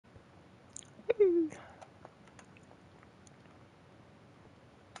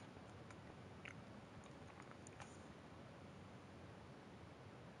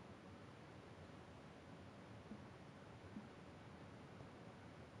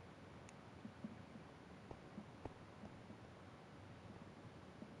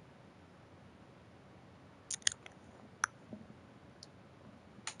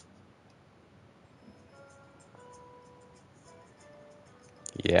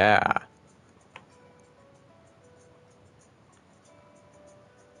Yeah.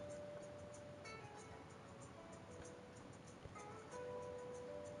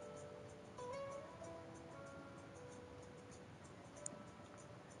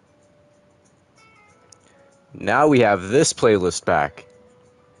 Now we have this playlist back.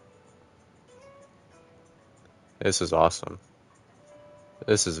 This is awesome.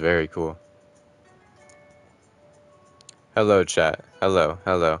 This is very cool. Hello, chat. Hello,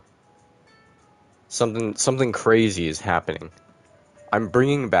 hello. Something crazy is happening. I'm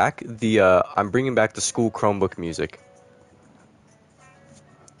bringing back the school Chromebook music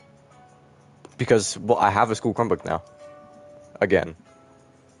because well I have a school Chromebook now again,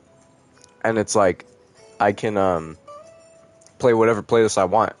 and it's like I can play whatever playlist I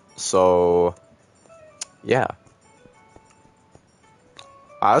want. So yeah,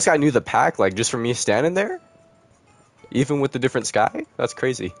 this guy knew the pack like just from me standing there, even with the different sky. That's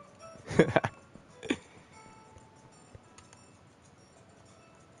crazy.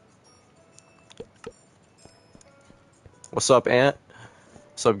 What's up, Ant?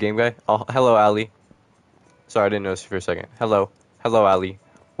 What's up, game guy? Oh, hello, Ali. Sorry, I didn't notice you for a second. Hello, hello, Ali.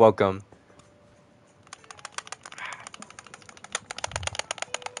 Welcome.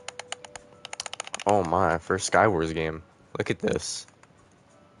 Oh my, first Skywars game. Look at this.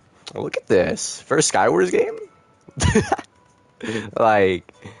 Look at this. First Skywars game?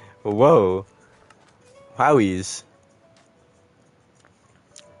 Like, whoa. Howies.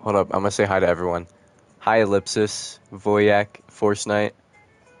 Hold up, I'm gonna say hi to everyone. Hi, Ellipsis, Voyak, Force Knight.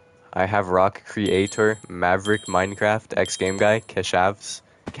 I have Rock Creator, Maverick, Minecraft, X Game Guy, Keshavs,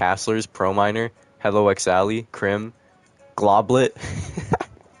 Castlers, Pro Miner, Hello Xally, Crim, Globlet,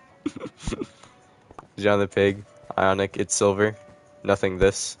 John the Pig, Ionic, It's Silver, Nothing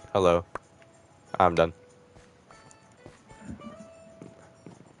This. Hello. I'm done.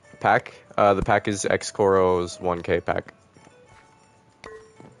 Pack? The pack is X Koro's 1K pack.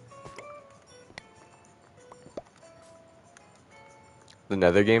 The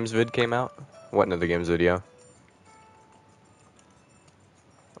Nether Games vid came out? What Nether Games video?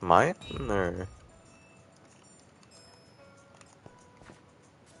 Mine? Or...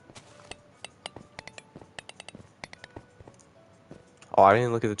 Oh, I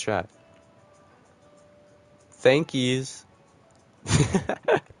didn't look at the chat. Thank yous.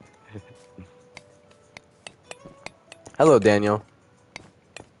 Hello, Daniel.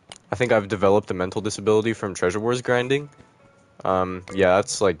 I think I've developed a mental disability from Treasure Wars grinding. Yeah,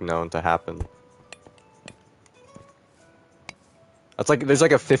 that's like known to happen. That's like there's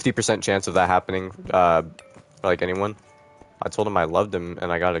like a 50% chance of that happening. For like anyone. I told him I loved him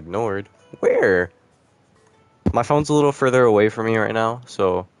and I got ignored. Where? My phone's a little further away from me right now,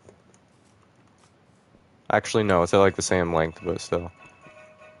 so actually no, it's at like the same length, but still.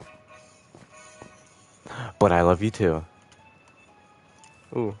 But I love you too.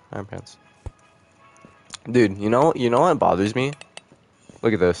 Ooh, iron pants. Dude, you know what bothers me?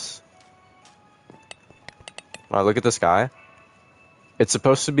 Look at this. When I look at the sky, it's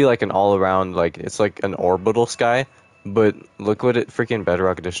supposed to be like an all-around, like, it's like an orbital sky, but look what it freaking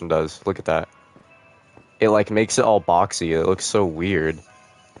Bedrock Edition does. Look at that. It, like, makes it all boxy. It looks so weird.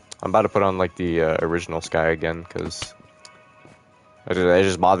 I'm about to put on, like, the original sky again, because it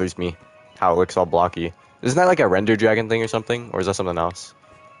just bothers me how it looks all blocky. Isn't that like a render dragon thing or something? Or is that something else?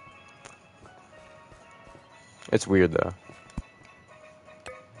 It's weird, though.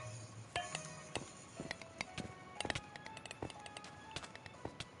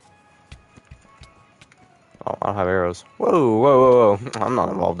 Oh, I don't have arrows. Whoa, whoa, whoa, whoa. I'm not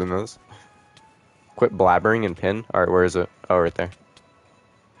involved in this. Quit blabbering and pin. Alright, where is it? Oh, right there.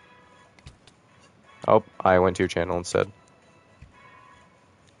 Oh, I went to your channel instead.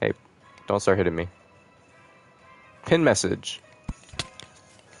 Hey, don't start hitting me. Pin message.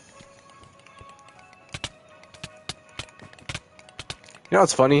 You know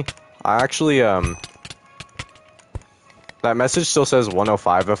what's funny? I actually, that message still says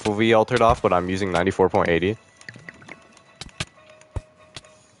 105 FOV altered off, but I'm using 94.80.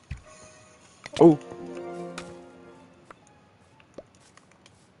 Oh.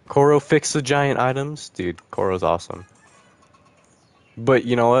 Koro fixed the giant items? Dude, Koro's awesome. But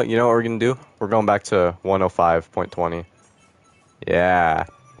you know what? You know what we're gonna do? We're going back to 105.20. Yeah.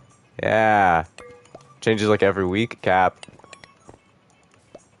 Yeah. Changes like every week. Cap.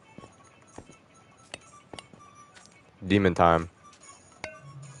 Demon time.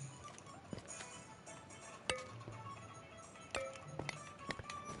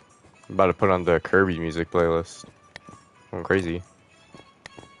 I'm about to put on the Kirby music playlist. I'm crazy.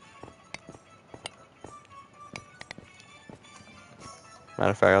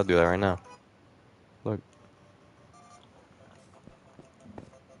 Matter of fact, I'll do that right now. Look.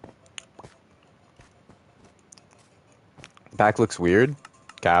 Back looks weird.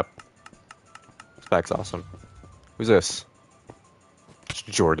 Cap. This back's awesome. Who's this? It's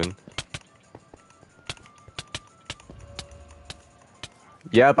Jordan.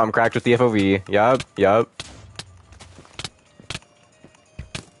 Yep, I'm cracked with the FOV. Yup.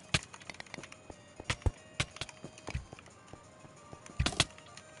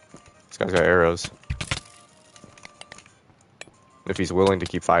 This guy's got arrows. If he's willing to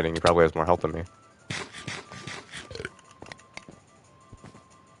keep fighting, he probably has more health than me.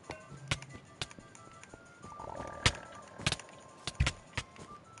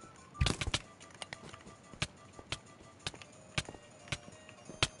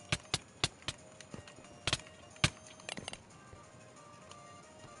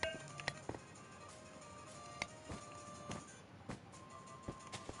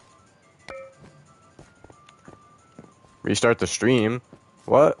 Restart the stream?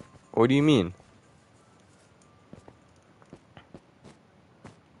 What? What do you mean?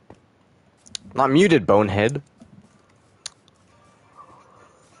 Not muted, bonehead.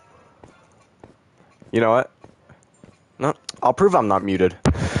 You know what? No, I'll prove I'm not muted.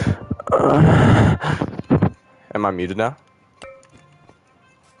 Am I muted now?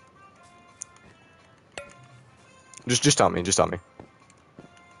 Just tell me, just tell me.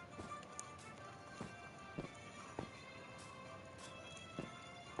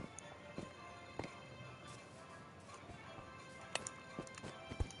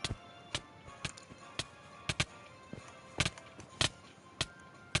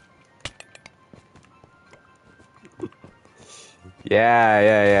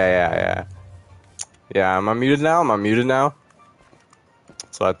 Yeah. Yeah, am I muted now? Am I muted now?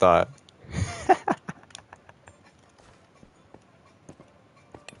 That's what I thought.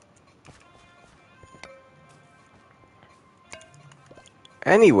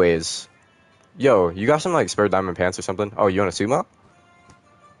 Anyways. Yo, you got some, like, spare diamond pants or something? Oh, you want a sumo?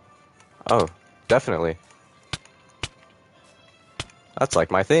 Oh, definitely. That's,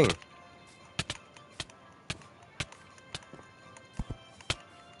 like, my thing.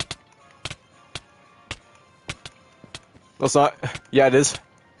 No, it's not. Yeah, it is.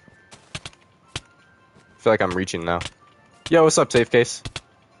 I feel like I'm reaching now. Yo, what's up, safe case?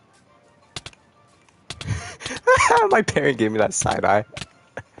 My parent gave me that side eye.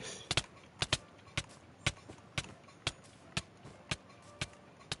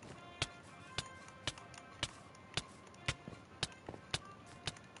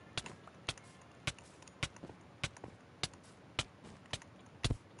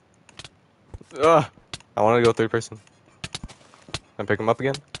 Ugh. I want to go third person. Can I pick him up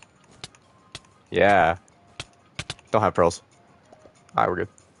again? Yeah. Don't have pearls. Alright, we're good.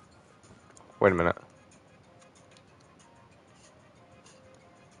 Wait a minute.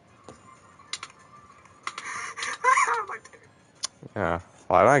 Yeah.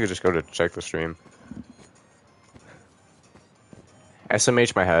 Well, I could just go to check the stream.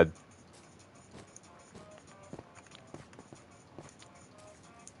 SMH my head.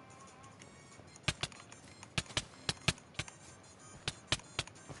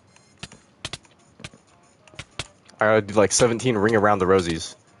 I gotta do like 17 ring around the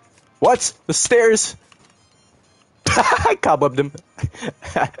rosies. What? The stairs! I cobwebbed him.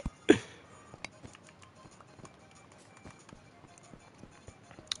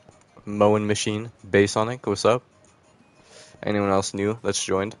 Mowing machine. Baysonic, what's up? Anyone else new that's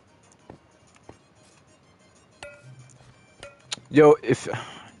joined? Yo, if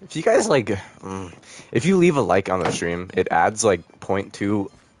you guys like, if you leave a like on the stream, it adds like 0.2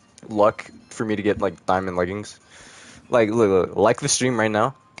 luck for me to get like diamond leggings. Like, look, like the stream right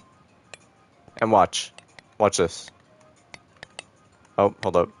now, and watch this. Oh,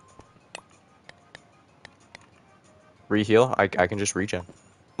 hold up. Reheal. I can just regen.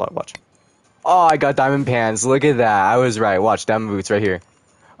 Watch. Oh, I got diamond pants. Look at that. I was right. Watch, diamond boots right here.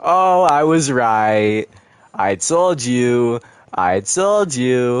 Oh, I was right. I told you. I told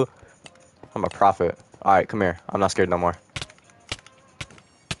you. I'm a prophet. Alright, come here. I'm not scared no more.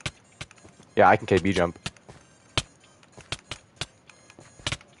 Yeah, I can KB jump.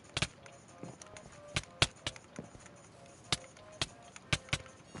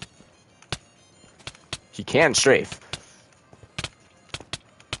 He can strafe.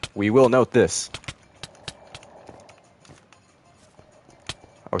 We will note this.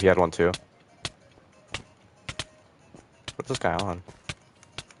 Oh, he had one too. What's this guy on?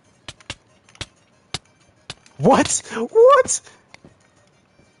 What? What?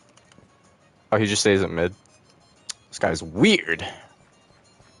 Oh, he just stays at mid. This guy's weird.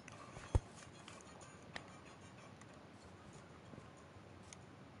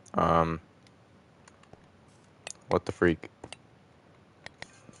 Um, what the freak?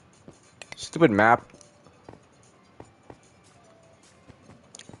 Stupid map.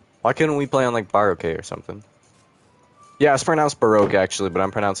 Why couldn't we play on like Baroque or something? Yeah, it's pronounced Baroque actually, but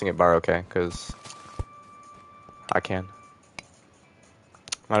I'm pronouncing it Baroque because I can.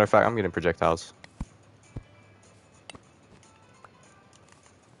 Matter of fact, I'm getting projectiles.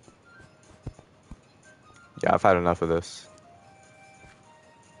 Yeah, I've had enough of this.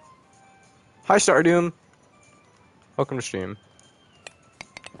 Hi, Stardoom. Welcome to stream.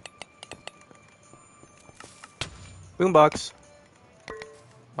 Boombox.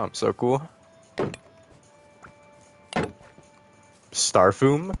 Oh, I'm so cool.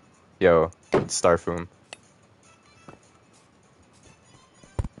 Starfoom? Yo, Starfoom.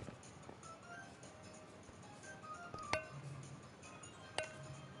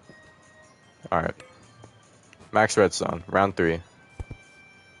 Alright. Max redstone. Round 3.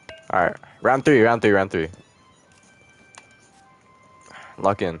 Alright. Round 3, round 3, round 3.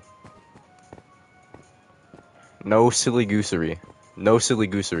 Lock in. No silly goosery. No silly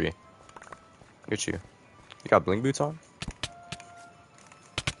goosery. Look at you. You got bling boots on?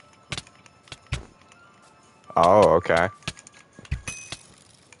 Oh, okay.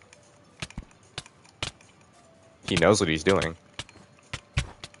 He knows what he's doing.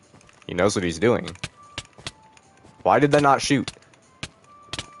 He knows what he's doing. Why did that not shoot?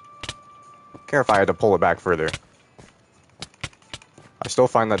 Care if I had to pull it back further. I still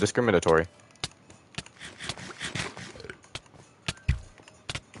find that discriminatory.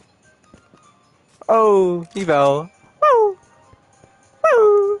 Oh, eval. Woo!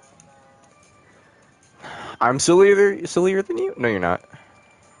 Woo! I'm sillier than you? No, you're not.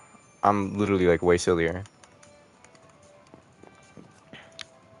 I'm literally like way sillier.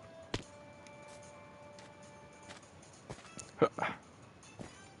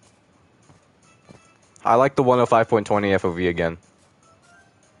 I like the 105.20 FOV again.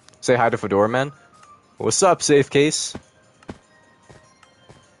 Say hi to Fedora Man. What's up, Safe Case?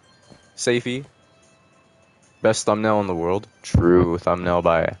 Safey. Best thumbnail in the world. True thumbnail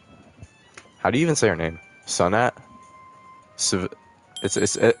by... How do you even say her name? Sunat? It's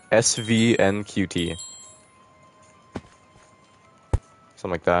svnqt.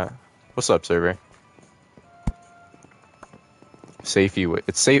 Something like that. What's up, server? Safey.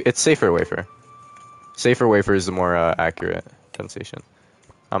 It's safer wafer. Safer wafer is the more accurate pronunciation.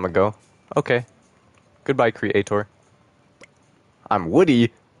 I'ma go. Okay. Goodbye, creator. I'm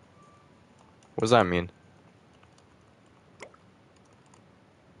Woody. What does that mean?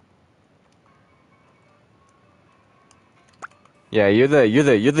 Yeah, you're the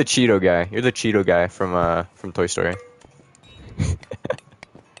Cheeto guy. You're the Cheeto guy from Toy Story.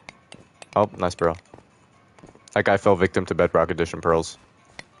 Oh, nice pearl. That guy fell victim to Bedrock Edition pearls.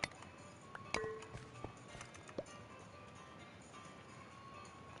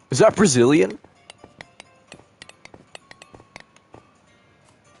 Is that Brazilian?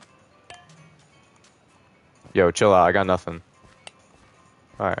 Yo, chill out. I got nothing.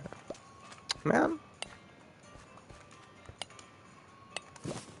 Alright. Man.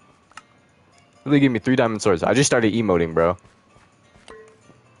 Really give me 3 diamond swords. I just started emoting, bro.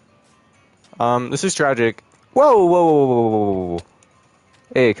 This is tragic. Whoa, whoa, whoa, whoa, whoa, whoa, whoa.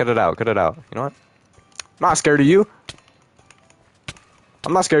 Hey, cut it out, cut it out. You know what? I'm not scared of you.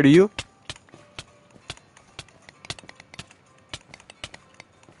 I'm not scared of you.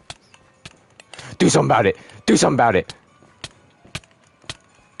 Do something about it. Do something about it.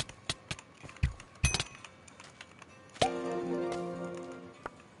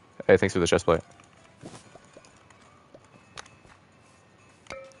 Hey, thanks for the chest plate.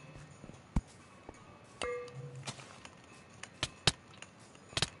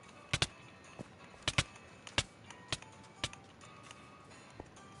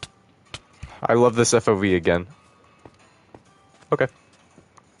 I love this FOV again. Okay.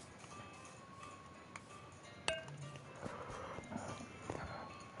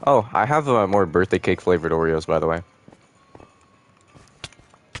 Oh, I have more birthday cake flavored Oreos, by the way.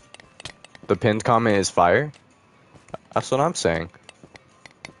 The pinned comment is fire. That's what I'm saying.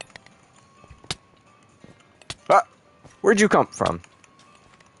 Ah! Where'd you come from?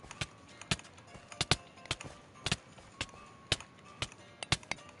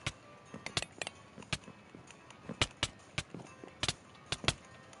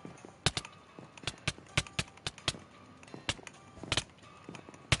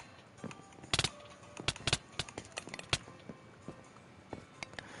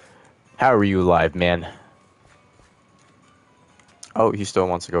 How are you alive, man? Oh, he still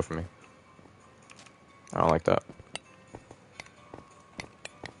wants to go for me. I don't like that.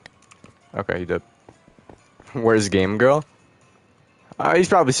 Okay, he did. Where's Game Girl? He's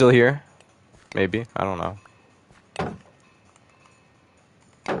probably still here. Maybe. I don't know.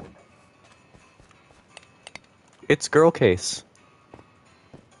 It's Girl Case.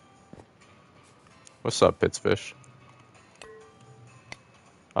 What's up, Pitsfish?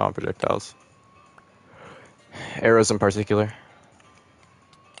 Oh, projectiles. Arrows in particular.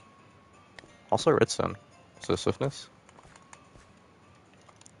 Also redstone. So swiftness.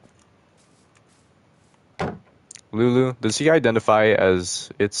 Lulu, does he identify as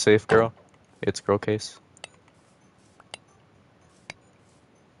it's safe girl? It's Girl Case?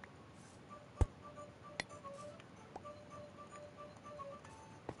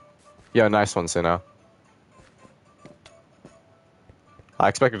 Yeah, nice one, Sino. I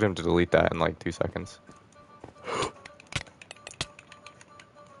expected him to delete that in like 2 seconds.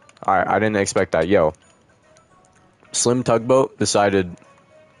 Alright, I didn't expect that. Yo. Slim Tugboat decided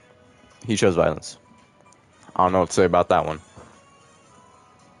he chose violence. I don't know what to say about that one.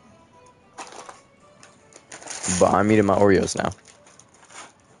 But I'm eating my Oreos now.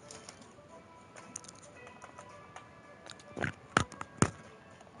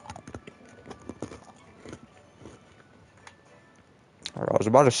 I was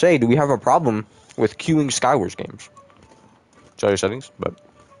about to say, do we have a problem with queuing Skywars games? Try your settings, but...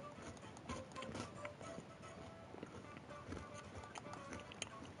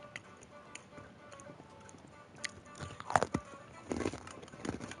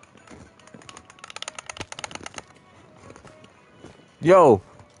 Yo!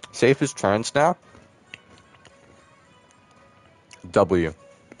 Safest trance now? W.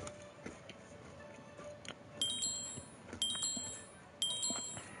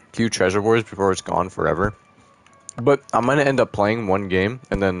 Queue Treasure Wars before it's gone forever. But I'm gonna end up playing one game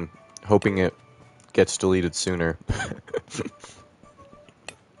and then hoping it gets deleted sooner.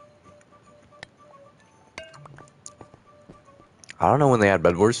 I don't know when they had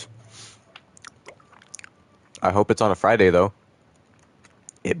Bed Wars. I hope it's on a Friday, though.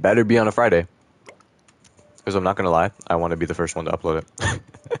 It better be on a Friday. Because I'm not gonna lie, I want to be the first one to upload it.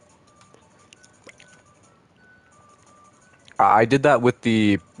 I did that with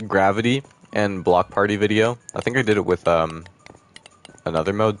the Gravity and Block Party video. I think I did it with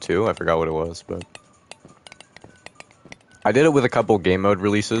another mode too. I forgot what it was, but I did it with a couple game mode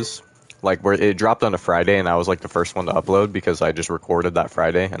releases, like where it dropped on a Friday and I was like the first one to upload because I just recorded that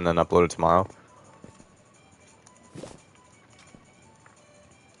Friday and then uploaded tomorrow.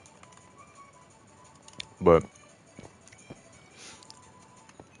 But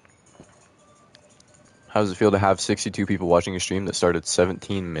how does it feel to have 62 people watching a stream that started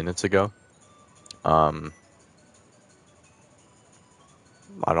 17 minutes ago? I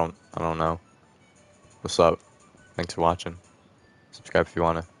don't know. What's up? Thanks for watching. Subscribe if you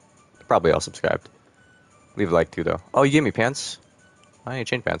wanna. Probably all subscribed. Leave a like too, though. Oh, you gave me pants? I need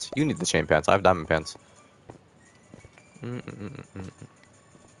chain pants. You need the chain pants. I have diamond pants.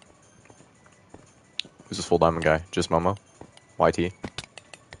 Who's this full diamond guy? Just Momo? YT?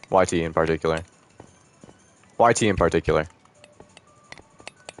 YT in particular. YT in particular.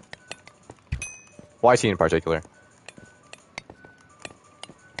 YT in particular.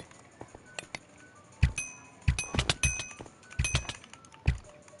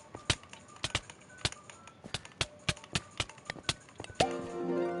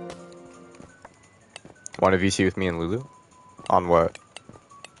 Want a VC with me and Lulu? On what?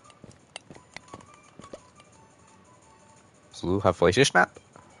 Does Lulu have Fallacious Map?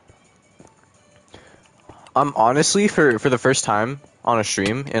 Honestly, for the first time on a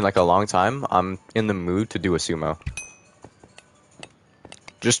stream in like a long time, I'm in the mood to do a sumo.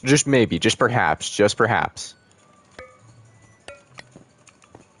 Just maybe, just perhaps.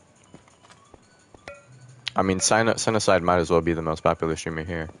 I mean, Sinocide might as well be the most popular streamer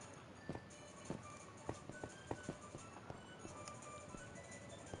here.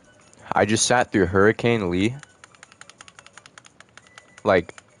 I just sat through Hurricane Lee.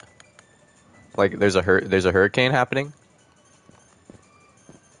 Like there's a hurricane happening.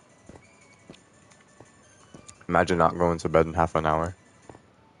 Imagine not going to bed in half an hour.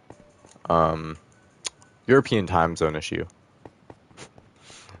 European time zone issue.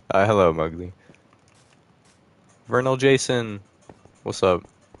 Hello, Mugly. Vernal Jason, what's up?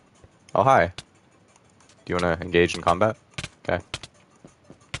 Oh, hi. Do you want to engage in combat? Okay.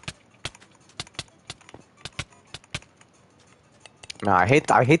 Nah, I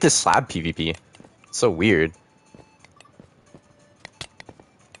hate this slab PvP. It's so weird.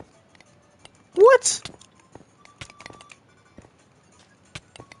 What?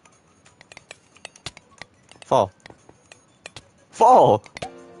 Fall.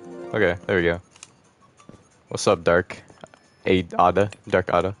 Okay, there we go. What's up, Dark Ada? Dark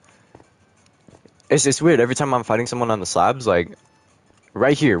Ada. It's weird. Every time I'm fighting someone on the slabs, like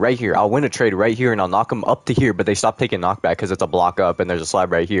right here, I'll win a trade right here, and I'll knock them up to here, but they stop taking knockback because it's a block up, and there's a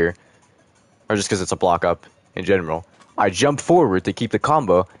slab right here, or just because it's a block up in general. I jump forward to keep the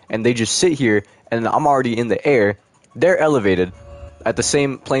combo, and they just sit here, and I'm already in the air. They're elevated at the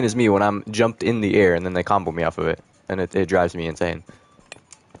same plane as me when I'm jumped in the air, and then they combo me off of it, and it drives me insane.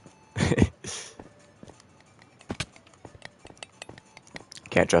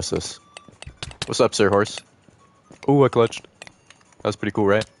 Can't trust this. What's up, Sir Horse? Ooh, I clutched. That was pretty cool,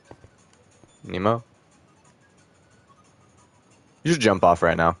 right? Nemo? You should jump off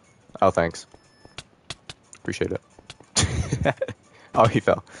right now. Oh, thanks. Appreciate it. Oh, he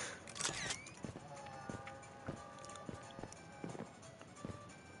fell.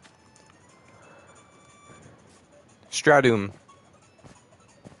 Stratum.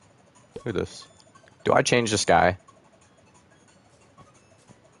 Look at this. Do I change the sky?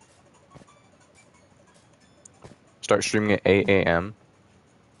 Start streaming at 8 a.m.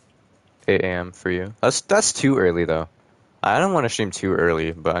 8 a.m. for you. That's too early though. I don't want to stream too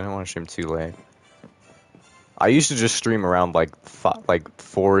early, but I don't want to stream too late. I used to just stream around like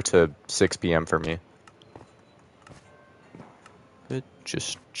 4 to 6 p.m. for me. But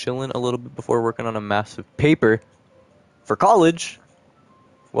just chilling a little bit before working on a massive paper for college.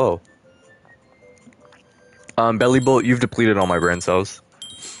 Whoa. Belly Bolt, you've depleted all my brain cells.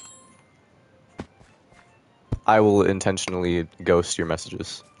 I will intentionally ghost your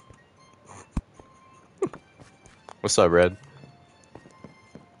messages. What's up, Red?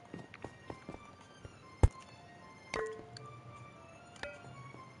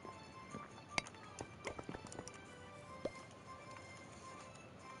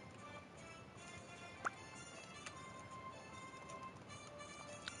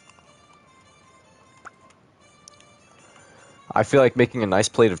 I feel like making a nice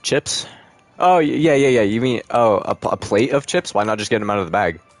plate of chips. Oh, yeah. You mean, a plate of chips? Why not just get them out of the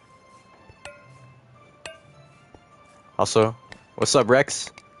bag? Also, what's up,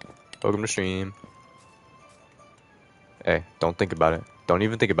 Rex? Welcome to stream. Hey, don't think about it. Don't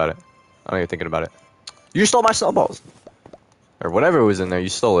even think about it. I'm not even thinking about it. You stole my snowballs! Or whatever was in there, you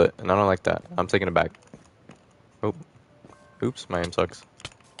stole it, and I don't like that. I'm taking it back. Oh. Oops, my aim sucks.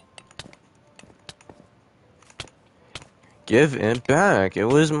 Give it back. It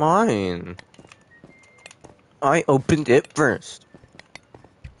was mine. I opened it first.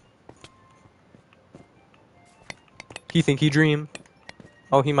 He think he dream.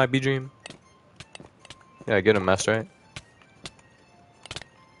 Oh, he might be dream. Yeah, get him messed, right?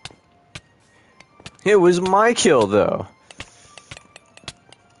 It was my kill, though.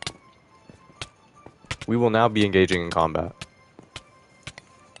 We will now be engaging in combat.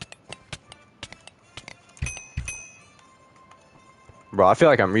 Bro, I feel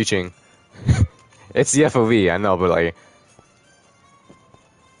like I'm reaching. It's the FOV, I know, but like...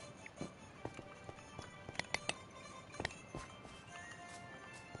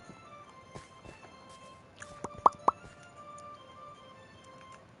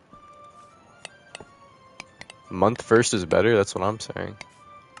 Month first is better, that's what I'm saying.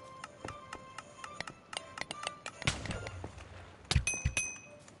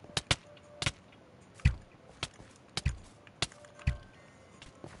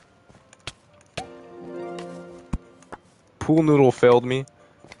 Pool Noodle failed me.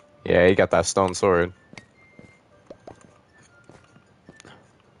 Yeah, he got that stone sword.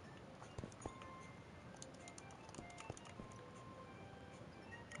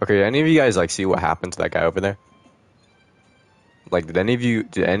 Okay, any of you guys like see what happened to that guy over there? Like, did any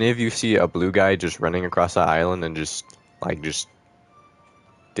of you see a blue guy just running across that island and just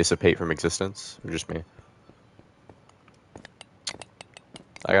dissipate from existence? Or just me?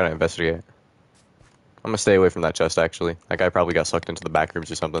 I gotta investigate. I'm gonna stay away from that chest, actually. That guy probably got sucked into the back rooms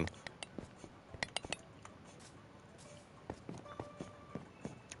or something.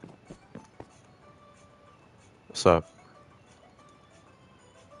 What's up?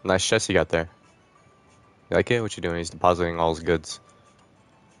 Nice chest you got there. You like it? What you doing? He's depositing all his goods.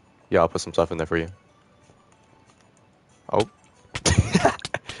 Yeah, I'll put some stuff in there for you. Oh.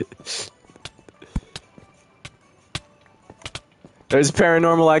 There's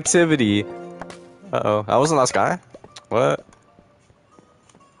paranormal activity. Uh-oh. That wasn't that guy? What?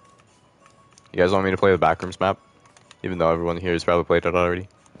 You guys want me to play the backrooms map? Even though everyone here has probably played it already.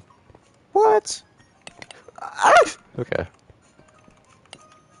 What? Ah! Okay.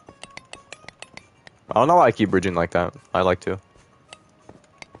 I don't know why I keep bridging like that. I like to.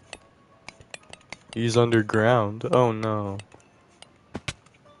 He's underground. Oh no.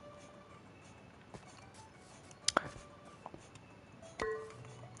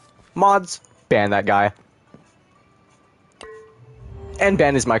 Mods, ban that guy. And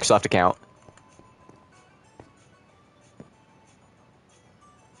ban his Microsoft account.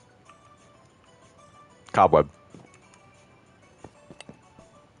 Cobweb.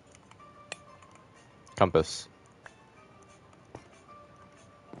 Compass.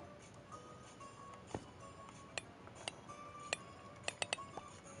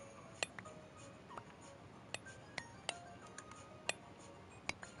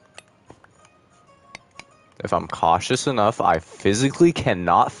 If I'm cautious enough, I physically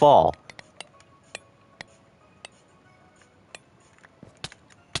cannot fall.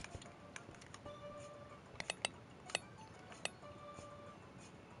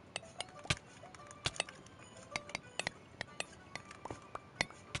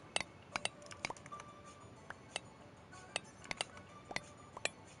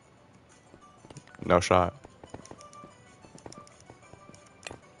 No shot.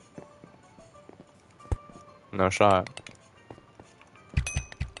 No shot.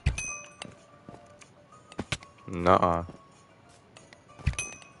 Nuh-uh.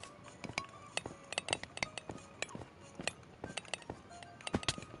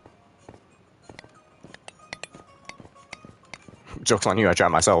 Joke's on you, I tried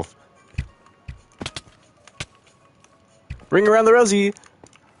myself. Ring around the rosy!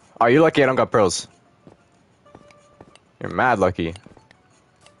 Are you lucky I don't got pearls? You're mad lucky.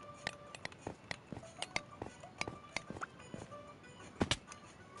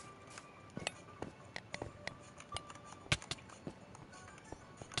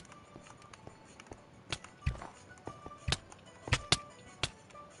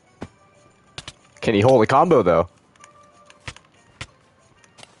 Can he hold a combo though?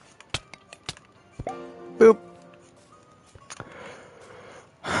 Boop.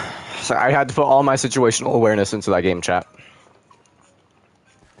 So I had to put all my situational awareness into that game chat.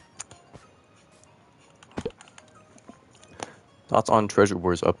 Thoughts on Treasure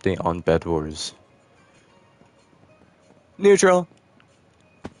Wars update on Bed Wars? Neutral.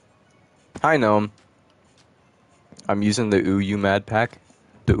 Hi, Gnome. I'm using the UU Mad Pack.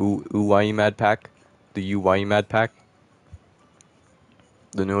 The UYU Mad Pack. The UYU Mad Pack.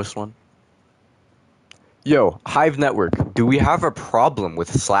 The newest one. Yo, Hive Network. Do we have a problem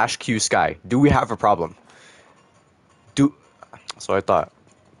with /Q Sky? Do we have a problem? So I thought.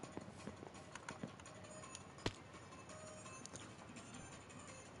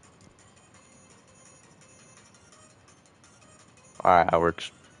 Alright, that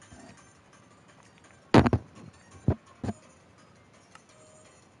works.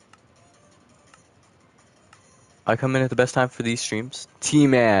 I come in at the best time for these streams.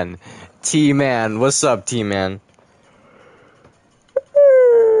 T-Man. T-Man. What's up, T-Man?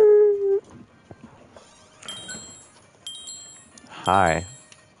 Hi.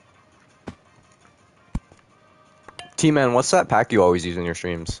 T-Man, what's that pack you always use in your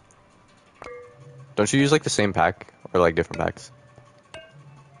streams? Don't you use like the same pack? Or like different packs?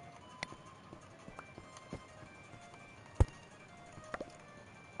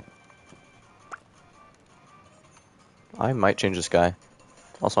 I might change this guy.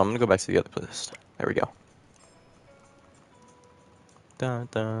 Also, I'm gonna go back to the other playlist. There we go. Dun,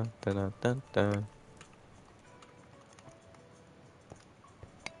 dun, dun, dun, dun, dun.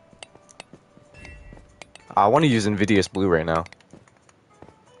 I want to use Invidious Blue right now.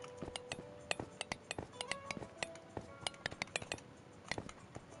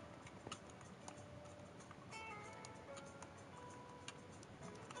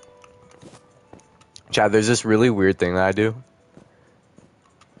 Chad, there's this really weird thing that I do.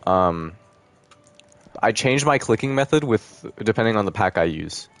 I change my clicking method depending on the pack I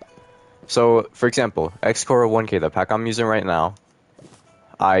use. So, for example, Xcore 1K, the pack I'm using right now,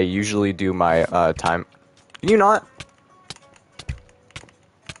 I usually do my time. Can you not?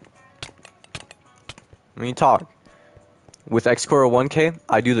 Let me talk. With Xcore 1K,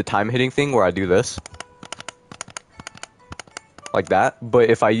 I do the time hitting thing where I do this. Like that. But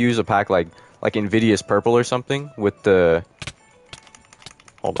if I use a pack like Invidious Purple or something with the...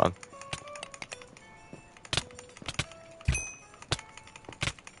 Hold on.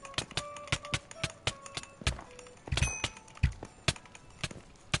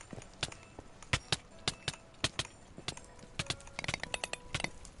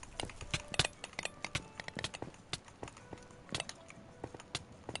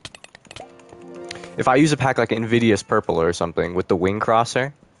 If I use a pack like Invidious Purple or something with the wing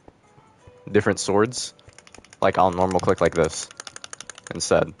crosshair, different swords, like I'll normal click like this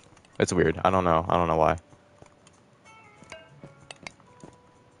instead. It's weird. I don't know why.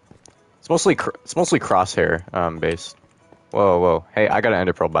 It's mostly crosshair based. Whoa, whoa. Hey, I got an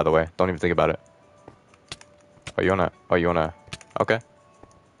ender pearl, by the way. Don't even think about it. Oh, you wanna? Okay,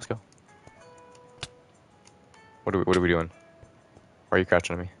 let's go. What are we doing? Why are you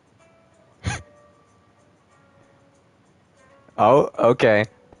crouching at me? Oh, okay.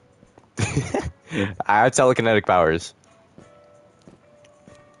 I have telekinetic powers.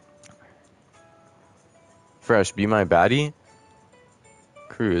 Fresh, be my baddie?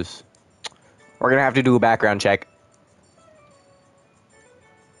 Cruise. We're gonna have to do a background check.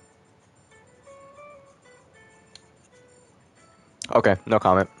 Okay, no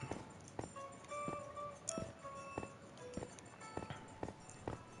comment.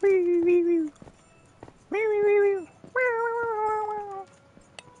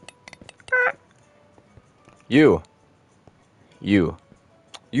 You. You.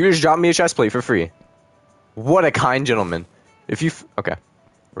 You just dropped me a chest plate for free. What a kind gentleman. If you... Okay,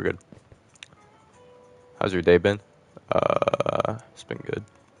 we're good. How's your day been? It's been good.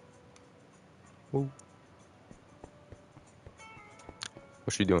 Woo.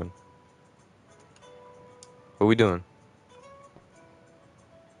 What's she doing? What we doing?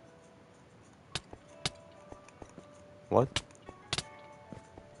 What?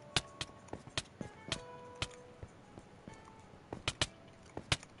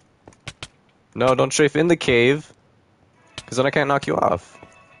 No, don't strafe in the cave. Because then I can't knock you off.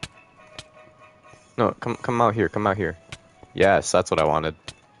 No, come out here, come out here. Yes, that's what I wanted.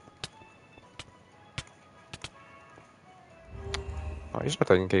 Oh, he's not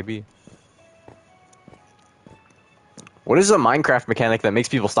taking KB. What is a Minecraft mechanic that makes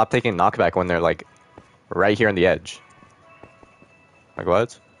people stop taking knockback when they're, like, right here on the edge? Like,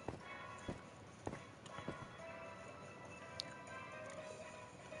 what?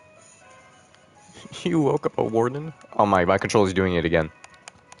 You woke up a warden? Oh my controller's doing it again.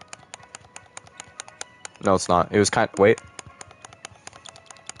 No, it's not. It was wait.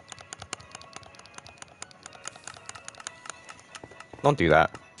 Don't do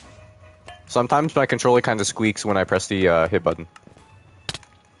that. Sometimes my controller kind of squeaks when I press the hit button.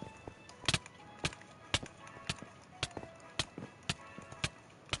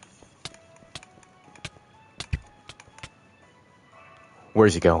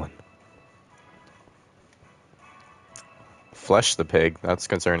 Where's he going? Flesh the pig. That's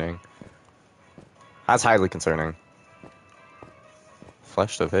concerning. That's highly concerning.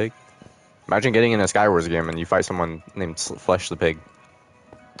 Flesh the pig? Imagine getting in a Skywars game and you fight someone named Flesh the pig.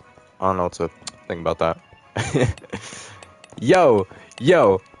 I don't know what to think about that. Yo!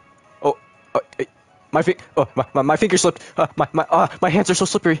 Yo! Oh, my finger slipped. My hands are so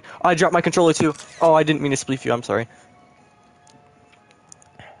slippery. I dropped my controller too. Oh, I didn't mean to spleef you. I'm sorry.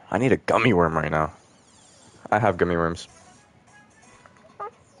 I need a gummy worm right now. I have gummy worms.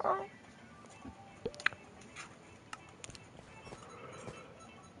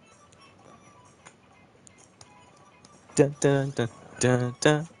 Dun, dun, dun, dun,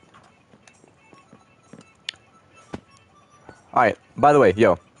 dun. Alright, by the way,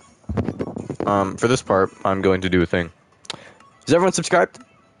 yo. For this part, I'm going to do a thing. Is everyone subscribed?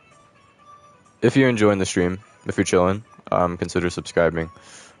 If you're enjoying the stream, if you're chilling, consider subscribing.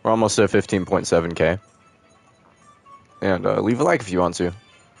 We're almost at 15.7k. And leave a like if you want to.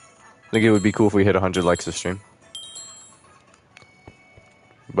 I think it would be cool if we hit 100 likes this stream.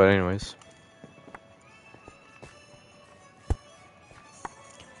 But anyways.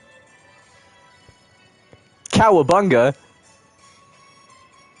 Cowabunga!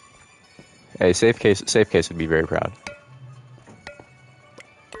 Hey, safe case would be very proud.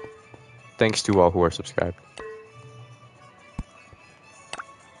 Thanks to all who are subscribed.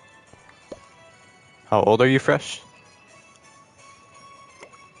 How old are you, Fresh?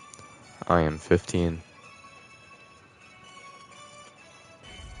 I am 15.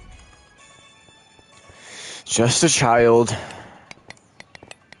 Just a child.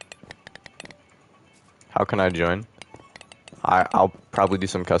 How can I join? I'll probably do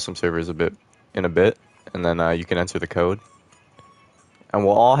some custom servers in a bit, and then you can enter the code. And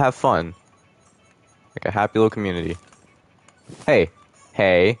we'll all have fun. Like a happy little community. Hey,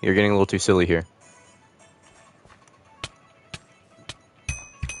 you're getting a little too silly here.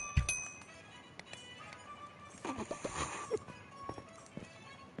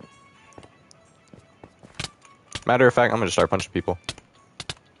 Matter of fact, I'm gonna start punching people.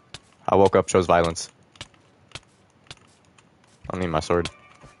 I woke up, chose violence. I don't need my sword.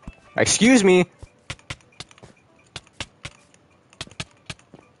 Excuse me!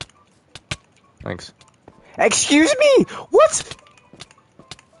 Thanks. Excuse me! What?!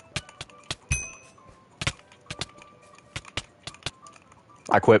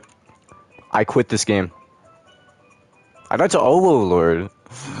 I quit. I quit this game. I got to Olo Lord.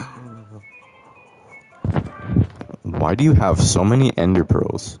 Why do you have so many ender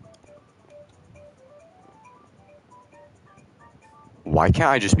pearls? Why can't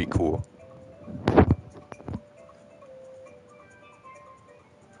I just be cool?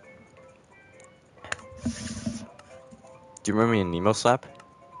 Do you remember me in Nemo Slap?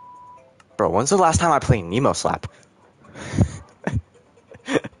 Bro, when's the last time I played Nemo Slap?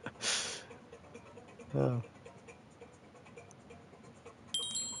 Oh.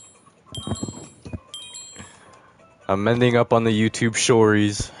 I'm ending up on the YouTube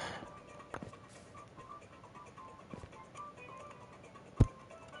stories.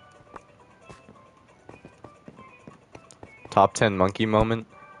 Top 10 monkey moment?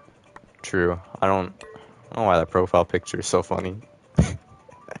 True. I don't know why that profile picture is so funny.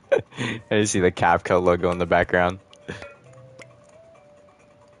 I see the CapCut logo in the background.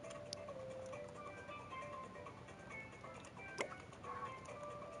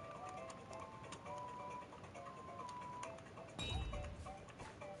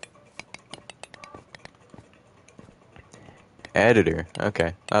 Editor.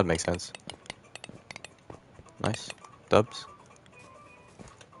 Okay, that would make sense. Nice. Dubs.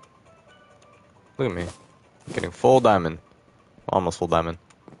 Look at me. Getting full diamond. Almost full diamond.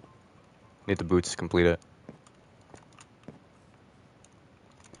 Need the boots to complete it.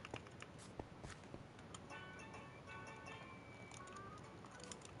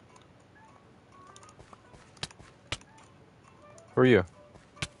 Who are you?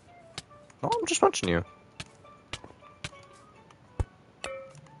 Oh, I'm just watching you.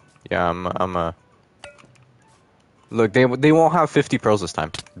 Yeah, I'm Look, they won't have 50 pearls this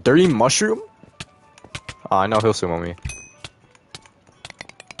time. Dirty mushroom? Oh, I know he'll sumo me.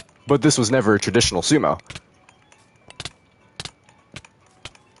 But this was never a traditional sumo.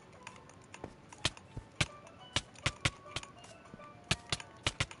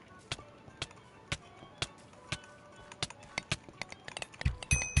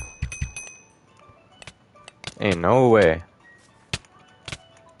 Ain't no way.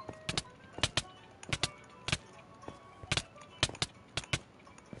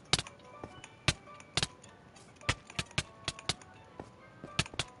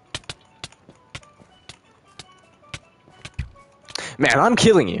 Man, I'm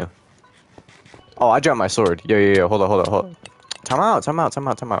killing you. Oh, I dropped my sword. Yo. Hold on. Time out. Alright,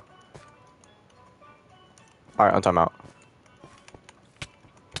 I'm time out.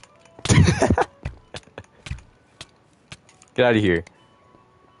 Get out of here.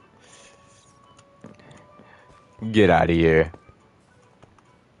 Get out of here.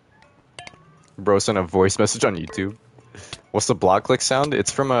 Bro sent a voice message on YouTube. What's the block click sound?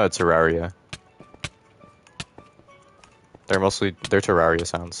 It's from Terraria. They're Terraria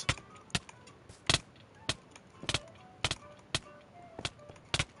sounds.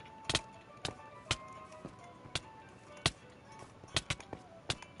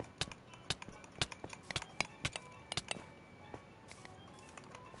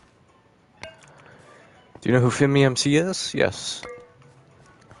 Do you know who Fimi MC is? Yes.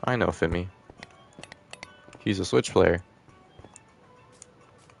 I know Fimi. He's a Switch player.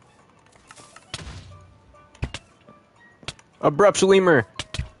 Abrupt lemur!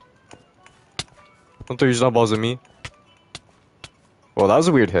 Don't throw your snowballs at me. Well, that was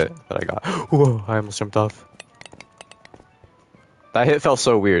a weird hit that I got. Whoa, I almost jumped off. That hit felt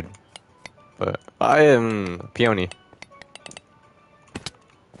so weird. But I am Peony.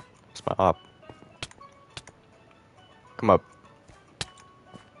 It's my op. Come up.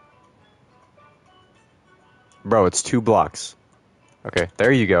 Bro, it's 2 blocks. Okay,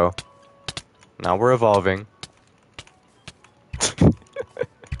 there you go. Now we're evolving.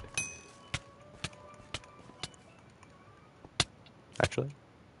 Actually.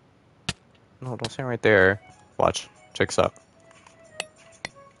 No, don't stand right there. Watch. Check this out.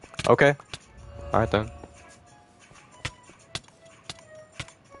 Okay. Alright then.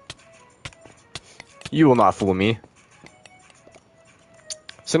 You will not fool me.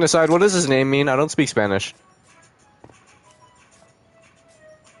 Cinecide, what does his name mean? I don't speak Spanish.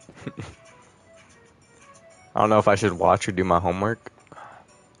 I don't know if I should watch or do my homework.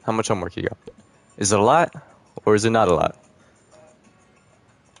 How much homework you got? Is it a lot? Or is it not a lot?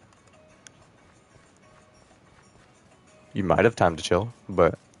 You might have time to chill,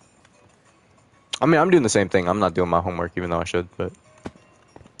 but... I mean, I'm doing the same thing. I'm not doing my homework, even though I should, but...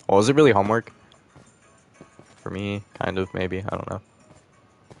 Well, is it really homework? For me, kind of, maybe. I don't know.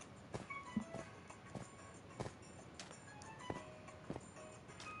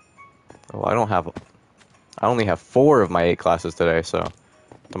 Well, I only have 4 of my 8 classes today, so...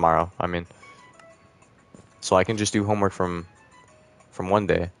 Tomorrow, I mean. so I can just do homework from one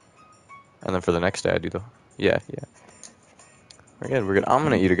day, and then for the next day I do the yeah. We're good. We're good. I'm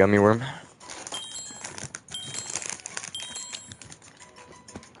gonna eat a gummy worm.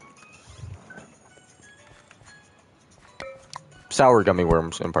 Sour gummy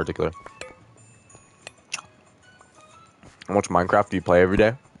worms in particular. How much Minecraft do you play every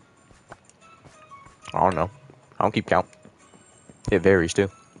day? I don't know. I don't keep count. It varies too.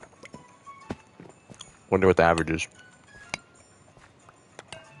 Wonder what the average is.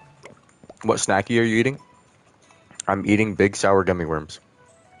 What snacky are you eating? I'm eating big sour gummy worms.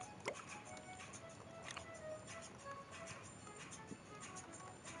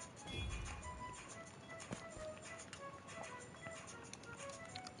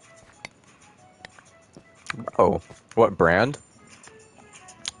 Oh, what brand?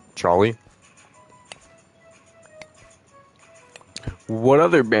 Charlie? What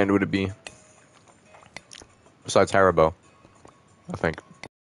other band would it be? Besides Haribo, I think.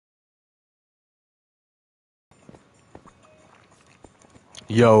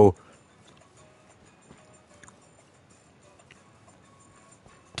 Yo.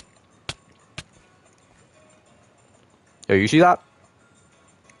 Yo, you see that?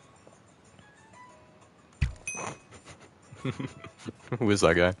 Who is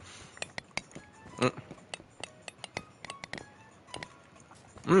that guy?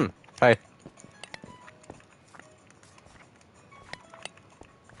 Hey.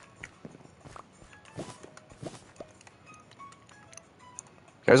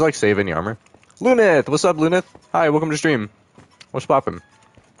 You guys like save any armor? Lunith! What's up, Lunith? Hi, welcome to stream. What's poppin'?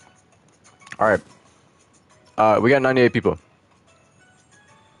 Alright. We got 98 people.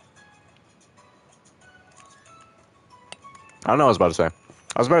 I don't know what I was about to say.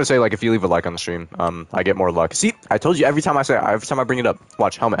 I was about to say, like, if you leave a like on the stream, I get more luck. See, I told you every time I bring it up.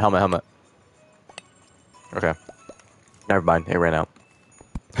 Watch, helmet. Okay. Never mind, it ran out.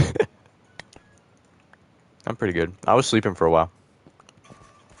 I'm pretty good. I was sleeping for a while.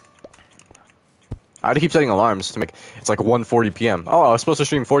 I had to keep setting alarms to make... It's like 1:40 p.m. Oh, I was supposed to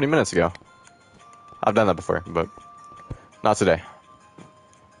stream 40 minutes ago. I've done that before, but not today.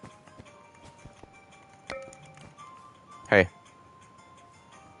 Hey.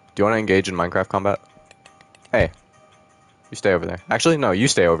 Do you want to engage in Minecraft combat? Hey. You stay over there. Actually, no, you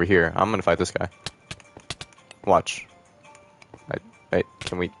stay over here. I'm gonna fight this guy. Watch. Wait,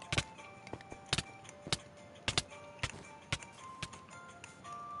 can we...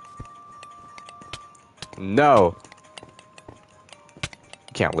 No!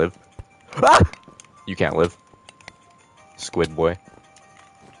 You can't live. Ah! You can't live. Squid boy.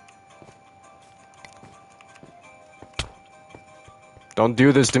 Don't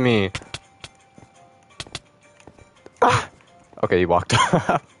do this to me. Ah! Okay, he walked.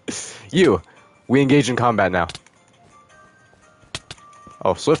 You! We engage in combat now.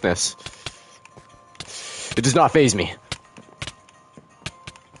 Oh, swiftness. It does not faze me.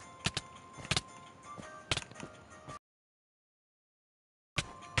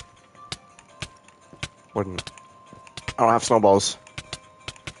 Wouldn't. I don't have snowballs.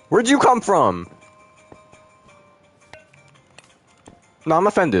 Where'd you come from? No, I'm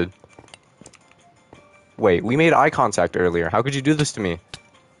offended. Wait, we made eye contact earlier. How could you do this to me?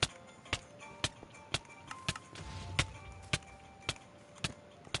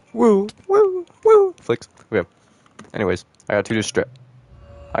 Woo, woo, woo. Flicks. Okay. Anyways, I got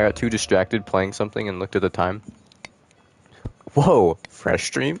too distracted playing something and looked at the time. Whoa, fresh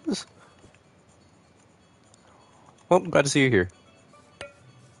streams? Well, glad to see you here.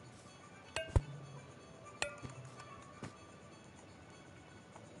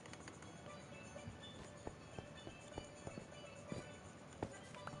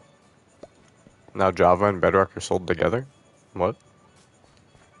 Now Java and Bedrock are sold together? What?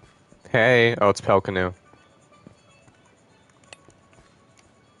 Hey, oh, it's Pale Canoe.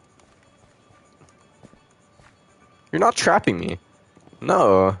 You're not trapping me.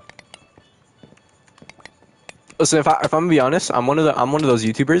 No. Listen, if I'm gonna be honest, I'm one of those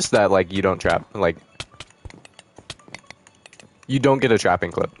YouTubers that like you don't trap. Like you don't get a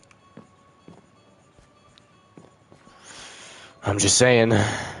trapping clip. I'm just saying.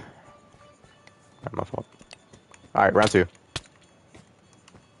 Not my fault. All right, round 2.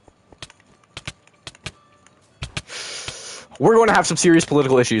 We're going to have some serious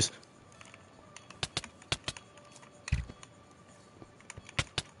political issues.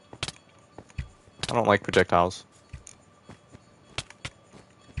 I don't like projectiles.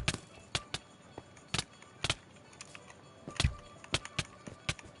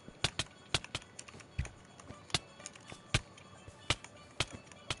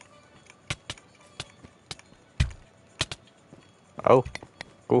 Oh,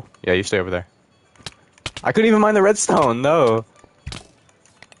 cool. Yeah, you stay over there. I couldn't even mine the redstone. No.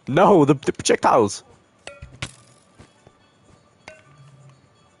 No, the projectiles.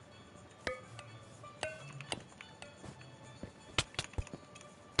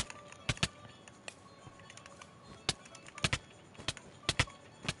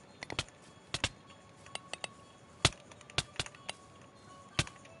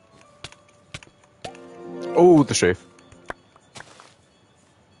 Oh, the strafe.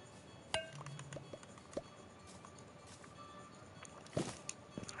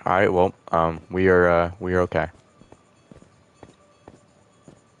 All right. Well, we are okay.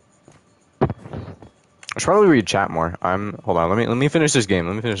 I should probably read chat more. Hold on. Let me finish this game.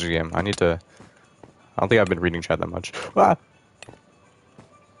 Let me finish this game. I need to. I don't think I've been reading chat that much. Ah.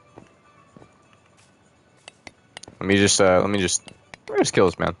 Let me just kill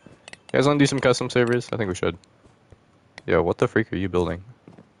this man. You guys want to do some custom servers? I think we should. Yo, what the freak are you building?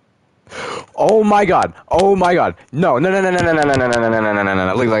 Oh my god! Oh my god! No! No! No! No! No! No! No! No! No! No! No! No! No!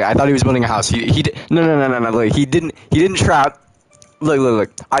 No! Look, like I thought he was building a house. He did. No! No! No! No! No! Look, he didn't trap.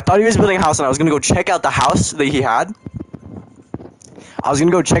 Look. I thought he was building a house, and I was gonna go check out the house that he had.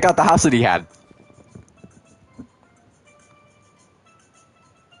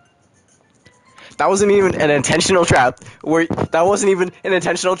 That wasn't even an intentional trap. Where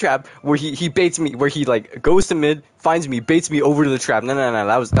he baits me. Where he like goes to mid, finds me, baits me over to the trap. No.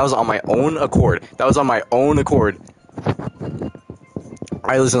 That was on my own accord. All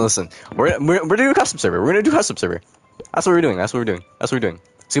right, listen. We're gonna do a custom server. That's what we're doing. It's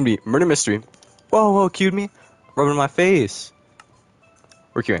gonna be murder mystery. Whoa, cued me. Rubbing my face.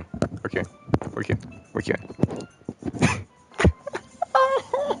 We're queuing.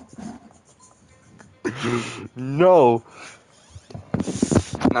 No.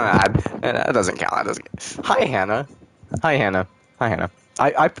 No, that doesn't count. Hi, Hannah.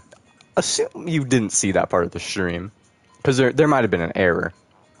 I assume you didn't see that part of the stream. Because there might have been an error.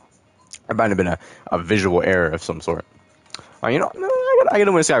 There might have been a visual error of some sort. Oh, you know, no, I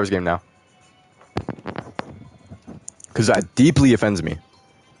gotta win a Skywars game now. Because that deeply offends me.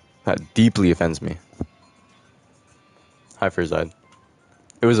 Hi, Furzide.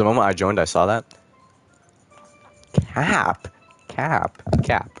 It was the moment I joined, I saw that.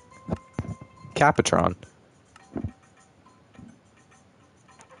 Capitron.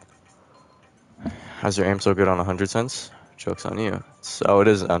 How's your aim so good on 100 cents? Joke's on you. So it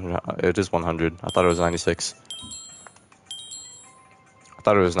is 100. I thought it was 96.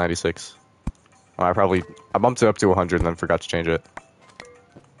 Oh, I bumped it up to 100 and then forgot to change it.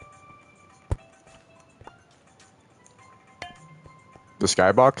 The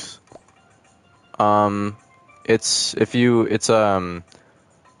skybox?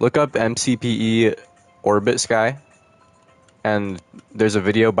 Look up MCPE Orbit Sky, and there's a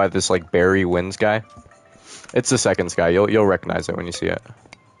video by this like Barry Wins guy. It's the second sky. You'll recognize it when you see it.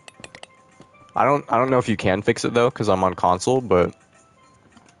 I don't know if you can fix it though, because I'm on console, but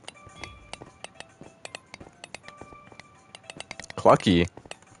Clucky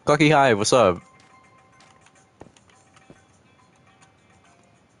Hive, what's up?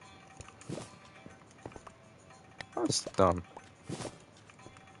 That's dumb.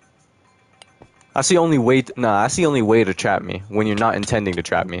 That's the only way to trap me, when you're not intending to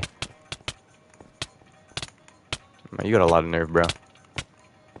trap me. Man, you got a lot of nerve, bro.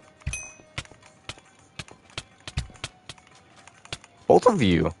 Both of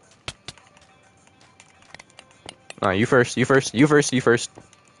you. You first.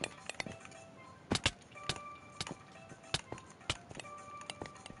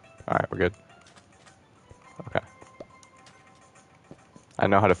 Alright, we're good. Okay. I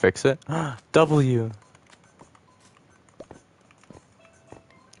know how to fix it. W.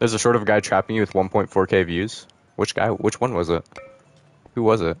 There's a short of a guy trapping you with 1.4k views. Which guy? Which one was it? Who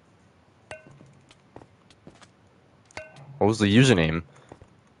was it? What was the username?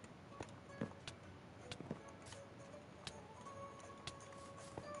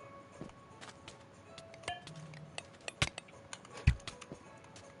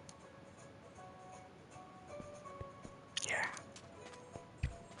 Yeah.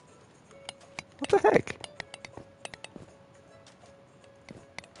 What the heck?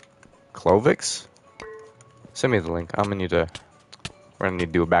 Clovix? Send me the link. We're gonna need to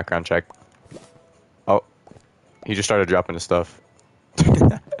do a background check. Oh, he just started dropping his stuff.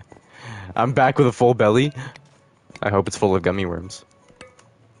 I'm back with a full belly. I hope it's full of gummy worms.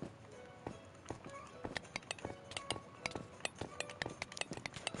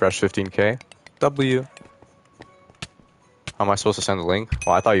 Fresh 15k. W. How am I supposed to send the link?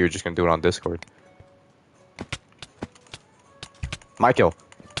 Well, I thought you were just gonna do it on Discord. My kill.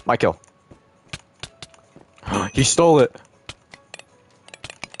 My kill. He stole it.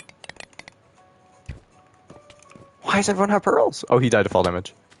 Why does everyone have pearls? Oh, he died to fall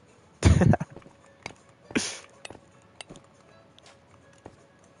damage.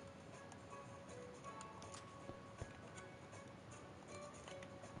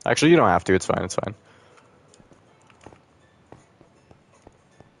 Actually, you don't have to. It's fine. It's fine.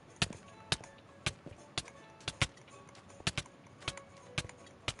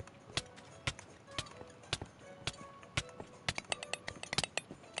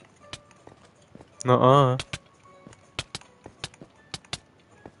 Nuh-uh.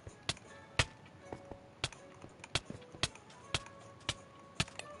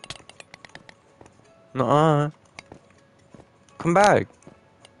 Nuh-uh. Come back.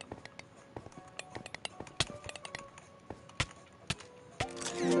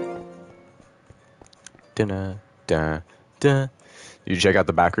 Dun dun dun. You check out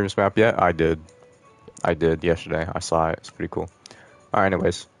the backrooms map yet? I did. I did yesterday. I saw it. It's pretty cool. Alright,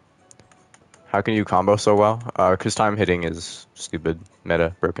 anyways. How can you combo so well? Because time hitting is stupid,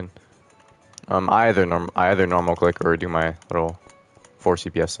 meta, broken. I either normal click or do my little 4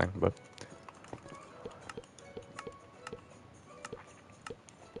 CPS thing, but...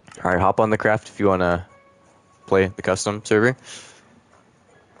 Alright, hop on the craft if you want to play the custom server.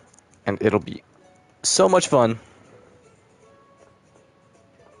 And it'll be so much fun.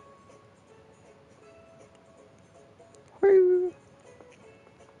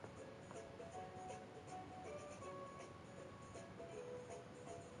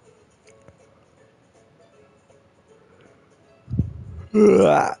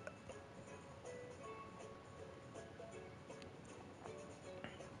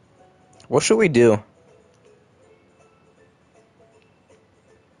 What should we do?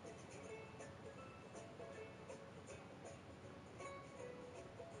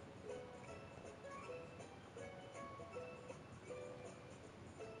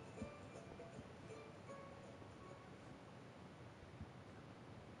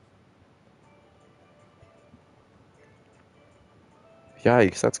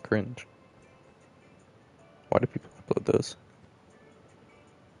 Yikes, that's cringe. Why do people upload those?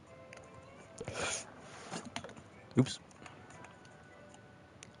 Oops.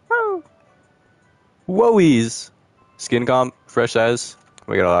 Oh. Whoaties! Skin comp, fresh as.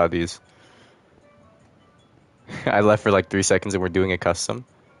 We got a lot of these. I left for like 3 seconds and we're doing a custom.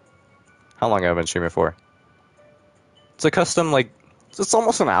 How long have I been streaming for? It's a custom, like, it's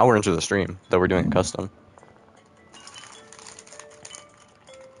almost an hour into the stream that we're doing a custom.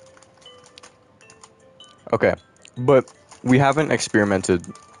 Okay, but we haven't experimented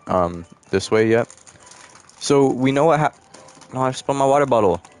this way yet. So we know what No, I spilled my water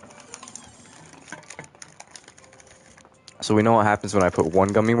bottle. So we know what happens when I put 1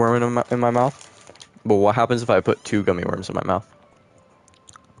 gummy worm in my mouth. But what happens if I put 2 gummy worms in my mouth?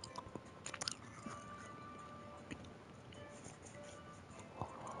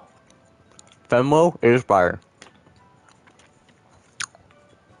 Fenlo is fire.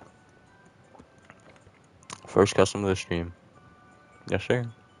 First custom of the stream. Yes, sir.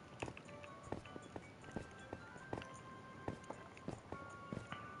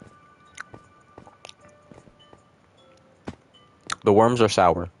 The worms are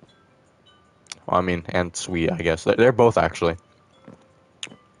sour. Well, I mean, and sweet, I guess. They're both, actually.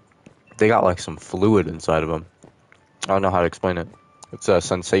 They got, like, some fluid inside of them. I don't know how to explain it. It's a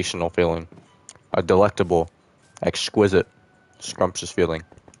sensational feeling. A delectable, exquisite, scrumptious feeling.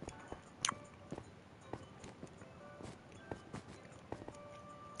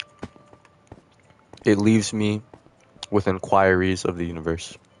 It leaves me with inquiries of the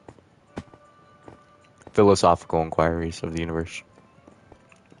universe. Philosophical inquiries of the universe.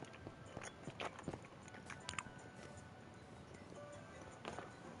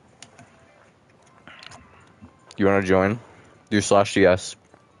 You want to join? Do /GS.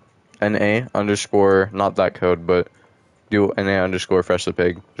 NA underscore, not that code, but do NA underscore fresh the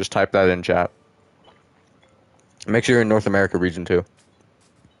pig. Just type that in chat. Make sure you're in North America region too.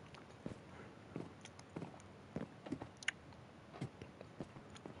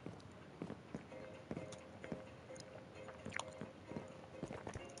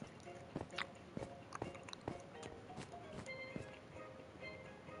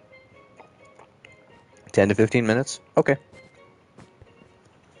 $10 to 15 minutes? Okay.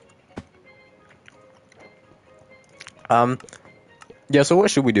 Yeah, so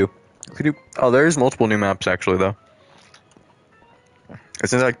what should we do? Oh, there's multiple new maps actually though.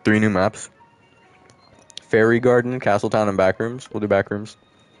 It's like 3 new maps. Fairy Garden, Castletown, and Backrooms. We'll do Backrooms.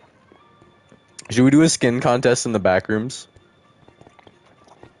 Should we do a skin contest in the Backrooms?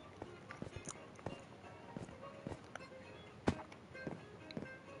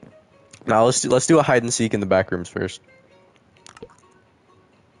 Now let's do a hide and seek in the back rooms first.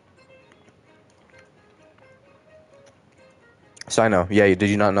 So I know. Yeah, did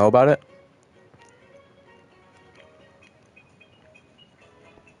you not know about it?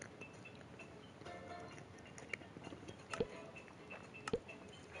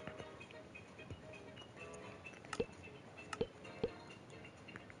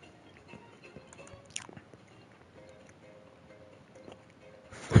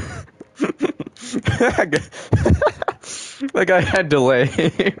 That guy had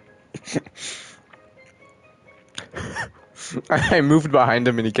delay. I moved behind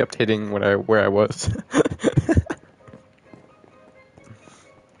him and he kept hitting where I was.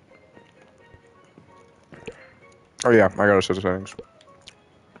 Oh yeah, I gotta set the settings.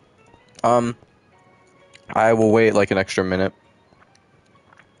 I will wait like an extra minute,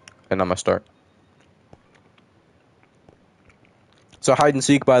 and I'm gonna start. So hide and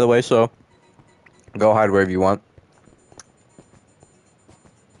seek, by the way. So go hide wherever you want.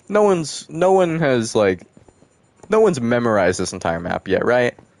 No one's memorized this entire map yet,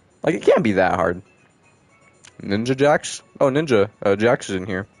 right? Like it can't be that hard. Ninja Jax? Oh, Ninja Jax is in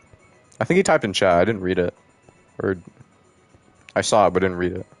here. I think he typed in chat. I didn't read it, or I saw it but didn't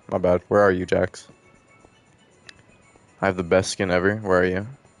read it. My bad. Where are you, Jax? I have the best skin ever. Where are you?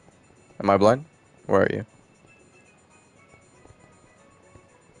 Am I blind? Where are you?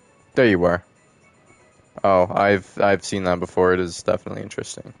 There you are. Oh, I've seen that before. It is definitely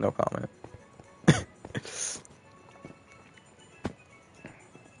interesting. No comment.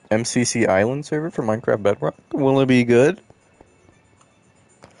 MCC Island server for Minecraft Bedrock? Will it be good?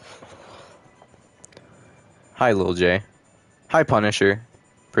 Hi, Lil J. Hi, Punisher.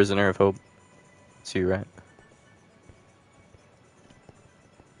 Prisoner of Hope. See you, right?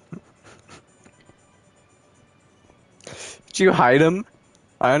 Did you hide him?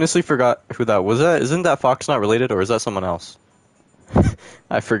 I honestly forgot who that was. Isn't that Fox not related, or is that someone else?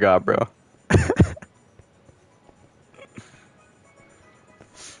 I forgot, bro.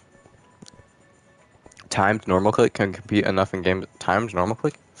 Timed normal click can compete enough in games. Timed normal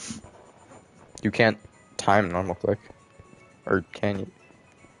click? You can't time normal click. Or can you?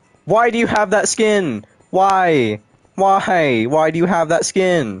 Why do you have that skin? Why? Why? Why do you have that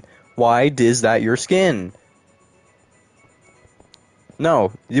skin? Why is that your skin?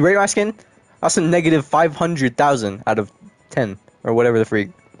 No. You rate my skin? That's a negative 500,000 out of 10. Or whatever the freak.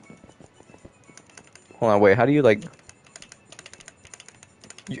 Hold on, wait. How do you, like...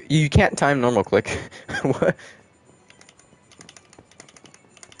 You can't time normal click. What?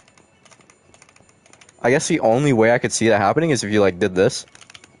 I guess the only way I could see that happening is if you, like, did this.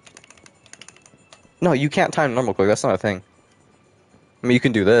 No, you can't time normal click. That's not a thing. I mean, you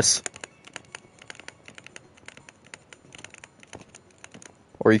can do this.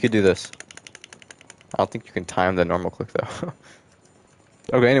 Or you could do this. I don't think you can time the normal click, though.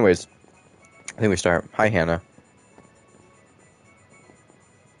 Okay, anyways. I think we start. Hi, Hannah.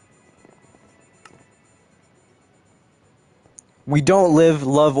 We don't live,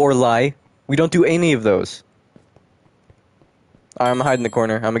 love, or lie. We don't do any of those. I'm hiding in the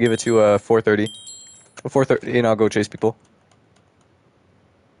corner. I'm gonna give it to 4:30. 4:30, and I'll go chase people.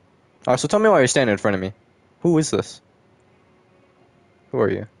 So tell me why you're standing in front of me. Who is this? Who are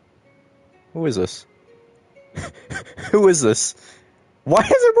you? Who is this? Who is this? Why is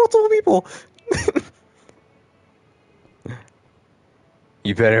there multiple people?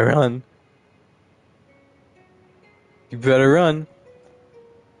 You better run. You better run.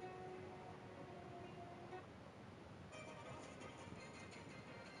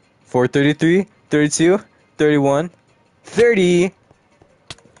 Four 33, 32, 31, 30. That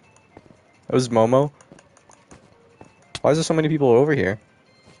was Momo. Why is there so many people over here?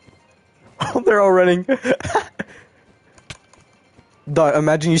 Oh, they're all running.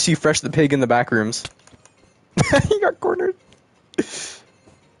 Imagine you see Fresh the Pig in the back rooms. He got cornered.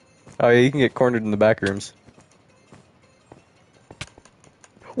 Oh yeah, you can get cornered in the back rooms.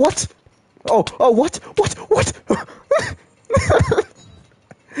 What? Oh, what?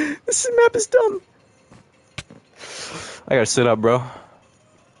 This map is dumb. I gotta sit up, bro.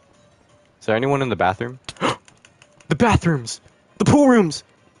 Is there anyone in the bathroom? The bathrooms! The pool rooms!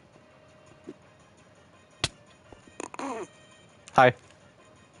 Hi.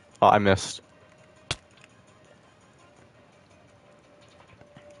 Oh, I missed.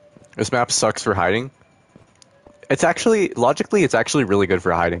 This map sucks for hiding. It's actually, logically, it's actually really good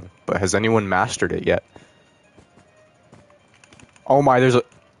for hiding. But has anyone mastered it yet? Oh my, there's a...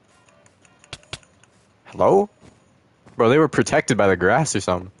 Hello? Bro, they were protected by the grass or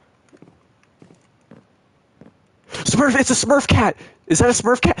something. Smurf! It's a Smurf cat! Is that a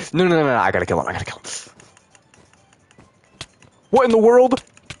Smurf cat? No, no, no, no, I gotta kill him. I gotta kill him. What in the world?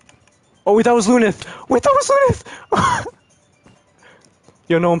 Oh, wait, that was Lunith. Wait, that was Lunith.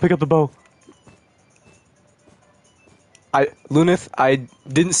 Yo, no one pick up the bow. Lunith, I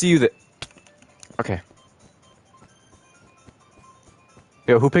didn't see you that. Okay.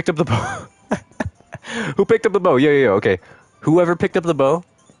 Yo, who picked up the bow? Who picked up the bow? Yo, okay. Whoever picked up the bow?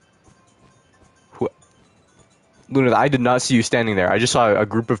 Lunith, I did not see you standing there. I just saw a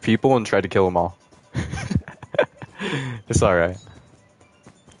group of people and tried to kill them all. It's alright.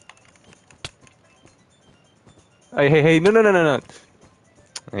 Hey, no, no, no, no, no.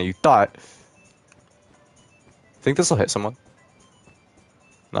 Yeah, you thought. Think this will hit someone?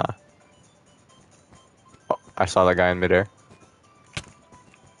 Nah. Oh, I saw that guy in midair.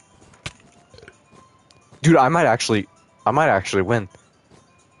 Dude, I might actually win.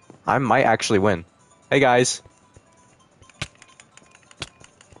 I might actually win. Hey guys.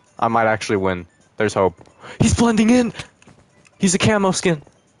 I might actually win. There's hope. He's blending in! He's a camo skin.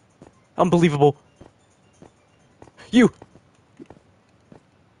 Unbelievable. You!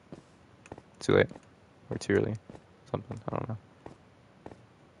 Too late. Or too early. Something. I don't know.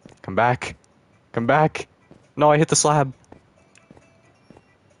 Come back. Come back. No, I hit the slab.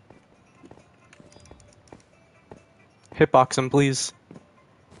 Hitbox him, please.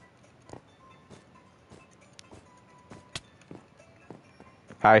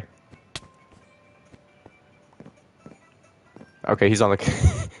 Hi. Okay, he's on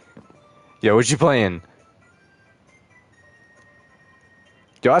the... Yo, what you playing?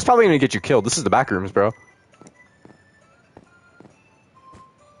 Yo, that's probably gonna get you killed. This is the back rooms, bro.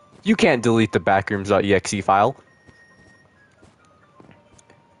 You can't delete the backrooms.exe file.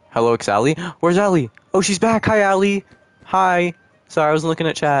 Hello, it's Allie. Where's Allie? Oh, she's back. Hi, Allie. Hi. Sorry, I wasn't looking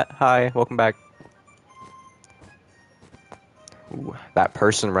at chat. Hi, welcome back. Ooh, that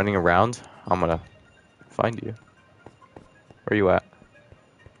person running around. I'm gonna find you. Where you at?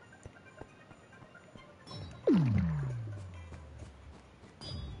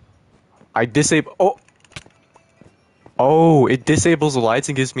 I disable. Oh. Oh, it disables the lights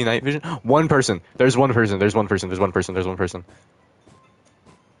and gives me night vision. One person. There's one person. There's one person. There's one person. There's one person.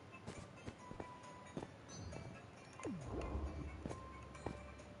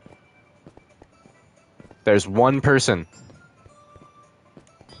 There's one person.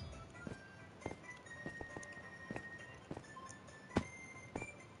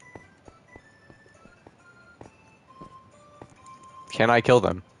 Can I kill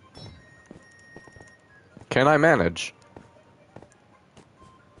them? Can I manage?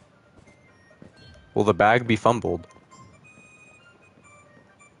 Will the bag be fumbled?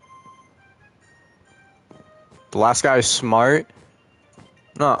 The last guy is smart?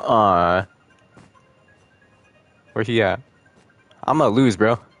 Nuh-uh. Where he at? I'm gonna lose,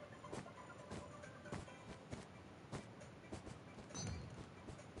 bro.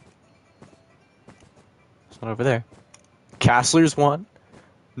 There's one over there. Castler's one?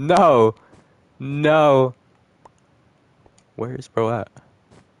 No. No. Where's bro at?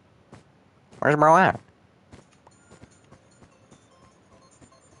 Where's bro at?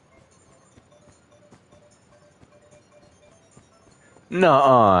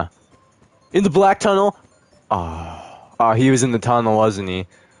 Nuh-uh. In the black tunnel? Oh, he was in the tunnel, wasn't he?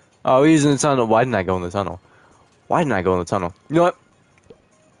 Oh, he was in the tunnel. Why didn't I go in the tunnel? Why didn't I go in the tunnel? You know what?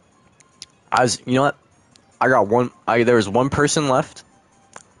 You know what? I got one. There was one person left.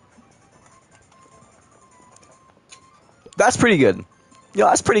 That's pretty good. Yo,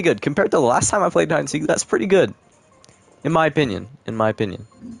 that's pretty good compared to the last time I played hide and seek. That's pretty good, in my opinion. In my opinion,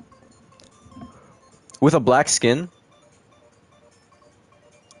 with a black skin.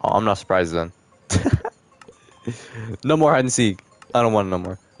 Oh, I'm not surprised then. No more hide and seek. I don't want no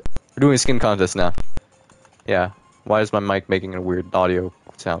more. We're doing a skin contest now. Yeah. Why is my mic making a weird audio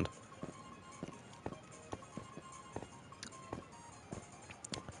sound?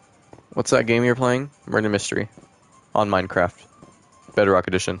 What's that game you're playing? Murder Mystery. On Minecraft. Bedrock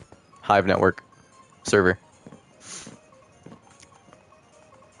Edition. Hive Network. Server.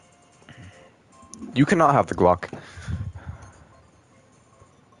 You cannot have the Glock.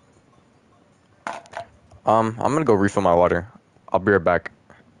 I'm gonna go refill my water. I'll be right back.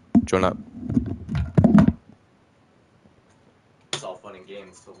 Join up. It's all fun and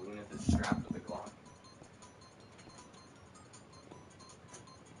games till Lunith is strapped with a Glock.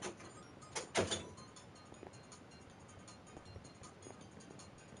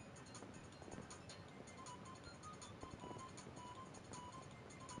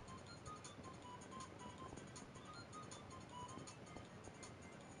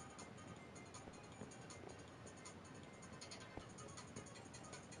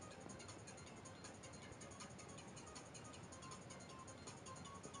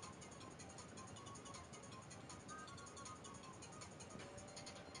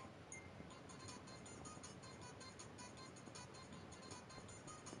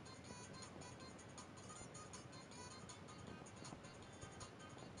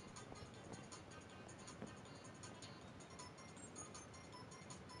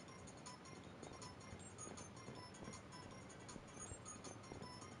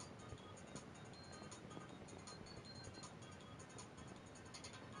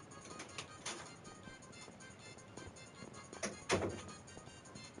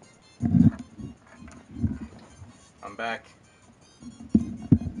 back.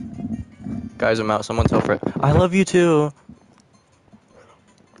 Guys, I'm out. Someone tell Fred. I love you too.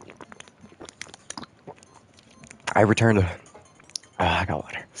 I returned. I got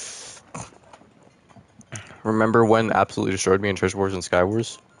water. Remember when absolutely destroyed me in Treasure Wars and Sky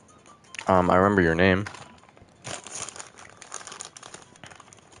Wars? I remember your name.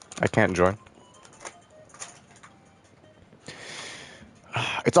 I can't join.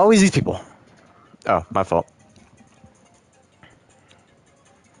 It's always these people. Oh, my fault.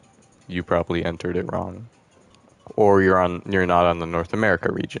 You probably entered it wrong. Or you're not on the North America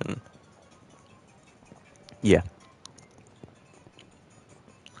region. Yeah.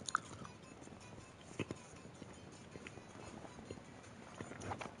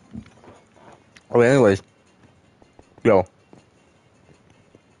 Oh, anyways. Yo.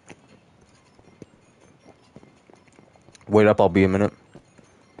 Wait up, I'll be a minute.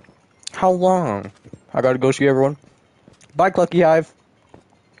 How long? I gotta go see everyone. Bye, Clucky Hive.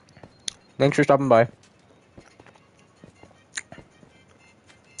 Thanks for stopping by.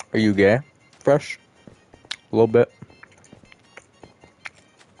 Are you gay? Fresh? A little bit.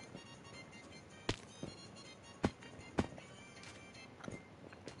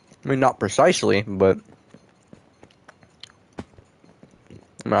 I mean, not precisely, but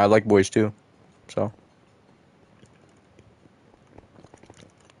I mean, I like boys too, so.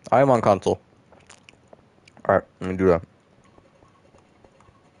 I am on console. Alright, let me do that.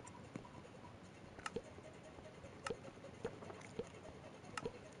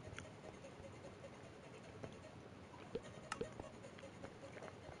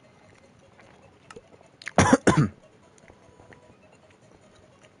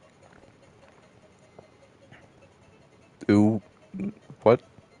 Ooh, what?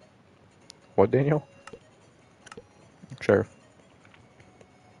 What, Daniel? Sheriff.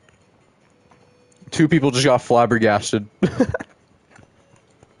 2 people just got flabbergasted.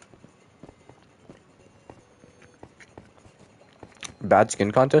 Bad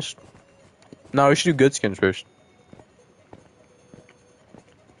skin contest? No, we should do good skins first.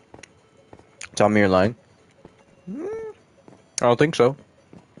 Tell me you're lying. I don't think so.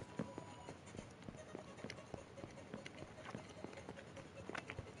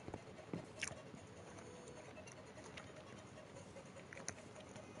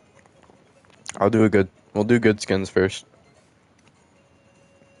 We'll do good skins first.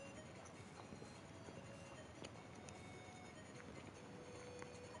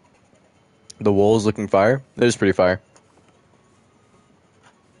 The wool is looking fire. It is pretty fire.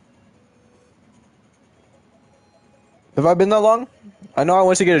 Have I been that long? I know I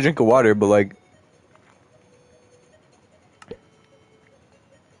went to get a drink of water, but like...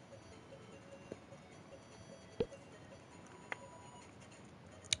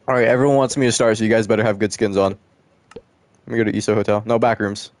 Alright, everyone wants me to start, so you guys better have good skins on. Let me go to Iso Hotel. No, back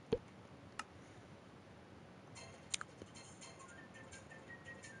rooms.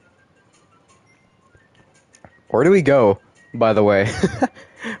 Where do we go, by the way?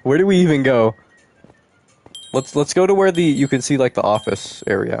 Where do we even go? Let's go to where you can see like the office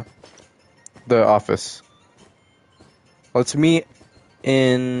area. The office. Let's meet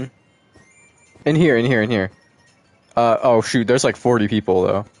in here. Oh shoot, there's like 40 people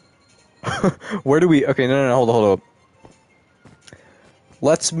though. Where do we? Okay, no, hold up.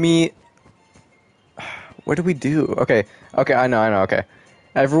 Let's meet. What do we do? Okay, I know. Okay,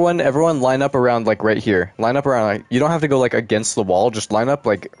 everyone, line up around like right here. Line up around. Like, you don't have to go like against the wall. Just line up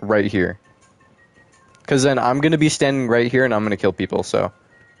like right here. Cause then I'm gonna be standing right here and I'm gonna kill people. So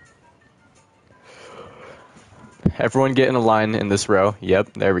everyone get in a line in this row.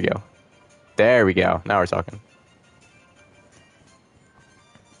 Yep, there we go. There we go. Now we're talking.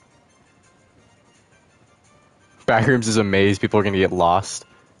 Backrooms is a maze. People are gonna get lost.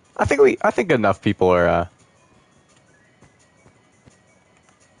 I think enough people are.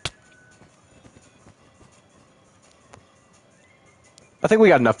 I think we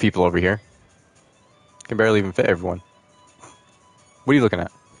got enough people over here. Can barely even fit everyone. What are you looking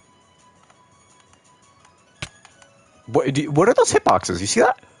at? What are those hitboxes? You see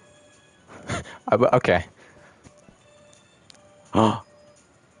that? Okay. Oh.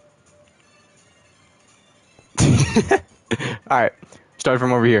 Alright. Start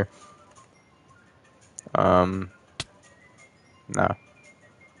from over here. No.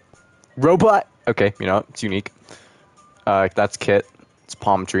 Robot! Okay, you know, it's unique. That's Kit. It's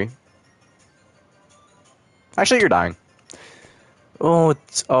Palm Tree. Actually, you're dying. Oh,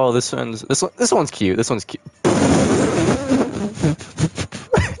 this one's cute. This one's cute.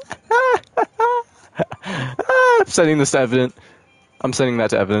 I'm sending this to Evident. I'm sending that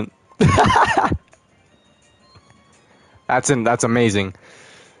to Evident. That's amazing.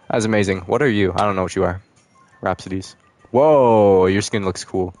 That's amazing. What are you? I don't know what you are. Rhapsodies. Whoa, your skin looks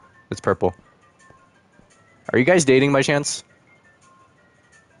cool. It's purple. Are you guys dating by chance?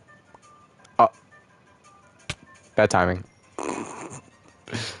 Oh, bad timing.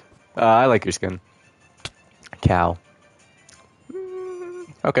 I like your skin. Cow.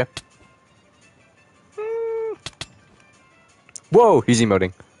 Okay. Whoa, he's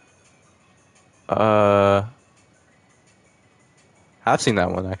emoting. I've seen that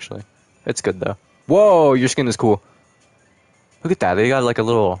one actually. It's good though. Whoa, your skin is cool. Look at that. They got like a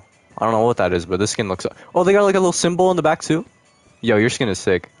little. I don't know what that is, but this skin looks. Oh, they got like a little symbol in the back too. Yo, your skin is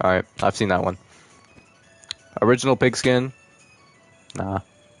sick. All right, I've seen that one. Original pig skin. Nah.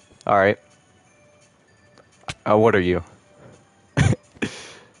 All right. What are you?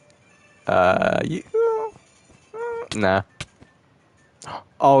 You. Nah.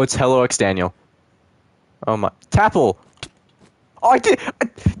 Oh, it's Hello X Daniel. Oh my. Tapple. Oh, I did.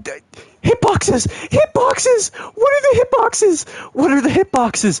 Hitboxes! Hitboxes! What are the hitboxes? What are the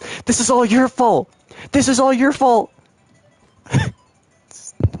hitboxes? This is all your fault. This is all your fault. It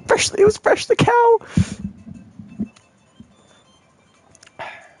was Fresh the cow.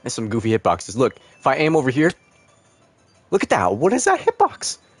 There's some goofy hitboxes. Look, if I aim over here, look at that. What is that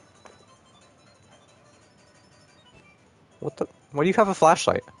hitbox? What the? Why do you have a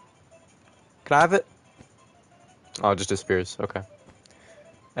flashlight? Can I have it? Oh, it just disappears. Okay.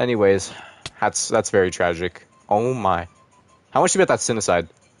 Anyways, that's very tragic. Oh my. How much do you bet that's Sinnicide?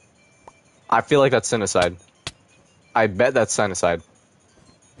 I feel like that's Sinnicide. I bet that's Sinnicide.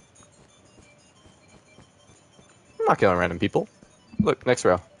 I'm not killing random people. Look, next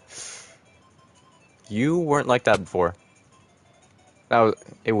row. You weren't like that before.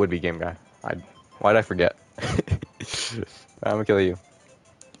 It would be Game Guy. Why'd I forget? I'm gonna kill you.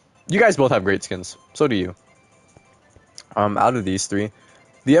 You guys both have great skins. So do you. Out of these three,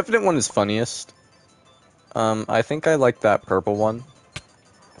 the Evident one is funniest. I think I like that purple one.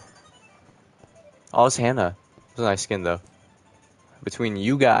 Oh, it's Hannah. It's a nice skin, though. Between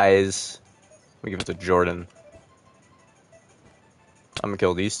you guys, we give it to Jordan. I'm gonna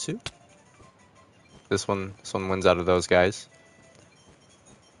kill these two. This one wins out of those guys.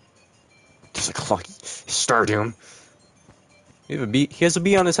 Just like lucky Stardoom. He has a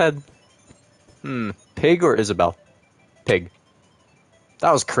bee on his head. Pig or Isabel? Pig.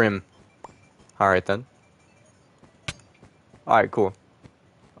 That was Crim. Alright then. Alright, cool.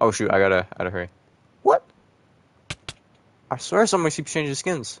 Oh shoot, I gotta hurry. What? I swear someone keeps changing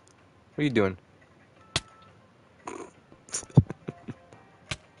skins. What are you doing?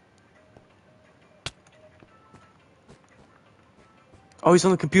 Oh, he's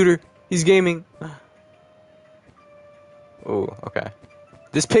on the computer. He's gaming. Oh, okay.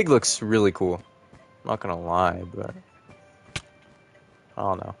 This pig looks really cool. I'm not gonna lie, but I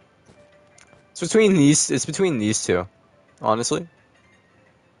don't know. It's between these two, honestly.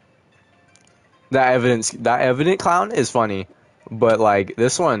 That evident clown is funny, but like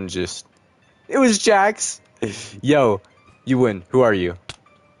this one it was Jax. Yo, you win. Who are you?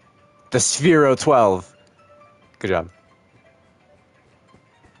 The Sphero 12. Good job.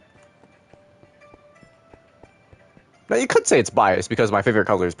 Now you could say it's biased because my favorite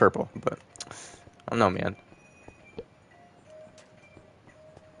color is purple, but I don't know, man.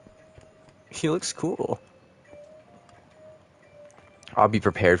 He looks cool. I'll be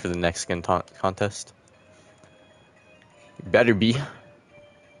prepared for the next skin contest. You better be.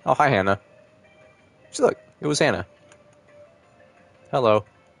 Oh, hi, Hannah. See, look, it was Hannah. Hello.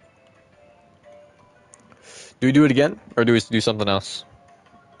 Do we do it again, or do we do something else?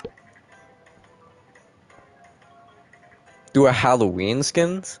 Do a Halloween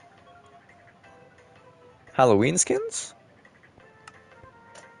skins? Halloween skins?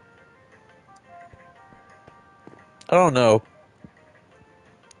 I don't know.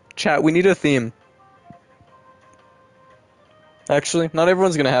 Chat, we need a theme. Actually, not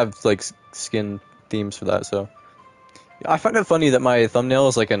everyone's gonna have, like, skin themes for that, so. I find it funny that my thumbnail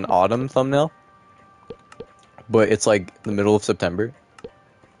is, like, an autumn thumbnail. But it's, like, the middle of September.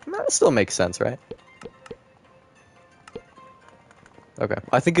 That still makes sense, right? Okay.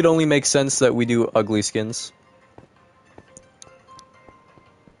 I think it only makes sense that we do ugly skins.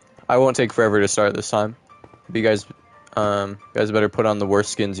 I won't take forever to start this time. But you guys better put on the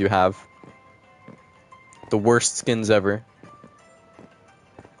worst skins you have. The worst skins ever.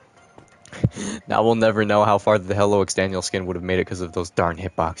 Now we'll never know how far the Hello X Daniel skin would have made it because of those darn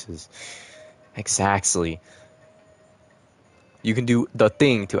hitboxes. Exactly. You can do the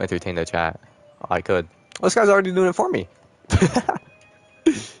thing to entertain the chat. I could. Well, this guy's already doing it for me.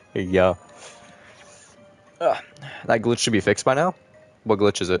 Here you go. That glitch should be fixed by now. What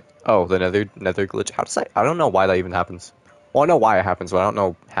glitch is it? Oh, the nether glitch. How does that? I don't know why that even happens. Well, I know why it happens, but I don't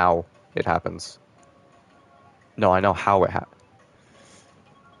know how it happens. No, I know how it happens.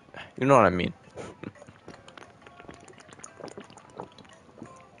 You know what I mean.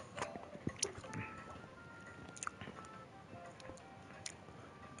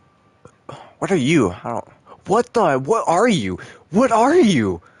 What are you? I don't. What the? What are you? What are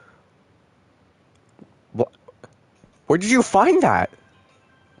you? What? Where did you find that?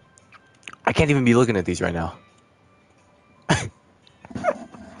 I can't even be looking at these right now.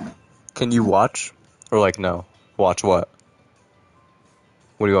 Can you watch? Or like no? Watch what?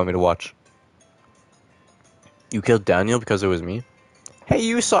 What do you want me to watch? You killed Daniel because it was me? Hey,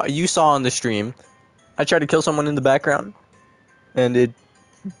 you saw on the stream. I tried to kill someone in the background, and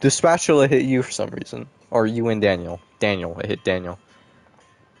the spatula hit you for some reason, or you and Daniel. Daniel, it hit Daniel.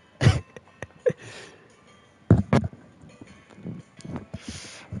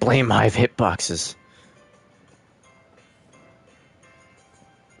 Blame Hive hitboxes.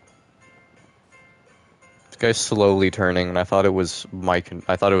 This guy's slowly turning, and I thought it was I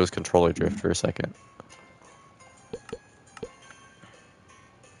thought it was controller drift for a second.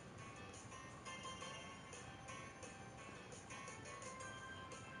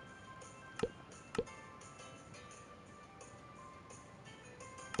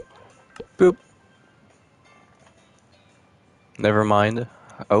 Boop. Never mind.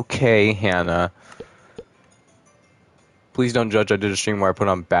 Okay, Hannah. Please don't judge. I did a stream where I put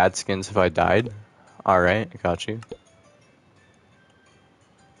on bad skins if I died. Alright, I got you.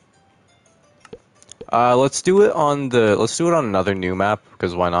 Let's do it on another new map,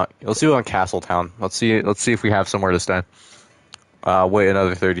 because why not? Let's do it on Castletown. Let's see if we have somewhere to stay. Wait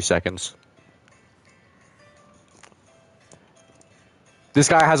another 30 seconds. This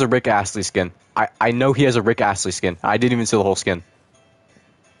guy has a Rick Astley skin. I know he has a Rick Astley skin. I didn't even see the whole skin.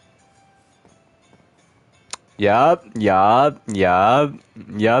 Yup. I didn't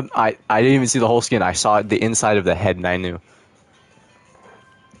even see the whole skin. I saw the inside of the head and I knew.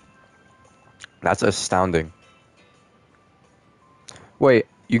 That's astounding. Wait,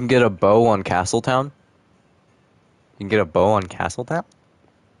 you can get a bow on Castletown? You can get a bow on Castletown?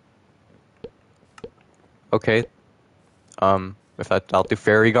 Okay. If that, I'll do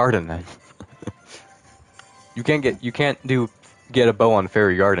Fairy Garden then. You can't get a bow on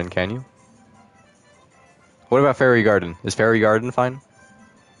Fairy Garden, can you? What about Fairy Garden? Is Fairy Garden fine?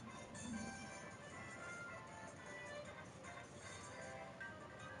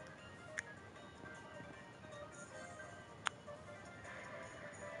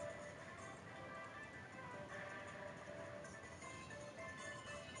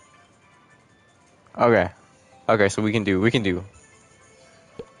 Okay. Okay, so we can do.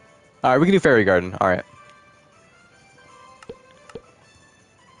 Alright, we can do Fairy Garden. Alright.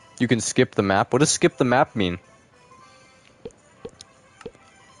 You can skip the map. What does skip the map mean?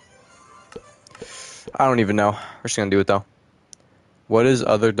 I don't even know. We're just gonna do it though. What is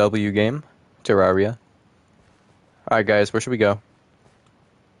other W game? Terraria. Alright guys, where should we go?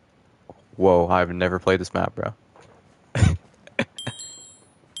 Whoa, I've never played this map, bro.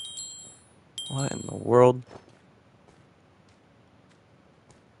 What in the world?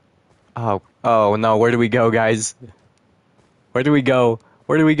 Oh no, where do we go, guys? Where do we go?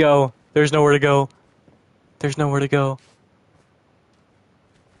 Where do we go? There's nowhere to go. There's nowhere to go.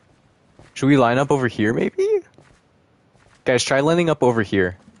 Should we line up over here, maybe? Guys, try lining up over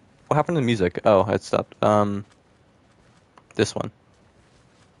here. What happened to the music? Oh, it stopped. This one.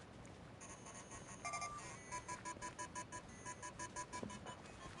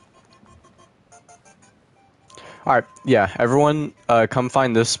 Alright, yeah, everyone, come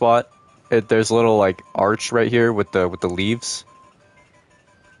find this spot. There's a little, like, arch right here with the leaves.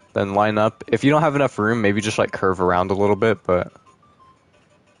 Then line up. If you don't have enough room, maybe just, like, curve around a little bit, but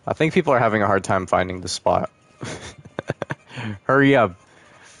I think people are having a hard time finding the spot. Hurry up.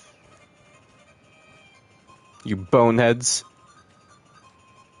 You boneheads.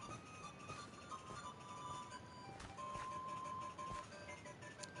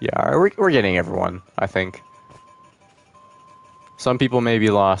 Yeah, we're getting everyone, I think. Some people may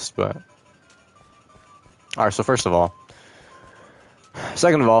be lost, but... Alright, so first of all.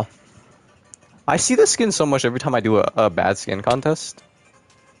 Second of all. I see this skin so much every time I do a bad skin contest.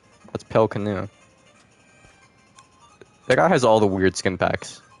 That's Pale Canoe. That guy has all the weird skin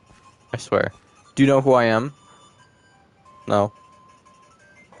packs. I swear. Do you know who I am? No.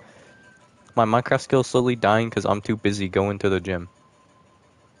 My Minecraft skill is slowly dying because I'm too busy going to the gym.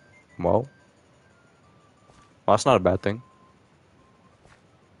 Well, that's not a bad thing.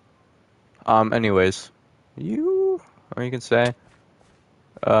 Anyways. You, or you can say,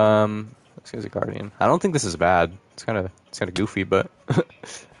 this guy's a guardian. I don't think this is bad. It's kind of goofy, but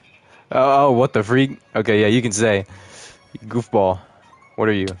oh, what the freak? Okay, yeah, you can say, goofball. What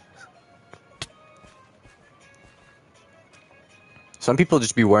are you? Some people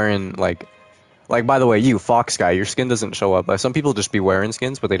just be wearing like by the way, you fox guy, your skin doesn't show up. Like some people just be wearing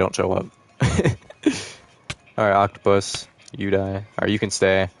skins, but they don't show up. All right, octopus, you die. Or you can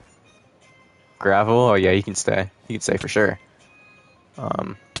stay. Gravel, oh yeah, you can stay. You can stay for sure.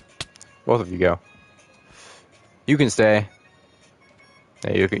 Both of you go. You can stay.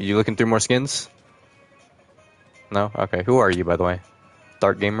 Hey, you looking through more skins? No? Okay. Who are you, by the way?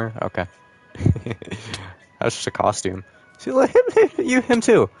 Dark gamer? Okay. That's just a costume. See, look, him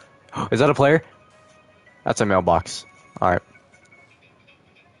too. Is that a player? That's a mailbox. Alright.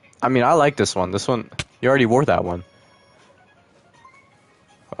 I mean, I like this one. This one, you already wore that one.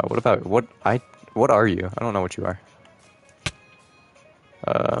 What are you? I don't know what you are.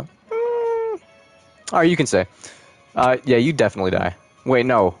 Alright, you can say. Yeah, you definitely die. Wait,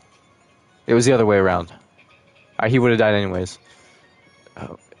 no. It was the other way around. He would have died anyways.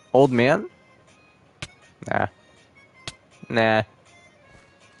 Old man? Nah. Nah.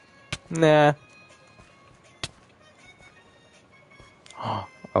 Nah.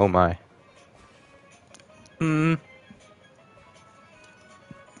 Oh my.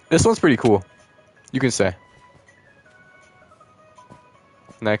 This one's pretty cool. You can say.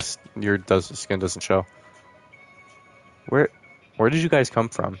 Next, your skin doesn't show. Where did you guys come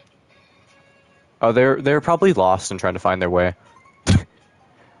from? Oh, they're probably lost and trying to find their way.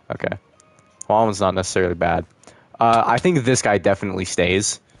 Okay. Well, that one's not necessarily bad. I think this guy definitely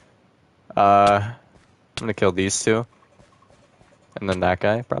stays. I'm gonna kill these two. And then that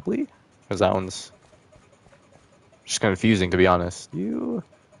guy, probably. Because that one's just confusing, to be honest. You...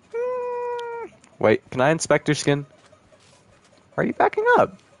 Wait, can I inspect your skin? Are you backing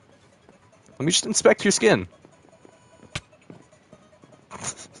up? Let me just inspect your skin.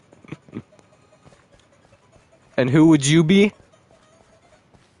 And who would you be?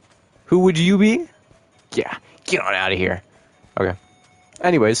 Who would you be? Yeah, get on out of here. Okay.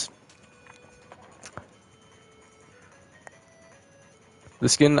 Anyways. The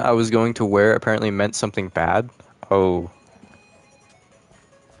skin I was going to wear apparently meant something bad. Oh.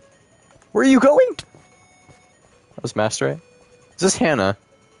 Where are you going? That was Master, right? Is this Hannah?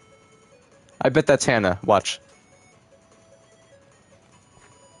 I bet that's Hannah. Watch.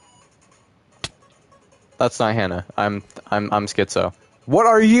 That's not Hannah. I'm schizo. What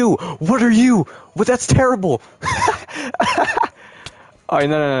are you? What are you? What? That's terrible. Alright,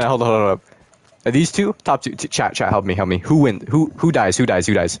 no. Hold up. Are these two? Top two. Chat, help me. Who wins? Who dies? Who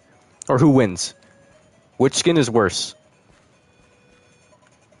dies? Or who wins? Which skin is worse?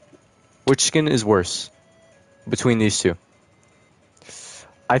 Which skin is worse between these two?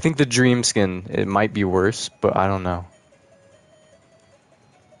 I think the dream skin, it might be worse, but I don't know.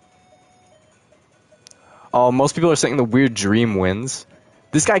 Oh, most people are saying the weird dream wins.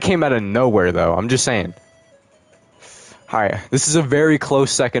 This guy came out of nowhere, though. I'm just saying. Alright, this is a very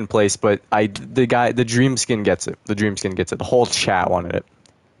close second place, but the dream skin gets it. The dream skin gets it. The whole chat wanted it.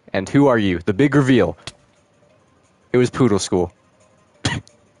 And who are you? The big reveal. It was Poodle School.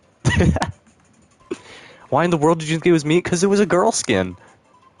 Why in the world did you think it was me? Because it was a girl skin.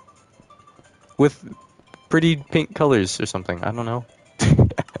 With pretty pink colors or something. I don't know.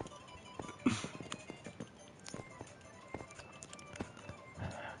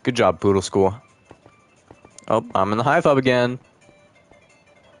 Good job, Poodle School. Oh, I'm in the hive hub again.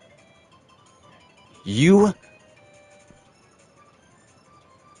 You...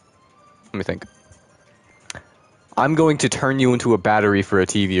 Let me think. I'm going to turn you into a battery for a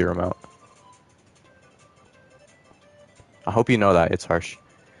TV remote. I hope you know that. It's harsh.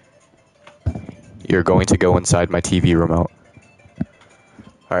 You're going to go inside my TV remote.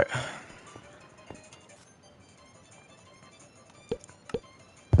 Alright.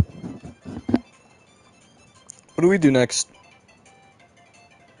 What do we do next?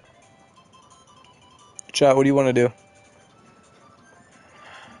 Chat, what do you want to do?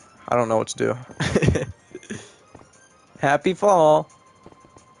 I don't know what to do. Happy fall!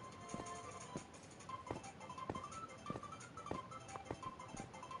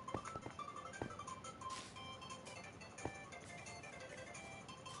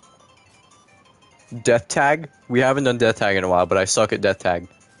 Death tag? We haven't done death tag in a while, but I suck at death tag.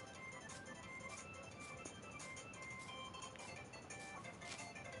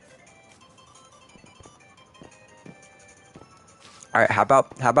 All right, how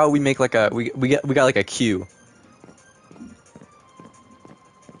about we make like a we got like a queue.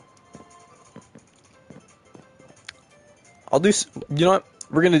 do. You know what?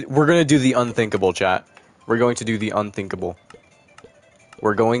 We're gonna do the unthinkable, chat. We're going to do the unthinkable.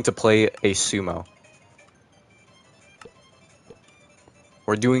 We're going to play a sumo.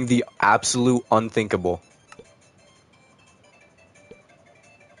 We're doing the absolute unthinkable.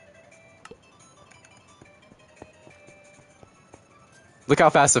 Look how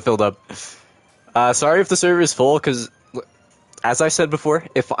fast it filled up. Sorry if the server is full, because as I said before,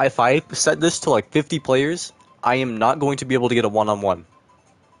 if I set this to like 50 players, I am not going to be able to get a one-on-one.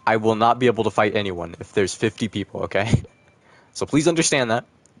 I will not be able to fight anyone if there's 50 people, okay? So please understand that.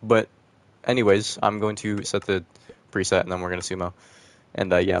 But anyways, I'm going to set the preset and then we're going to sumo.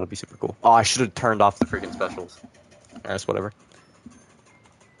 And yeah, it'll be super cool. Oh, I should have turned off the freaking specials. That's whatever.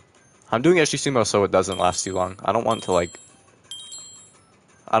 I'm doing SG sumo so it doesn't last too long. I don't want to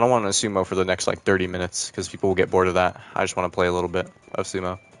sumo for the next like 30 minutes because people will get bored of that. I just want to play a little bit of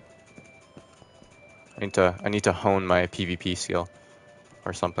sumo. I need to hone my PvP skill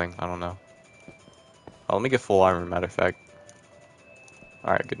or something. I don't know. Oh, let me get full armor, matter of fact.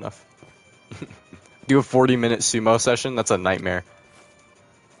 Alright, good enough. Do a 40-minute sumo session? That's a nightmare.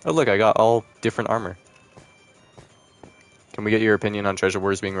 Oh look, I got all different armor. Can we get your opinion on Treasure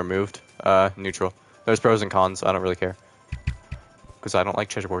Wars being removed? Neutral. There's pros and cons. I don't really care. Because I don't like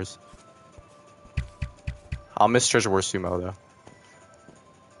Treasure Wars. I'll miss Treasure Wars sumo, though.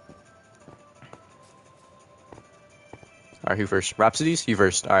 Alright, who first? Rhapsodies? You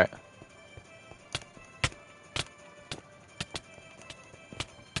first. Alright.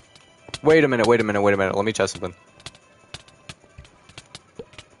 Wait a minute. Let me test something.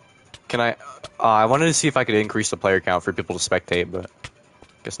 Can I... I wanted to see if I could increase the player count for people to spectate, but...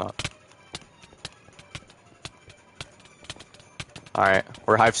 guess not. Alright,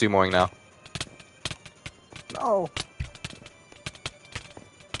 we're hive sumoing now. No!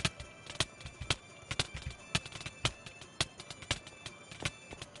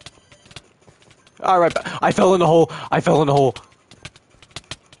 Alright, I fell in the hole!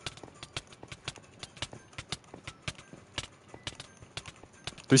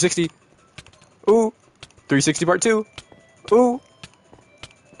 360! Ooh! 360 part 2! Ooh!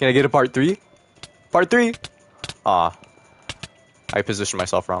 Can I get a part 3? Part 3! Ah. I positioned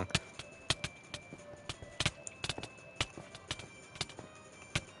myself wrong.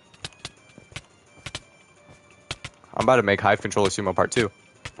 I'm about to make Hive Controller Sumo Part 2.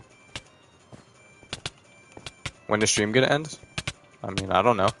 When is stream gonna end? I mean, I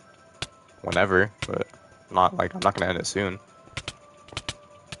don't know. Whenever, but I'm not gonna end it soon.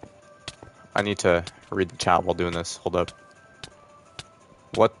 I need to read the chat while doing this. Hold up.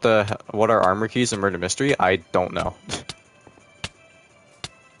 What are armor keys in Murder Mystery? I don't know.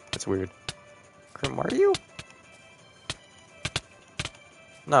 That's weird. Grim, are you?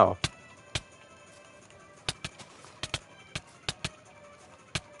 No.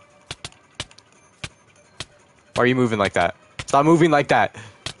 Why are you moving like that? Stop moving like that!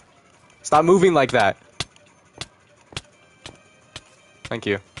 Stop moving like that! Thank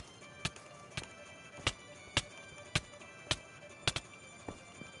you.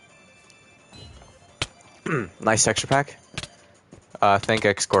 Nice texture pack. Thank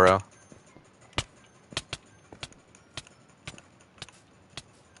Xcoro.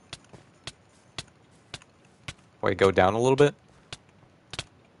 Wait, go down a little bit?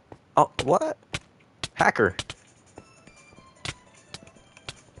 Oh, what? Hacker.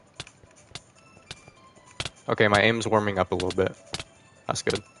 Okay, my aim's warming up a little bit. That's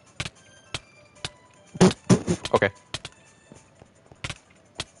good. Okay.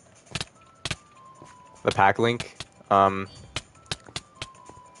 The pack link. The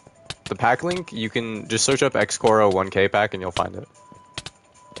pack link, you can just search up Xcoro 1K pack and you'll find it.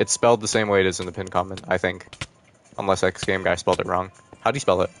 It's spelled the same way it is in the pinned comment, I think. Unless X Game Guy spelled it wrong. How do you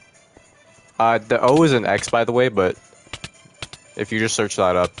spell it? The O is an X, by the way, but if you just search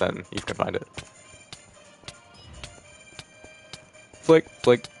that up, then you can find it. Flick,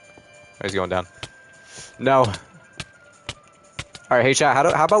 flick. Oh, he's going down. No. Alright, hey chat,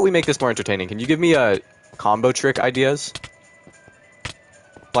 how about we make this more entertaining? Can you give me combo trick ideas?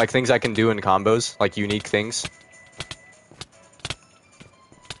 Like things I can do in combos, like unique things.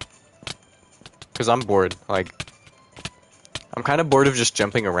 Because I'm bored, like... I'm kind of bored of just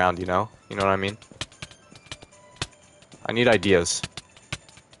jumping around, you know? You know what I mean? I need ideas.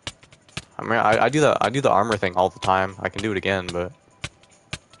 I mean, I do the armor thing all the time. I can do it again, but...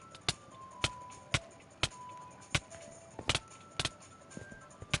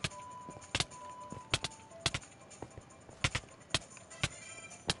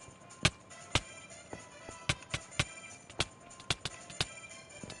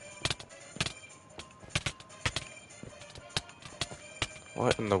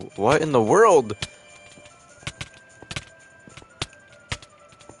 What in the world?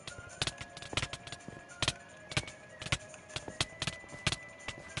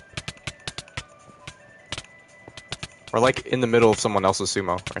 We're like in the middle of someone else's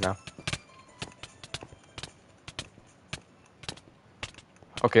sumo right now.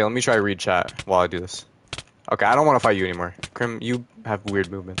 Okay, let me try read chat while I do this. Okay, I don't want to fight you anymore. Krim, you have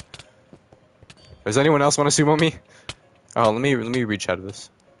weird movement. Does anyone else want to sumo me? Oh, let me read chat of this.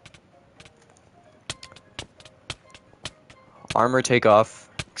 Armor takeoff,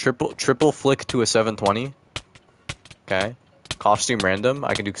 triple flick to a 720. Okay. Costume random.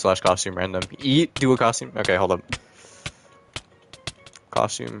 I can do / costume random. Eat, do a costume. Okay, hold up.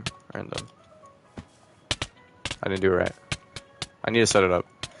 Costume random. I didn't do it right. I need to set it up.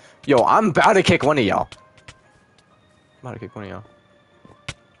 Yo, I'm about to kick one of y'all. I'm about to kick one of y'all.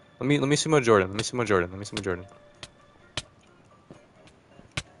 Let me sumo Jordan. Let me sumo Jordan.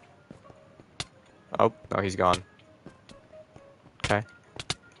 Oh, no, he's gone. Okay.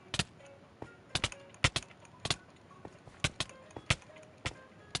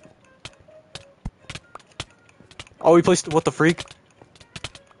 Oh, he placed what the freak?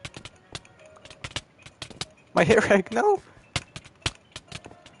 My hit reg, no.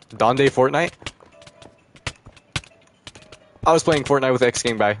 Donde Fortnite? I was playing Fortnite with X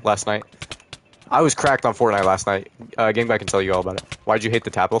Gangbang last night. I was cracked on Fortnite last night. Gangbang can tell you all about it. Why'd you hate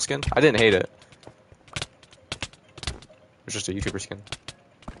the Tapple skin? I didn't hate it. It was just a YouTuber skin.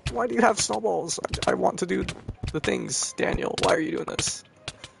 Why do you have snowballs? I want to do the things, Daniel. Why are you doing this?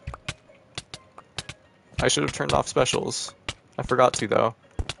 I should have turned off specials. I forgot to, though.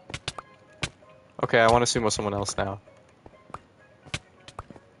 Okay, I want to sumo someone else now.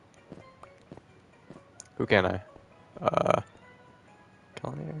 Who can I?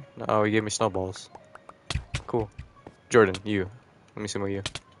 No, he gave me snowballs. Cool. Jordan, you. Let me sumo you.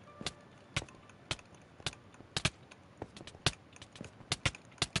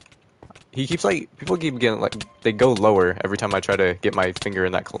 He keeps like, people keep getting like, they go lower every time I try to get my finger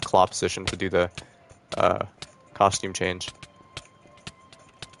in that claw position to do the costume change.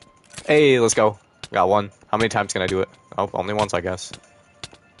 Hey, let's go. Got one. How many times can I do it? Oh, only once, I guess.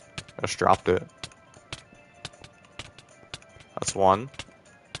 I just dropped it. That's one.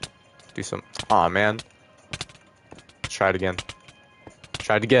 Do some. Aw, man. Let's try it again.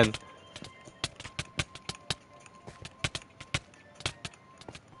 Try it again.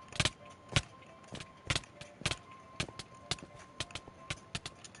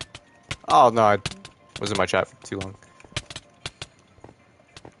 Oh, no, I was in my chat for too long.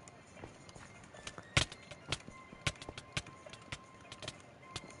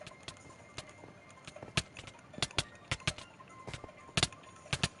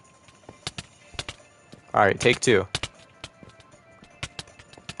 Alright, take two.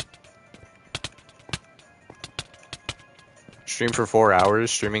 Stream for 4 hours.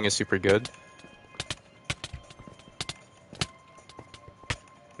 Streaming is super good.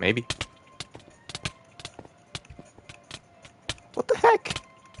 Maybe. What the heck?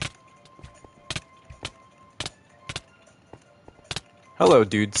 Hello,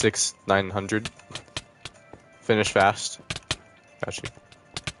 dude. 6900. Finish fast. Got you.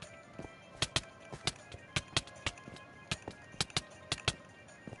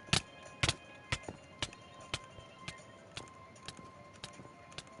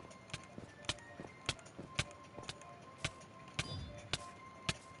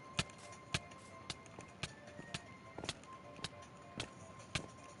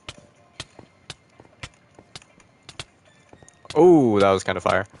 Oh, that was kind of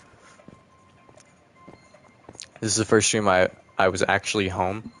fire. This is the first stream I was actually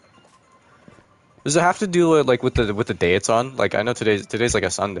home. Does it have to do with, like, with the day it's on? Like, I know today's like a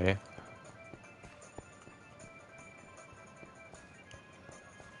Sunday.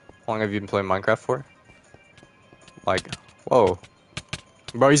 How long have you been playing Minecraft for? Like, whoa.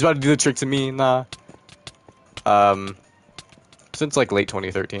 Bro, he's about to do the trick to me. Nah. Since like late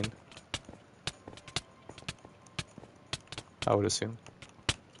 2013. I would assume.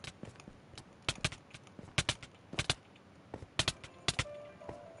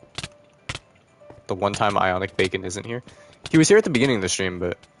 The one time Ionic Bacon isn't here. He was here at the beginning of the stream,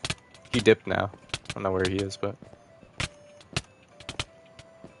 but he dipped now. I don't know where he is, but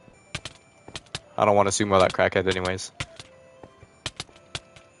I don't want to sumo that crackhead anyways.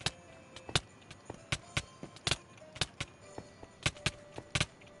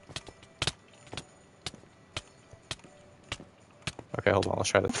 Okay, hold on, let's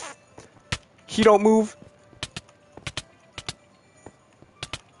try this. He don't move!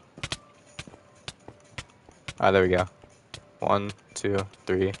 Ah, there we go. 1, 2,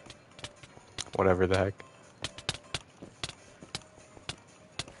 3. Whatever the heck.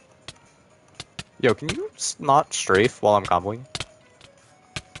 Yo, can you not strafe while I'm comboing?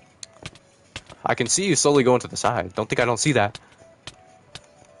 I can see you slowly going to the side. Don't think I don't see that.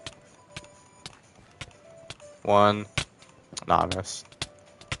 1. Nah, I missed.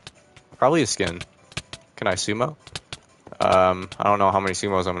 Probably a skin. Can I sumo? I don't know how many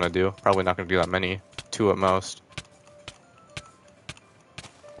sumos I'm gonna do. Probably not gonna do that many. 2 at most.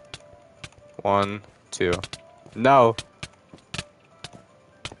 1, 2. No!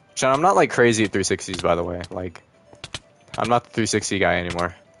 Sean, I'm not like crazy at 360s, by the way. Like, I'm not the 360 guy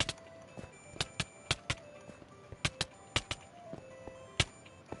anymore.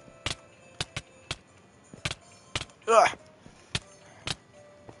 Ugh.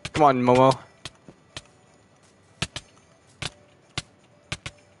 Come on, Momo.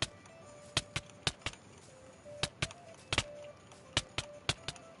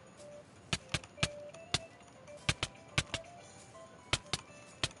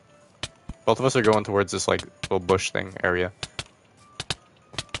 Both of us are going towards this like little bush thing area.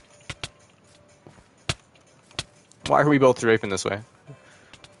 Why are we both strafing this way?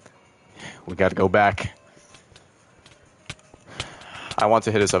 We gotta go back. I want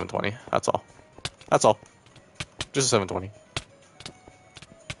to hit a 720. That's all. That's all. Just a 720.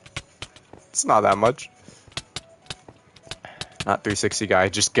 It's not that much. Not 360 guy,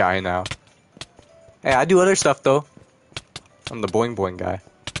 just guy now. Hey, I do other stuff though. I'm the boing boing guy.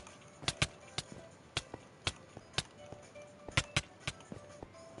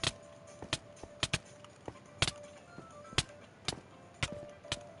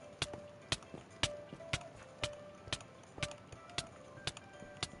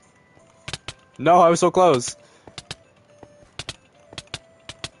 No, I was so close.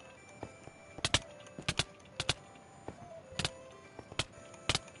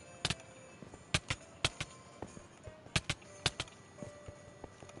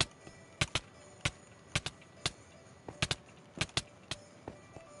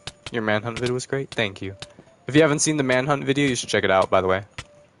 Your manhunt video was great. Thank you. If you haven't seen the manhunt video, you should check it out, by the way.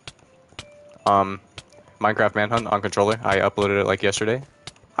 Minecraft manhunt on controller. I uploaded it like yesterday.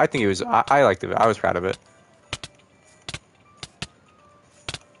 I think it was, I liked it. I was proud of it.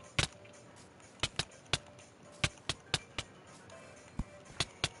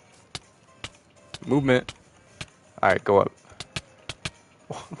 Movement. Alright, go up.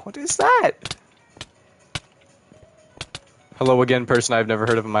 What is that? Hello again, person I've never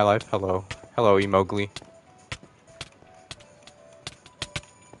heard of in my life. Hello. Hello, Emogly.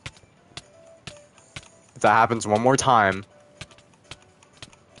 If that happens one more time.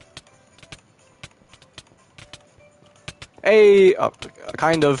 Hey!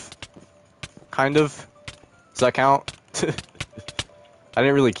 Kind of. Kind of. Does that count? I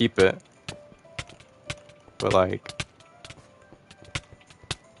didn't really keep it. But like...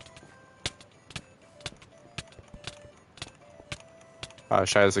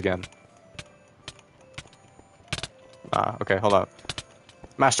 try this again. Okay, hold up.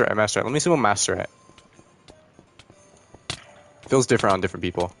 Master it, master it. Let me see what master it. Feels different on different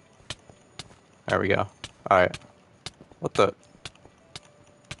people. There we go. Alright. What the?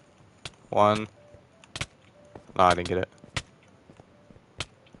 1. No, I didn't get it.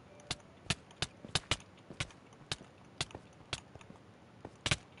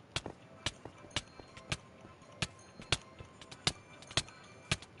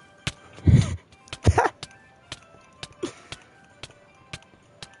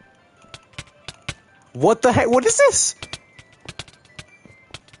 What the heck? What is this?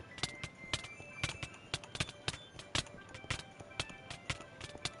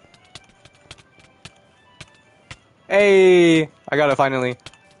 Hey! I got it finally.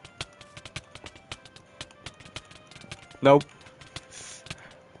 Nope.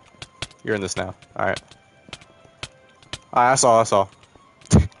 You're in this now. Alright. I saw.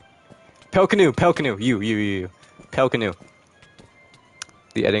 Pale canoe. You. Pale canoe.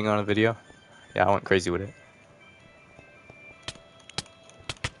 The editing on a video? Yeah, I went crazy with it.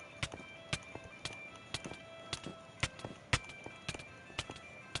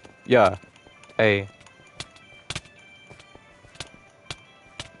 Yeah. Hey.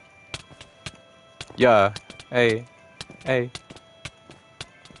 Yeah. Hey.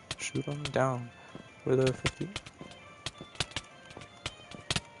 Shoot him down with a 50.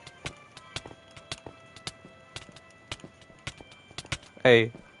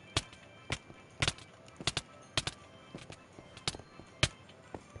 Hey.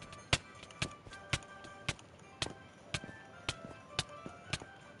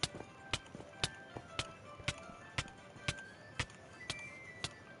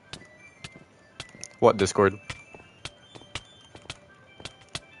 What Discord?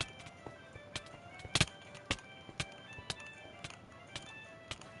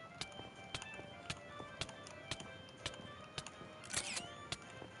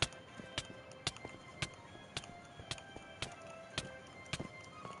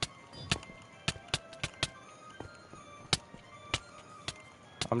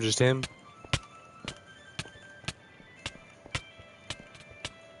 I'm just him.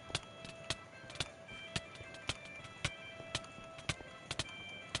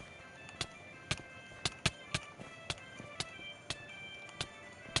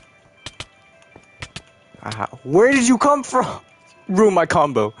 Where did you come from? Ruin my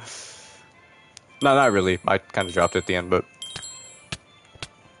combo. No, not really. I kind of dropped it at the end, but...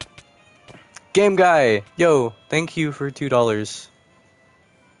 Game guy! Yo, thank you for $2.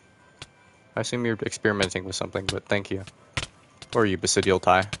 I assume you're experimenting with something, but thank you. Or you, Basidial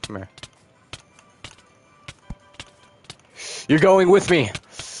Tie. Come here. You're going with me!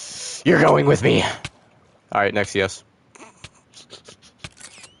 You're going with me! Alright, next yes.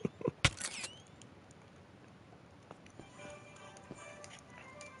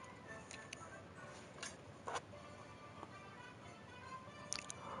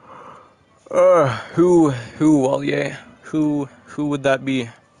 Well, yeah. Who would that be?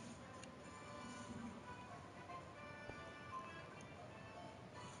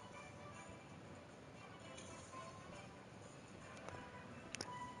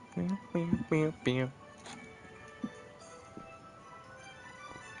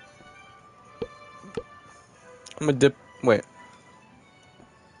 I'm gonna dip. Wait.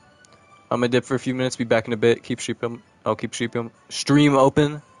 I'm gonna dip for a few minutes. Be back in a bit. Keep stream. I'll keep stream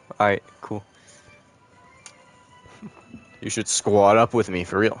open. All right, cool. You should squad up with me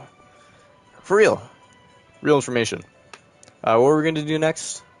for real. For real. Real information. What we're gonna do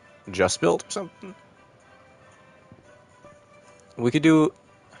next? Just build or something? We could do.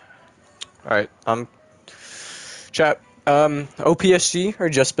 All right. Chat. OPSG or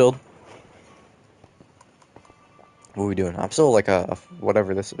just build? What are we doing? I'm still like a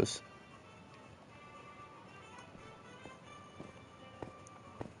whatever this is.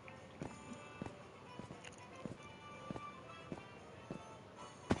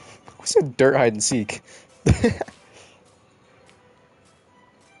 What's a dirt hide and seek?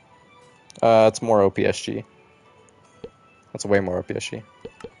 It's more OPSG. That's way more OPSG.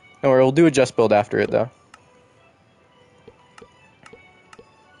 No, we'll do a just build after it though.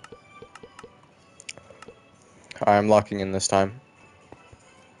 I'm locking in this time.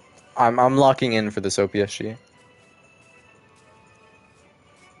 I'm locking in for this OPSG.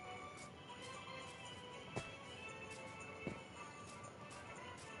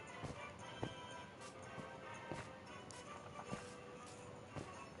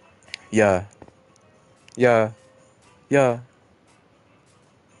 Yeah. Yeah. Yeah.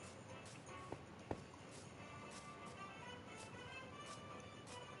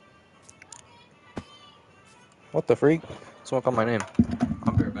 What the freak? Someone called my name.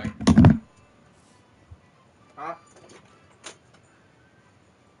 I'll be right back. Huh?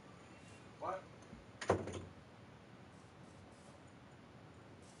 What?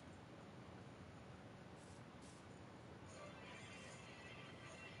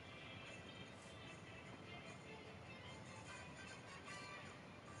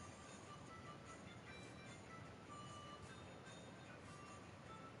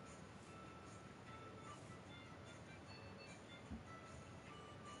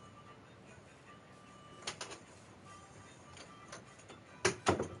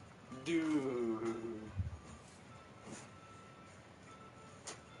 Dude.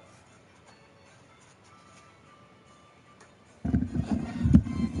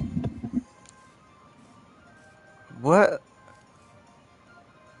 What?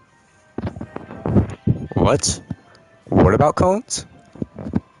 What? What about cones?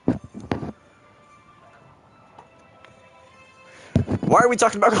 Why are we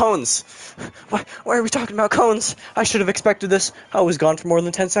talking about cones? Why are we talking about cones? I should have expected this. I was gone for more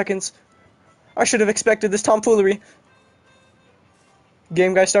than 10 seconds. I should have expected this tomfoolery.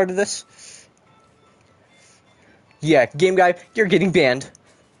 Game guy started this. Yeah, game guy, you're getting banned.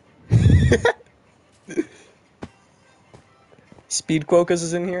 Speed Quokkas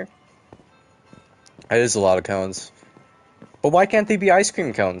is in here. That is a lot of cones. But why can't they be ice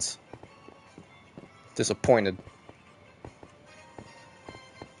cream cones? Disappointed.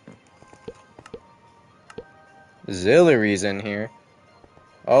 Zillery's in here.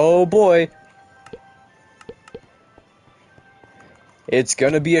 Oh boy. It's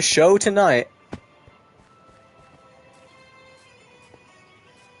gonna be a show tonight.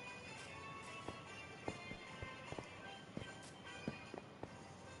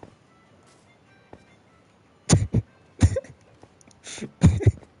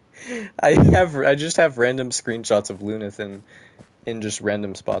 I just have random screenshots of Lunith in just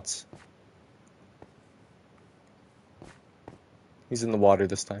random spots. He's in the water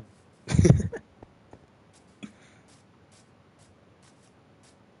this time.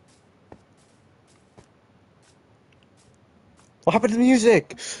 What happened to the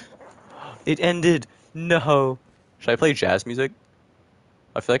music? It ended. No. Should I play jazz music?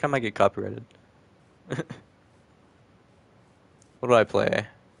 I feel like I might get copyrighted. What do I play?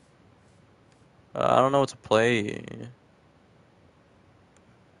 I don't know what to play.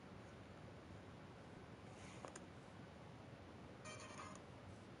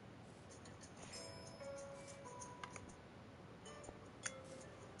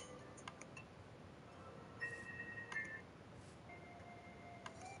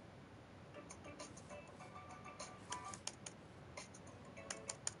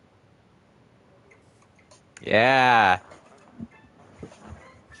 Yeah.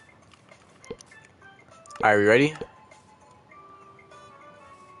 Are we ready?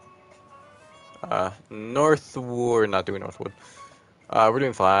 Northwood. We're not doing Northwood. We're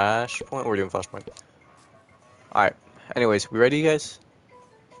doing Flashpoint. We're doing Flashpoint. Alright. Anyways, we ready, you guys?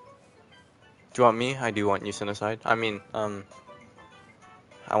 Do you want me? I do want you sent aside. I mean, I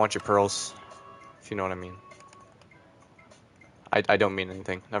want your pearls, if you know what I mean. I don't mean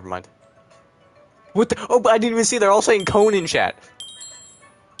anything. Never mind. What the? Oh, but I didn't even see. They're all saying Cone in chat.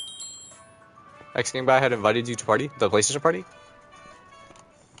 X Game Guy had invited you to party? The PlayStation party?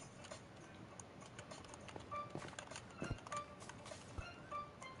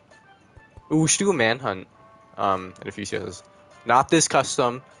 Ooh, we should do a manhunt. In a few CSs. Not this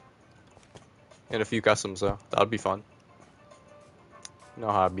custom. In a few customs, though. That would be fun. No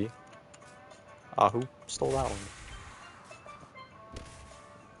hobby. Who stole that one?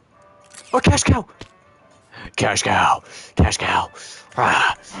 Oh, cash cow! Cash cow! Cash cow!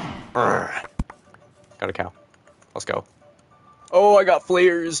 Rah. Rah. Got a cow. Let's go. Oh, I got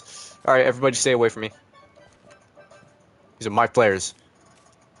flares! Alright, everybody stay away from me. These are my flares.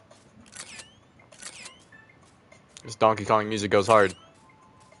 This Donkey Kong music goes hard.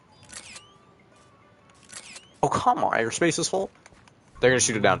 Oh, come on, your space is full. They're gonna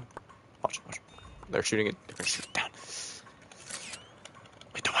shoot it down. Watch, watch. They're shooting it. They're gonna shoot it down.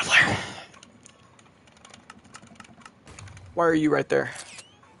 Wait, throw my flare. Why are you right there?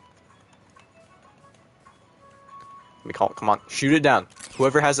 Let me call. Come on, shoot it down.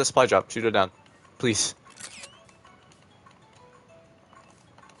 Whoever has that supply drop, shoot it down, please.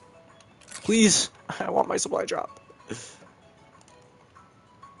 Please, I want my supply drop.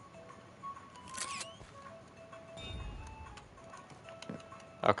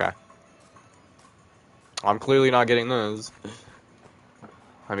 Okay. I'm clearly not getting those.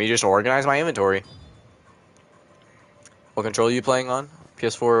 Let me just organize my inventory. What controller are you playing on?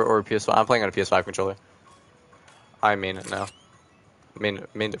 PS4 or PS5? I'm playing on a PS5 controller. I main it now.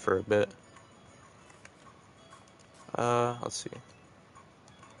 Mained it for a bit. Let's see.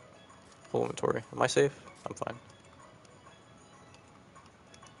 Full inventory. Am I safe? I'm fine.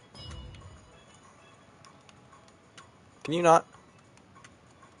 Can you not?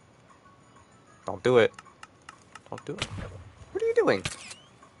 Don't do it. Don't do it. What are you doing?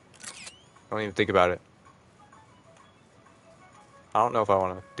 Don't even think about it. I don't know if I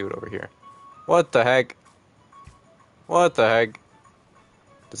want to do it over here. What the heck? What the heck?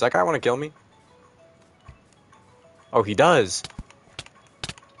 Does that guy want to kill me? Oh, he does.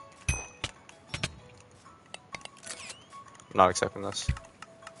 I'm not accepting this.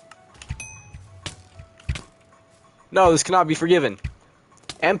 No, this cannot be forgiven.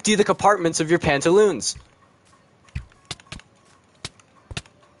 Empty the compartments of your pantaloons.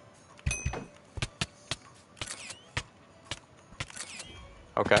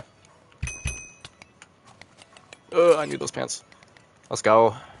 Okay. I need those pants. Let's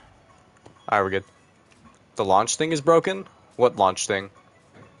go. Alright, we're good. The launch thing is broken? What launch thing?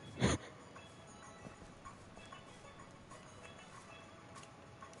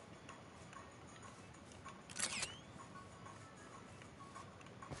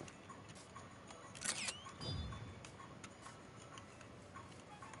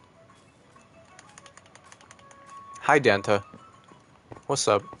 Hi, Danta. What's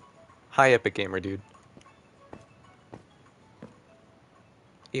up? Hi, Epic Gamer, dude.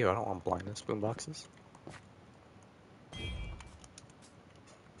 Ew, I don't want blindness boomboxes.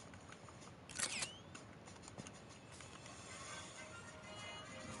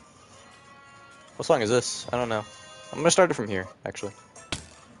 What song is this? I don't know. I'm gonna start it from here, actually.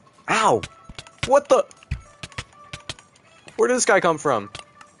 Ow! What the? Where did this guy come from?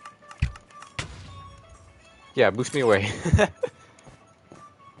 Yeah, boost me away.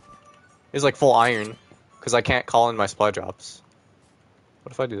 It's like full iron, because I can't call in my supply drops.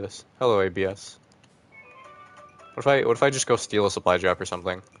 What if I do this? Hello, ABS. What if I just go steal a supply drop or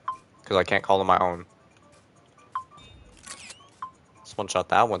something? Because I can't call in my own. Just one shot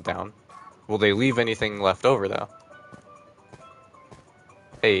that one down. Will they leave anything left over though?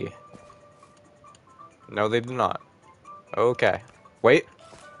 Hey. No, they do not. Okay. Wait.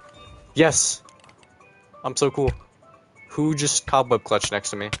 Yes! I'm so cool. Who just cobweb clutched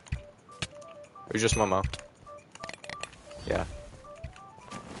next to me? It was just Momo. Yeah.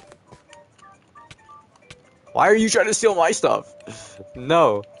 Why are you trying to steal my stuff?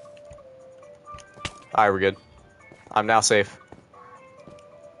 No. Alright, we're good. I'm now safe.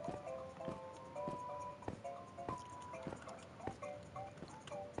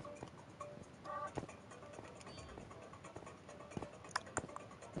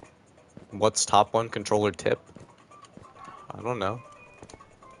 What's top one controller tip? I don't know.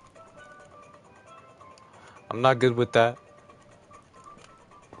 I'm not good with that.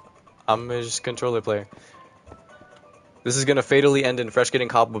 I'm just a controller player. This is gonna fatally end in Fresh getting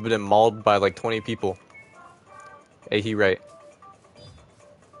cobwebbed and mauled by like 20 people. Hey, he right.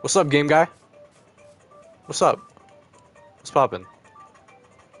 What's up, game guy? What's up? What's poppin'?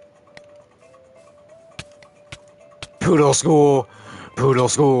 Poodle school! Poodle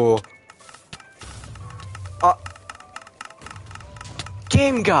school!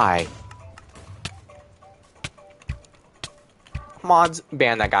 Game guy! Mods,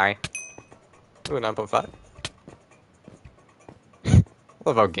 ban that guy. Ooh, 9.5. I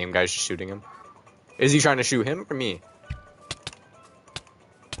love how game guy's just shooting him. Is he trying to shoot him or me?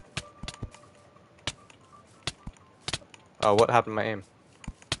 Oh, what happened to my aim?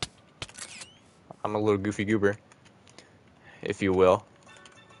 I'm a little goofy goober, if you will.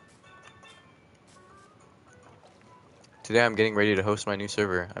 Today I'm getting ready to host my new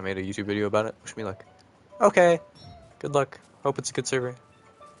server. I made a YouTube video about it. Wish me luck. Okay. Good luck. Hope it's a good server.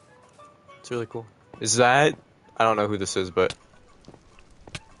 It's really cool. Is that... I don't know who this is, but...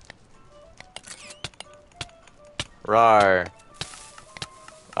 Rar.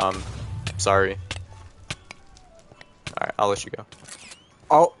 Sorry. Alright, I'll let you go.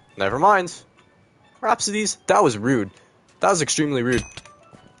 Oh, never mind. Rhapsodies? That was rude. That was extremely rude.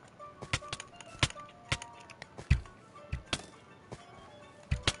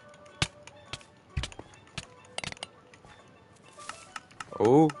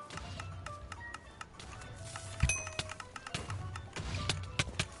 Oh.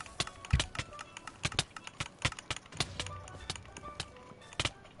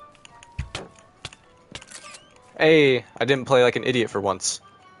 Hey, I didn't play like an idiot for once.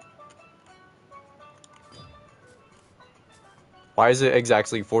 Why is it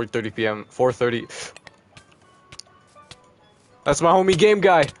exactly 4:30 p.m. 4:30? That's my homie game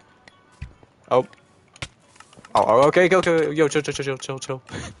guy. Oh. Oh, okay, okay, yo, chill.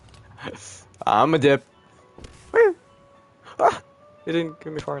 I'm a dip. Ah, it didn't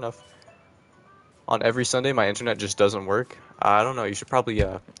get me far enough. On every Sunday, my internet just doesn't work. I don't know. You should probably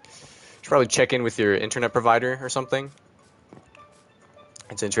check in with your internet provider or something.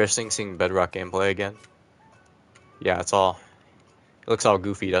 It's interesting seeing Bedrock gameplay again. Yeah, it looks all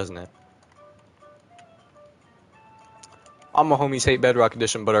goofy, doesn't it? All my homies hate Bedrock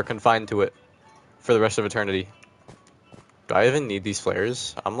Edition, but are confined to it for the rest of eternity. Do I even need these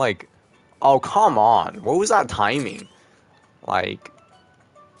flares? I'm like, oh, come on. What was that timing? Like,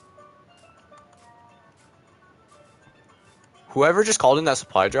 whoever just called in that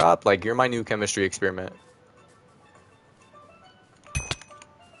supply drop, like, you're my new chemistry experiment.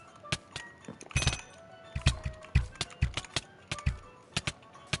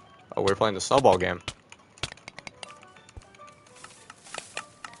 Oh, we're playing the snowball game.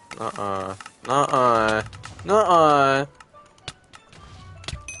 Nuh-uh.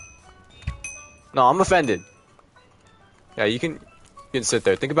 No, I'm offended. Yeah, you can sit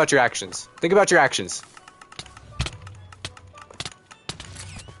there. Think about your actions. Think about your actions.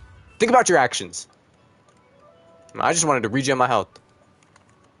 Think about your actions. I just wanted to regen my health.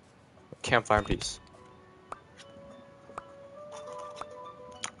 Campfire in peace.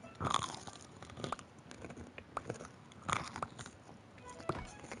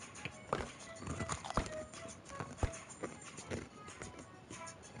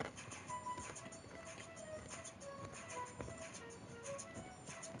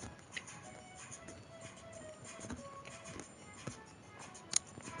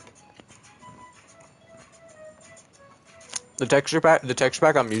 The texture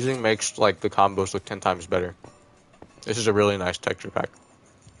pack I'm using makes like the combos look 10 times better. This is a really nice texture pack.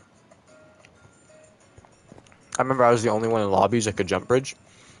 I remember I was the only one in lobbies that could jump bridge.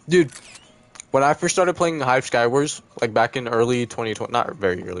 Dude, When I first started playing Hive Skywars, like back in early 2020, not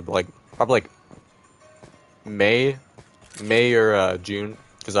very early, but like probably like May, May or June,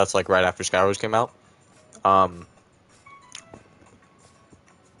 because that's like right after Skywars came out. Um,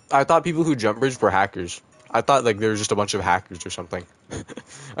 I thought people who jump bridged were hackers. I thought like there was just a bunch of hackers or something,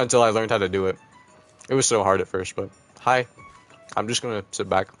 until I learned how to do it. It was so hard at first, but hi, I'm just gonna sit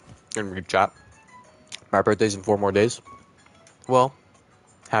back and read chat. My birthday's in 4 more days. Well,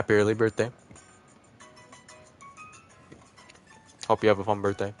 happy early birthday. Hope you have a fun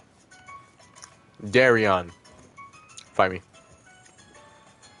birthday. Darion, find me.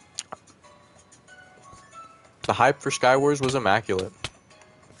 The hype for Skywars was immaculate.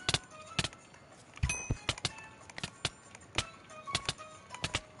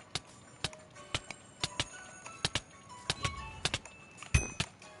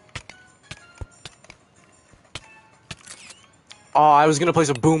 Oh, I was gonna place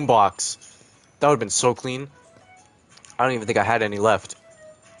a boombox. That would've been so clean. I don't even think I had any left.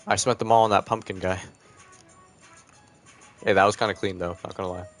 I spent them all on that pumpkin guy. Hey, that was kind of clean though, not gonna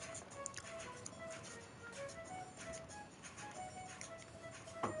lie.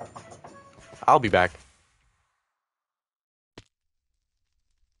 I'll be back.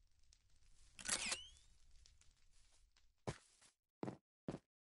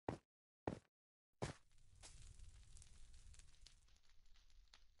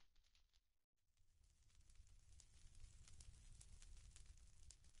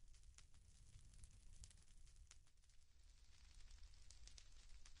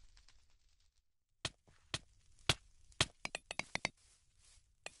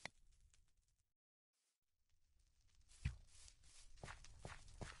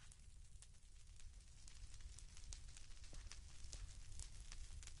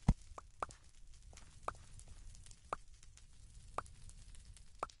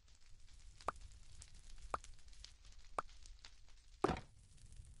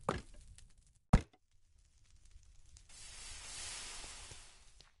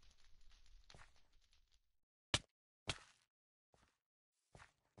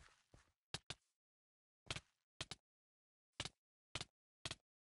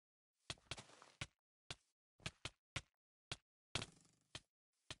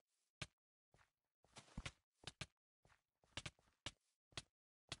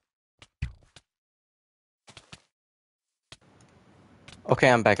 Okay,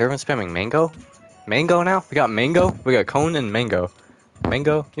 I'm back. Everyone's spamming mango? Mango now? We got mango? We got cone and mango.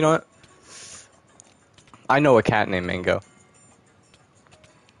 Mango? You know what? I know a cat named Mango.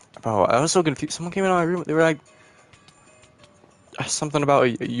 Bro, I was so confused. Someone came in my room. They were like, something about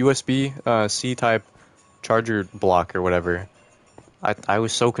a USB C type charger block or whatever. I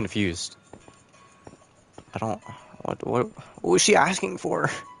was so confused. I don't. What was she asking for?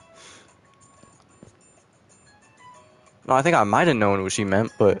 No, I think I might have known what she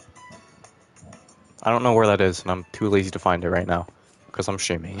meant, but I don't know where that is, and I'm too lazy to find it right now because I'm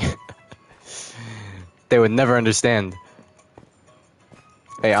streaming. They would never understand.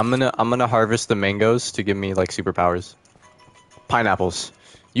 Hey, I'm gonna harvest the mangoes to give me like superpowers. Pineapples.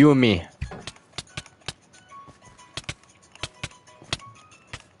 You and me.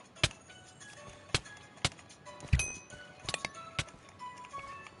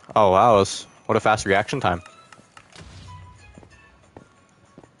 Oh wow, what a fast reaction time.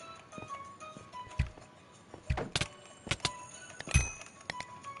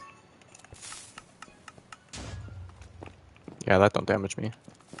 Yeah, that don't damage me.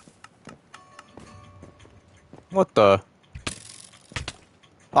 What the?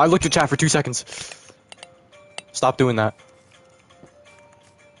 I looked at chat for 2 seconds. Stop doing that.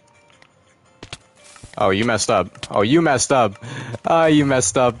 Oh, you messed up. Oh, you messed up. You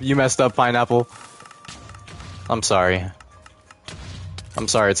messed up. You messed up, pineapple. I'm sorry. I'm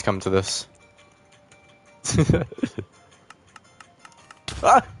sorry it's come to this.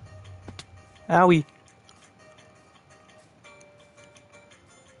 Ah! Owie.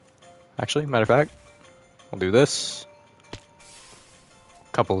 Actually, matter of fact, I'll do this.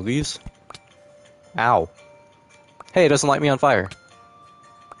 Couple of these. Ow. Hey, it doesn't light me on fire.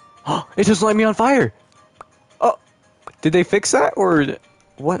 Oh, it doesn't light me on fire! Oh, did they fix that, or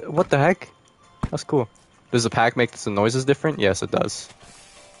what the heck? That's cool. Does the pack make some noises different? Yes, it does.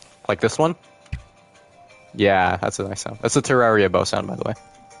 Like this one? Yeah, that's a nice sound. That's a Terraria bow sound, by the way.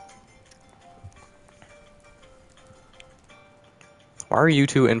 Why are you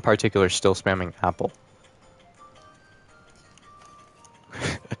two in particular still spamming apple?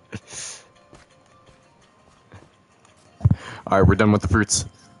 Alright, we're done with the fruits.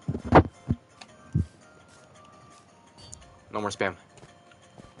 No more spam.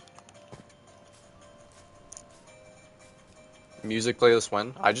 Music playlist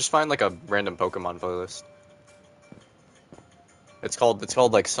when? I just find like a random Pokemon playlist. It's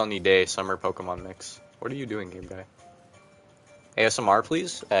called like Sunny Day Summer Pokemon Mix. What are you doing, game guy? ASMR,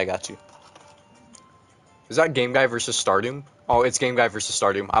 please? I got you. Is that Game Guy versus Stardoom? Oh, it's Game Guy versus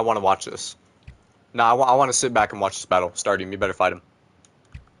Stardoom. I want to watch this. Nah, I want to sit back and watch this battle. Stardoom, you better fight him.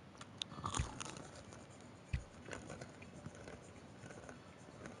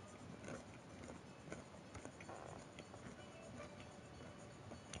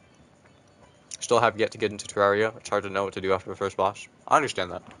 Still have yet to get into Terraria. It's hard to know what to do after the first boss. I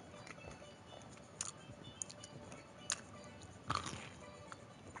understand that.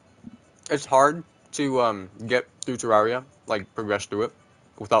 It's hard to get through Terraria, like progress through it,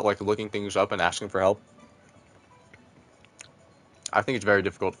 without like looking things up and asking for help. I think it's very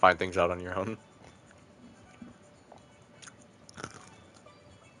difficult to find things out on your own.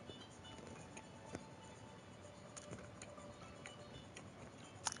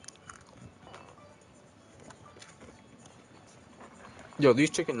 Yo, these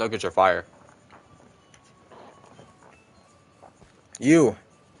chicken nuggets are fire. You.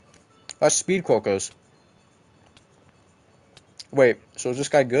 That's Speed Quokkas. Wait, so is this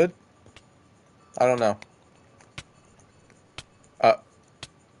guy good? I don't know.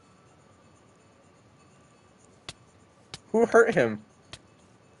 Who hurt him?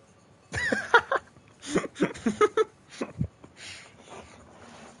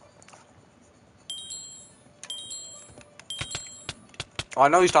 Oh, I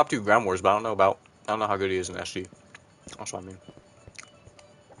know he's top 2 Ground Wars, but I don't know how good he is in SG. That's what I mean.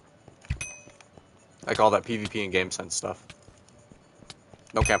 Like all that PvP and game sense stuff.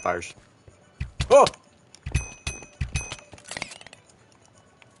 No campfires. Oh!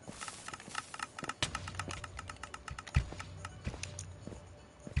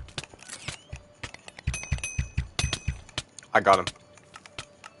 I got him.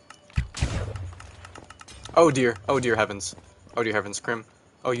 Oh dear heavens. Oh dear heavens, Crim.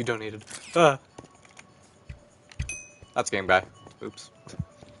 Oh, you donated. Ah. That's game guy. Oops.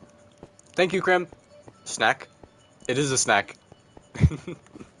 Thank you, Crim. Snack? It is a snack.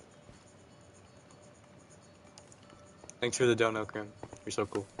 Thanks for the dono, Crim. You're so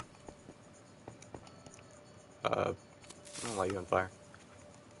cool. I'm gonna light you on fire.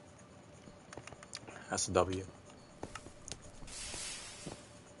 That's a W.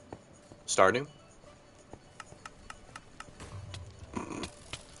 Starting?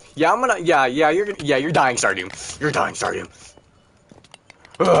 Yeah, you're dying, Stardoom. You're dying, Stardoom.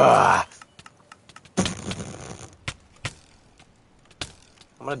 Ugh.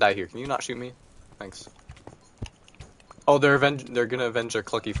 I'm gonna die here. Can you not shoot me? Thanks. Oh, they're gonna avenge their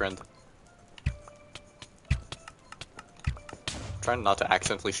clucky friend. Trying not to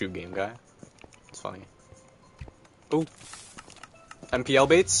accidentally shoot game guy. It's funny. Ooh. MPL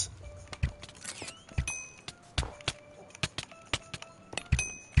baits?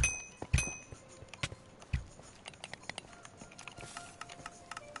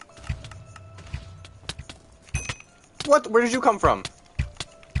 What? Where did you come from?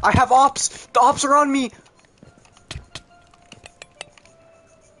 I have ops! The ops are on me!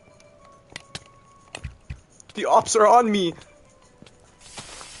 The ops are on me!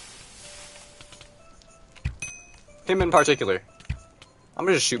 Him in particular. I'm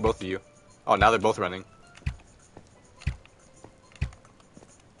gonna just shoot both of you. Oh, now they're both running.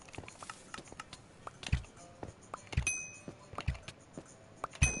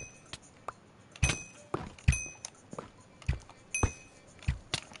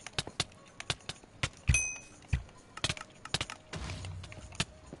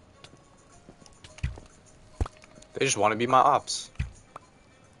 They just want to be my ops.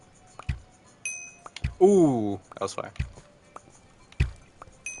 Ooh, that was fire.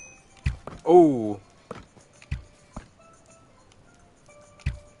 Ooh.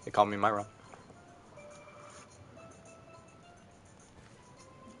 They call me Myra.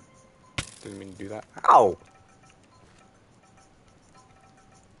 Didn't mean to do that. Ow!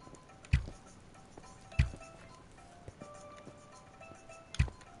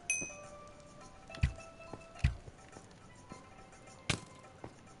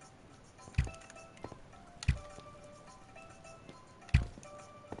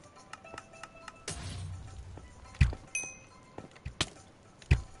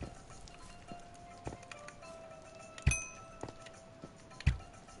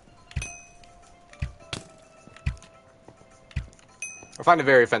 I find it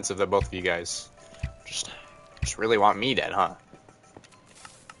very offensive that both of you guys just really want me dead, huh?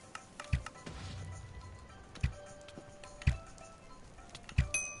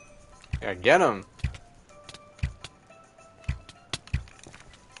 Yeah, get him.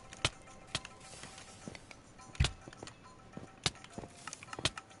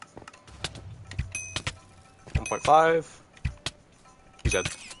 1.5. He's dead.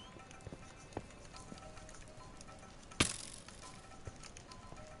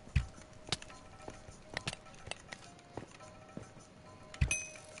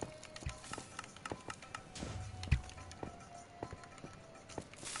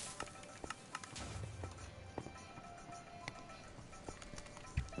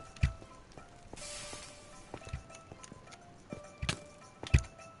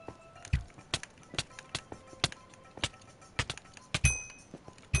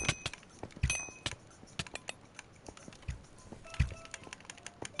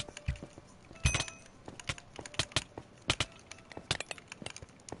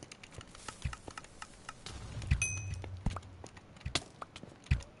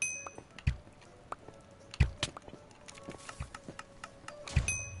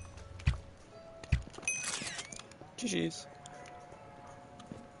 GG's.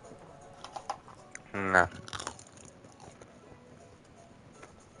 Nah.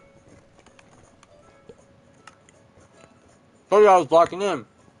 Told you I was blocking him.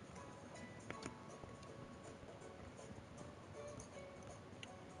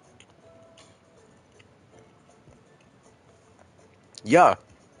 Yeah.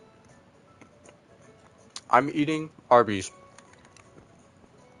 I'm eating Arby's.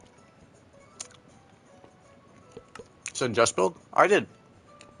 So just build? I did.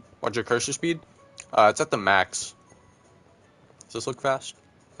 What's your cursor speed? It's at the max. Does this look fast?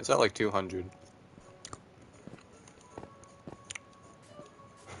 It's at like 200.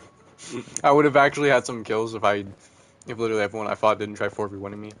 I would have actually had some kills if literally everyone I fought didn't try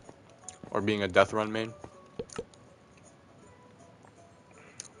 4v1ing me. Or being a death run main.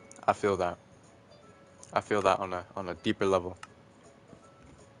 I feel that. I feel that on a deeper level.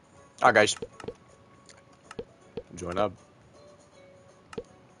 Alright guys. Join up.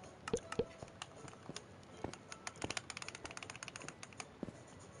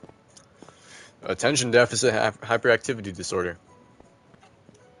 Attention deficit hyperactivity disorder.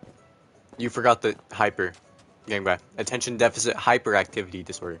 You forgot the hyper. Getting back. Attention deficit hyperactivity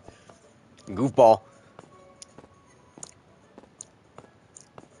disorder. Goofball.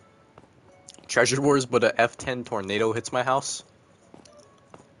 Treasure Wars, but a F10 tornado hits my house.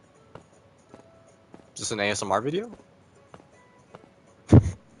 Is this an ASMR video?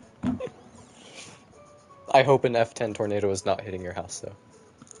 I hope an F10 tornado is not hitting your house, though.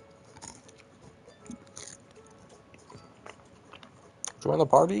 Join the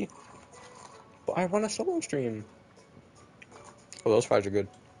party? But I want a solo stream. Oh, those fries are good.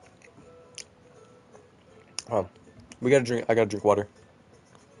 We gotta drink. I gotta drink water.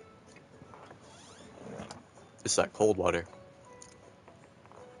 It's that cold water.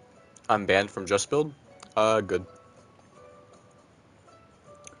 I'm banned from Just Build? Good.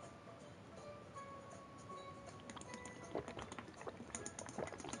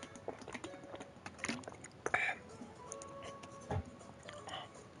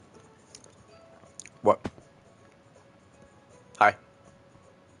 What? Hi.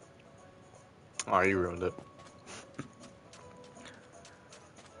 Oh, you ruined it.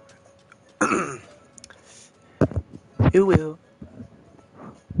 Who will?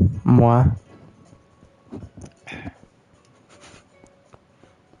 Moi.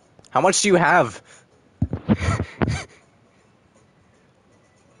 How much do you have?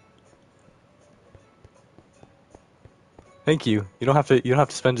 Thank you. You don't have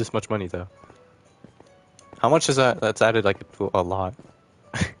to spend this much money though. How much is that? That's added like a lot.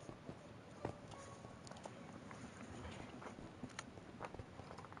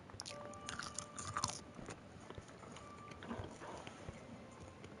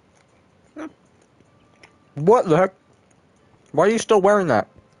 What the heck? Why are you still wearing that?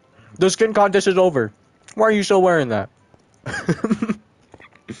 The skin contest is over. Why are you still wearing that?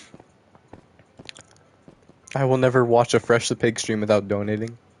 I will never watch a Fresh the Pig stream without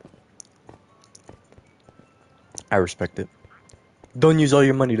donating. I respect it. Don't use all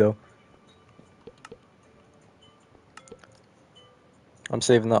your money though. I'm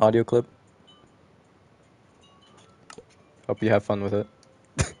saving the audio clip. Hope you have fun with it.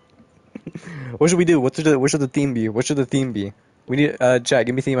 What should we do? What should the theme be? What should the theme be? We need chat,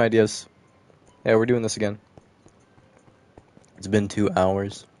 give me theme ideas. Yeah, we're doing this again. It's been 2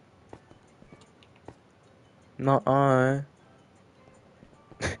 hours. Not I.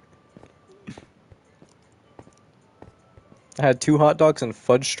 I had 2 hot dogs and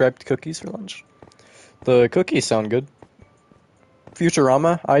fudge striped cookies for lunch. The cookies sound good.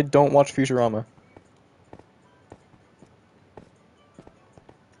 Futurama? I don't watch Futurama.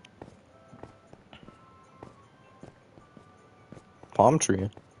 Palm tree.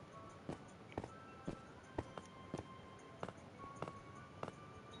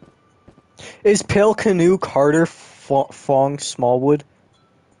 Is Pale Canoe Carter Fong Smallwood?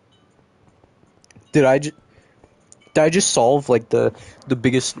 Did I just solve like the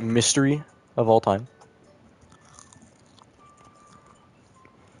biggest mystery of all time?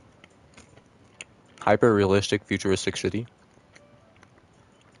 Hyper realistic futuristic city.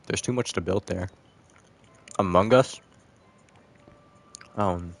 There's too much to build there. Among Us?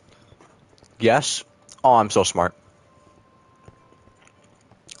 Yes. Oh, I'm so smart.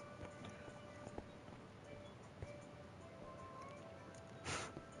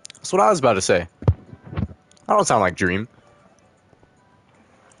 That's what I was about to say. I don't sound like Dream.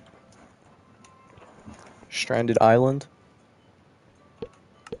 Stranded Island.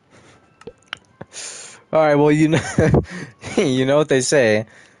 Alright, well, you know, you know what they say.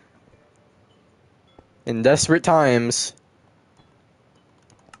 In desperate times,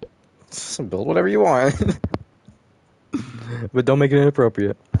 build whatever you want. But don't make it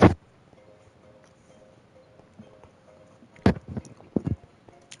inappropriate.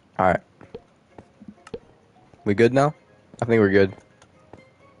 Alright. We good now? I think we're good.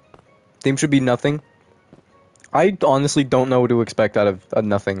 Theme should be nothing. I honestly don't know what to expect out of a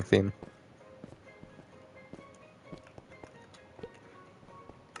nothing theme.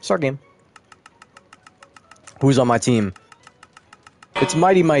 Start game. Who's on my team? It's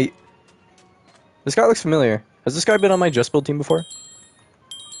Mighty Might. This guy looks familiar. Has this guy been on my Just Build team before?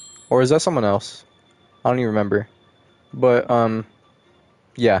 Or is that someone else? I don't even remember. But,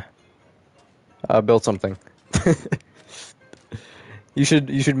 yeah. Build something. You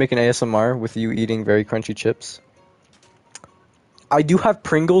should make an ASMR with you eating very crunchy chips. I do have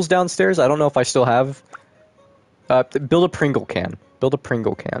Pringles downstairs. I don't know if I still have. Build a Pringle can. Build a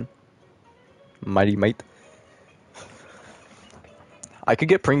Pringle can. Mighty Might. I could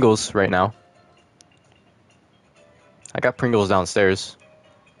get Pringles right now. I got Pringles downstairs.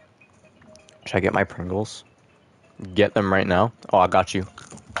 Should I get my Pringles? Get them right now? Oh, I got you.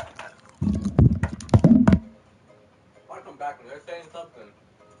 I come back and they're saying something.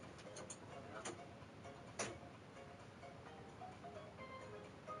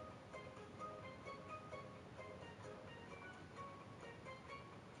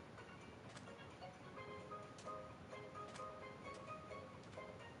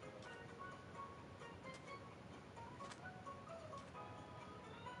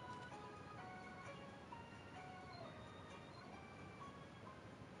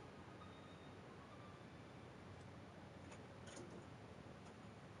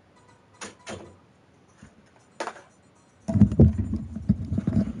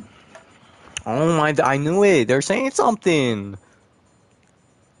 Oh my, I knew it. They're saying something.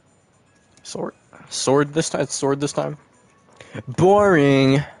 Sword this time? It's sword this time?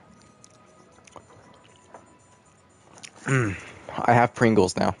 Boring. I have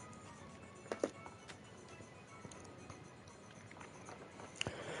Pringles now.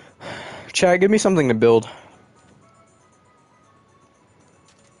 Chad, give me something to build.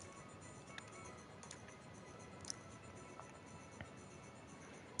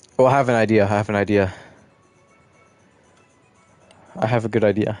 Oh, I have an idea. I have an idea. I have a good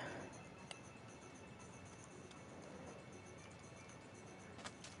idea.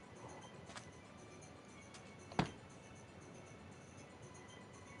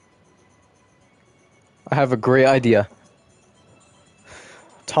 I have a great idea.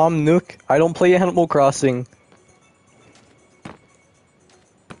 Tom Nook, I don't play Animal Crossing.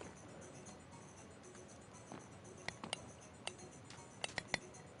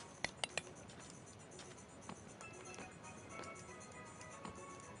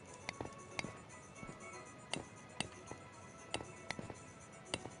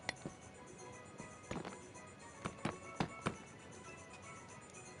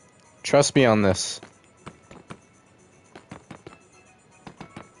 Trust me on this.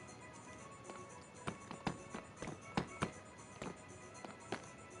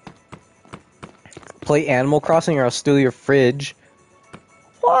 Play Animal Crossing or I'll steal your fridge.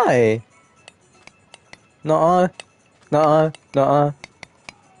 Why? Nuh-uh. Nuh-uh. Nuh-uh.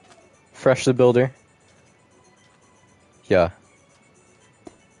 Fresh the Builder. Yeah.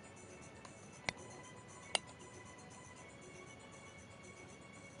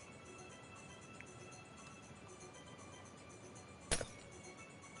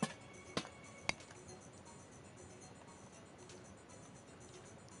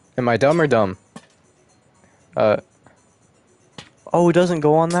 Am I dumb or dumb? Oh, it doesn't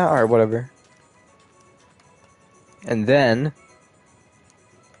go on that? Alright, whatever. And then...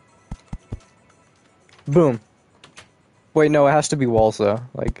 boom. Wait, no, it has to be walls, though.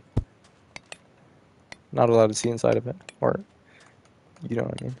 Like... not allowed to see inside of it. Or... you know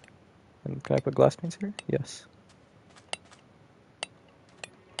what I mean. And can I put glass panes here? Yes.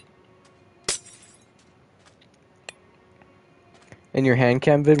 In your hand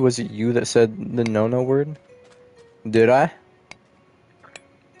cam vid, was it you that said the no-no word? Did I?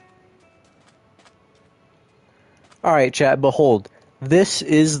 Alright, chat, behold. This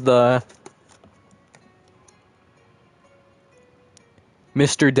is the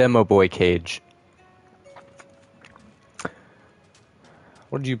Mr. Demo Boy cage.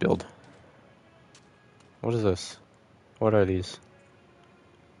 What did you build? What is this? What are these?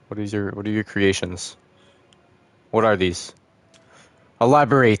 What are your creations? What are these?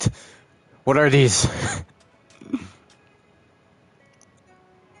 Elaborate. What are these?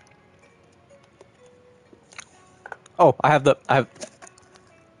 Oh, I have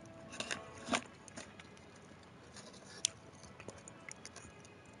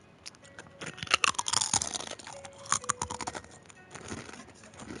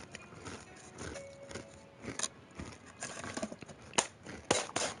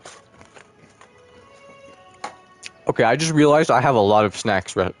Okay, I just realized I have a lot of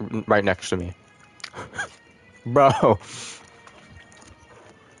snacks right next to me. Bro.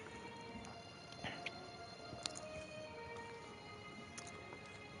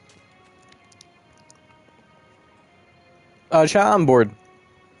 Chat, I'm bored.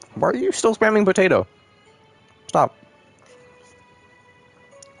 Why are you still spamming potato? Stop.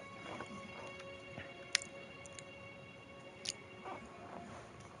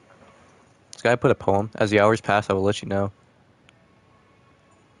 This guy put a poem. As the hours pass, I will let you know.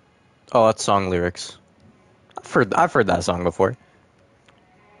 Oh, that's song lyrics. I've heard that song before.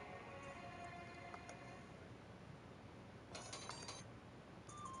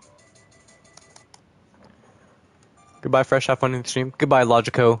 Goodbye, Fresh. Have fun in the stream. Goodbye,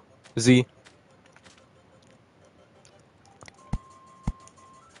 Logico. Z.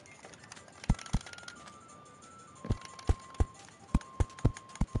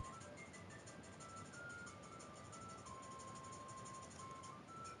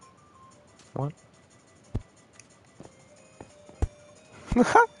 What?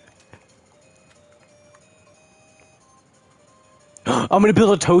 I'm gonna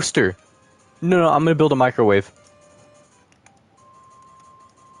build a toaster. No, I'm gonna build a microwave.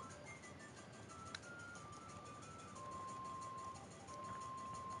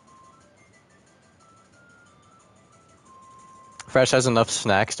 Fresh has enough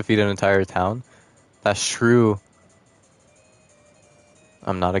snacks to feed an entire town. That's true.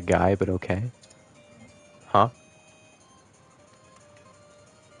 I'm not a guy, but okay. Huh?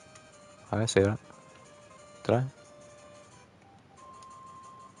 How did I say that? Did I?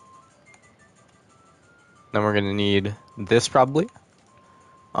 Then we're gonna need this probably.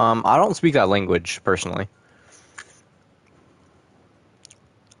 I don't speak that language personally.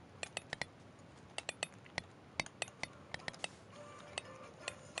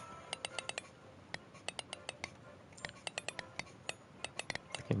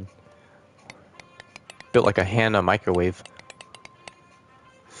 Fucking built like a Hannah microwave.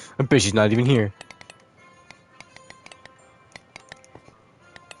 I bet she's not even here.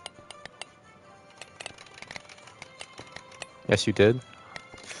 Yes, you did.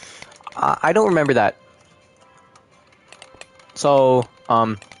 I don't remember that. So,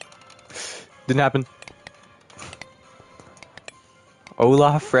 didn't happen.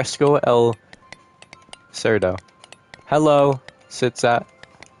 Hola fresco el cerdo. Hello, sits at.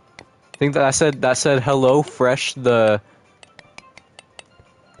 I think that said hello fresh the.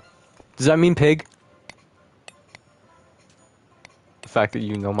 Does that mean pig? The fact that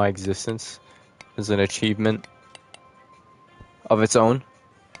you know my existence is an achievement of its own.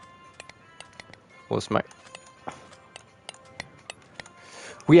 What's my?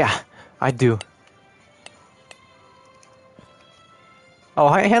 Well, yeah, I do. Oh,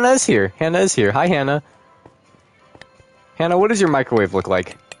 hi, Hannah is here. Hannah is here. Hi, Hannah. Hannah, what does your microwave look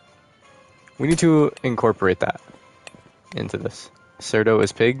like? We need to incorporate that into this. Cerdo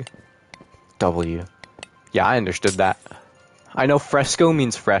is pig. W. Yeah, I understood that. I know fresco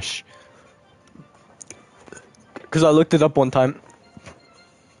means fresh. Because I looked it up one time.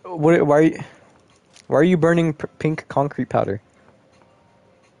 Why are you burning pink concrete powder?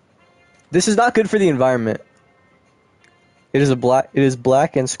 This is not good for the environment. It is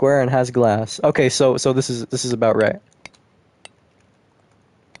black and square and has glass. Okay, so this is about right.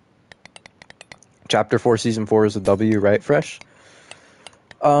 Chapter 4, Season 4 is a W, right, Fresh?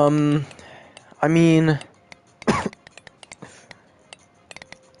 I mean...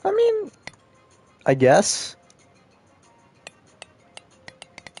 I guess.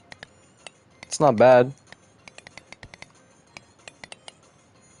 It's not bad.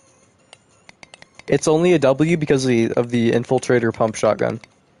 It's only a W because of the infiltrator pump shotgun.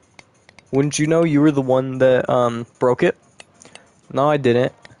 Wouldn't you know you were the one that broke it? No, I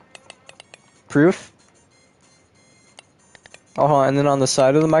didn't. Proof? And then on the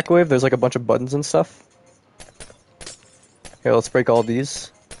side of the microwave, there's like a bunch of buttons and stuff. Here, let's break all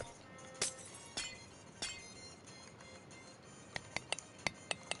these.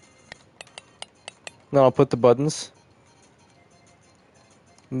 Then I'll put the buttons.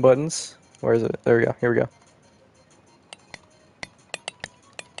 Buttons. Where is it? There we go. Here we go.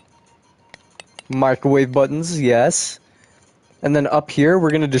 Microwave buttons, yes. And then up here, we're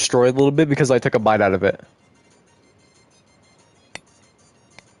going to destroy it a little bit because I took a bite out of it.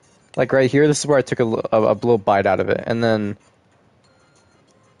 Like right here, this is where I took a little bite out of it. And then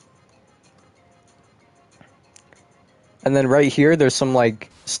right here, there's some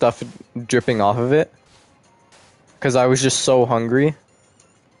like stuff dripping off of it. Because I was just so hungry.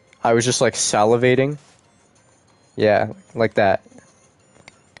 I was just like salivating. Yeah, like that.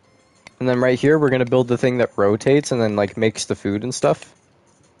 And then right here, we're going to build the thing that rotates and then like makes the food and stuff.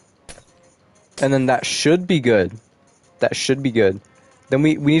 And then that should be good. That should be good. Then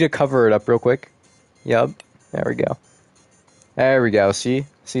we need to cover it up real quick. Yep. There we go. There we go. See?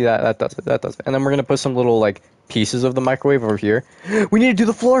 See that does it. That does it. And then we're going to put some little like pieces of the microwave over here. We need to do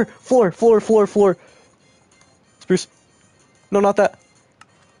the floor. Floor. Spruce. No, not that.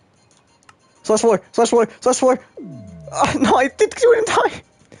 Slash floor. No, I didn't do it in time.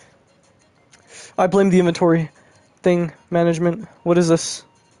 I blame the inventory thing management. What is this?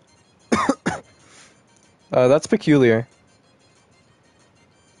 That's peculiar.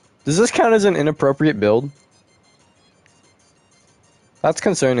 Does this count as an inappropriate build? That's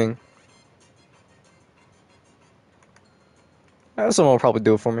concerning. Someone will probably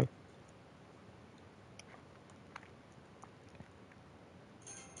do it for me.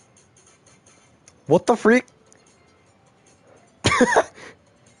 What the freak?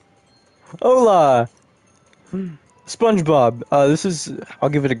 Hola! SpongeBob, I'll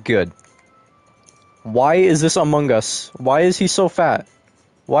give it a good. Why is this Among Us? Why is he so fat?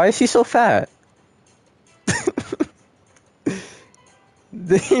 Why is he so fat?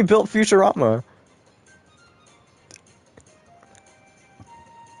 He built Futurama.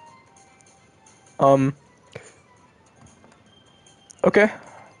 Okay.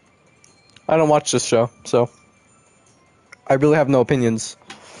 I don't watch this show, so I really have no opinions.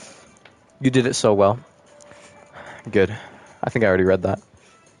 You did it so well. Good. I think I already read that.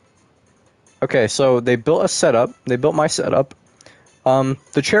 Okay, so they built a setup. They built my setup.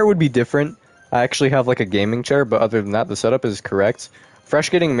 The chair would be different. I actually have like a gaming chair, but other than that, the setup is correct. Fresh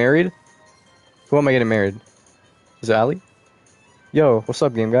getting married? Who am I getting married? Is it Ali? Yo, what's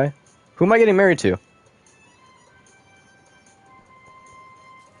up, game guy? Who am I getting married to?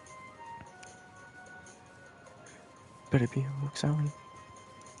 Better be looks Ali.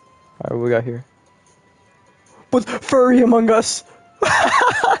 Alright, what we got here? But furry Among Us!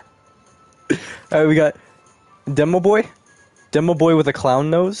 Alright, we got Demo Boy? Demo Boy with a clown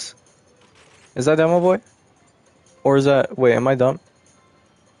nose? Is that Demo Boy? Or is that... Wait, am I dumb?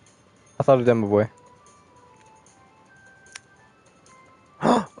 I thought of Demo Boy.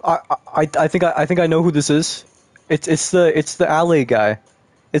 I think I know who this is. It's the alley guy.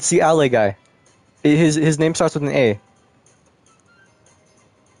 It's the alley guy. His name starts with an A.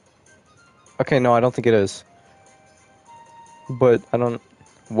 Okay, no, I don't think it is. But I don't...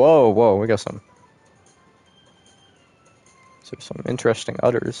 Whoa, we got some... So some interesting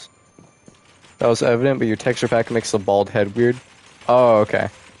udders. That was evident, but your texture pack makes the bald head weird. Oh, okay.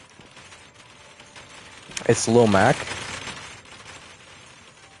 It's Lil Mac.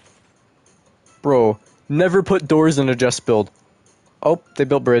 Bro, never put doors in a just build. Oh, they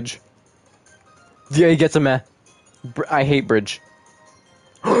built bridge. Yeah, he gets a meh. I hate bridge.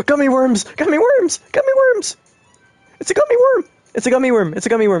 Gummy worms! It's a gummy worm! It's a gummy worm! It's a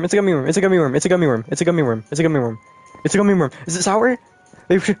gummy worm! It's a gummy worm! It's a gummy worm! Is it sour?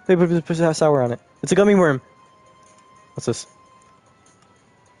 They put sour on it. It's a gummy worm. What's this?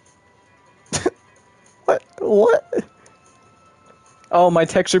 What? Oh, my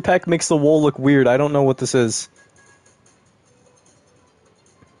texture pack makes the wool look weird. I don't know what this is.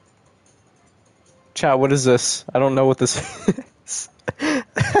 Chat, what is this? I don't know what this is.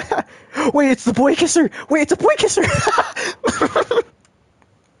 Wait, it's the boy kisser! Wait, it's a boy kisser!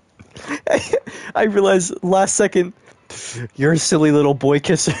 I realized last second, you're a silly little boy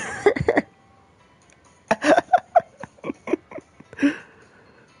kisser.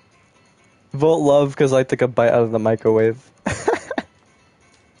 Vote love because I took a bite out of the microwave.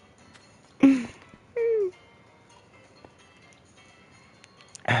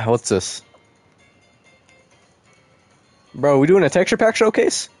 What's this? Bro, we doing a texture pack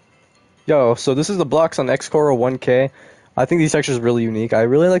showcase? Yo, so this is the blocks on Xcoro 1K. I think these textures are really unique. I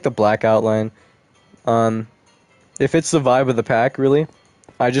really like the black outline. It fits the vibe of the pack, really.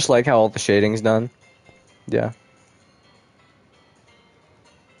 I just like how all the shading's done. Yeah.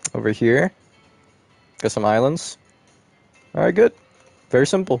 Over here, got some islands. Alright, good. Very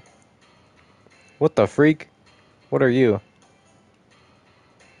simple. What the freak? What are you?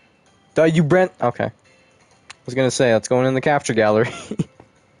 You Brent? Okay. I was gonna say, that's going in the capture gallery.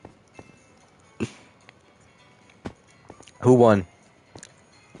 Who won?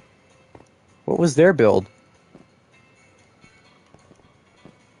 What was their build?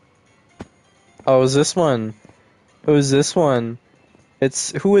 Oh, it was this one. It was this one.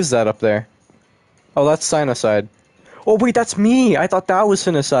 Who is that up there? Oh, that's Sinocide. Oh, wait, that's me! I thought that was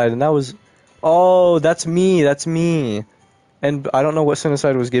Sinocide, and that was... Oh, that's me. And I don't know what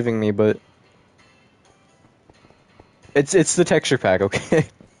Sinocide was giving me, but... It's the texture pack, okay?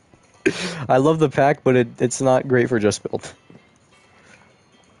 I love the pack, but it's not great for just build.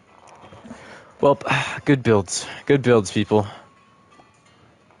 Well, good builds. Good builds, people.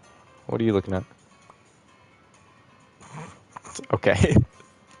 What are you looking at? Okay.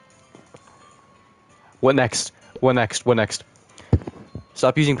 What next? What next? What next?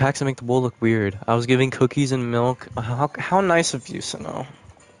 Stop using packs to make the bowl look weird. I was giving cookies and milk. How nice of you, Sano.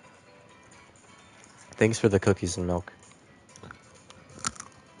 Thanks for the cookies and milk.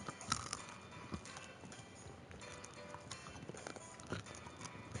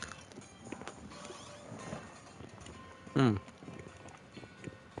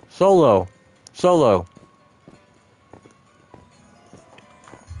 Solo. Solo.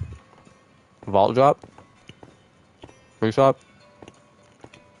 Vault drop. Free shop.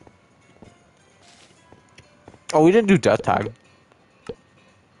 Oh, we didn't do death tag.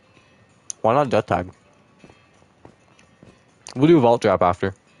 Why not death tag? We'll do vault drop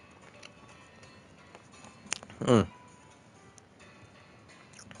after.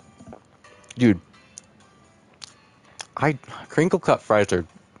 Dude. Crinkle cut fries are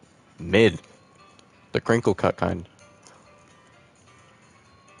mid. The crinkle cut kind.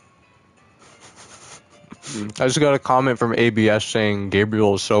 I just got a comment from ABS saying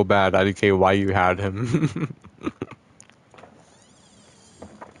Gabriel is so bad, IDK, why you had him.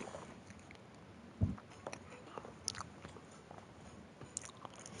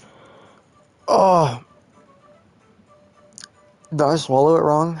 Oh. Did I swallow it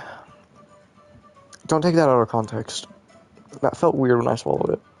wrong? Don't take that out of context. That felt weird when I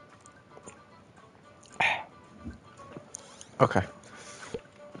swallowed it. Okay.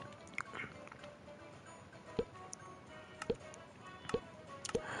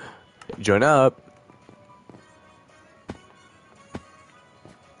 Join up.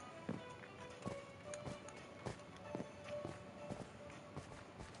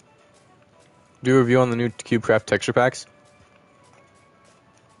 Do a review on the new CubeCraft texture packs.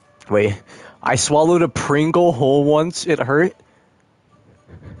 Wait, I swallowed a Pringle whole once. It hurt.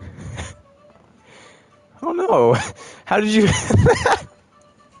 Oh no! How did you?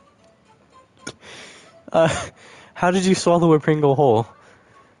 How did you swallow a Pringle whole?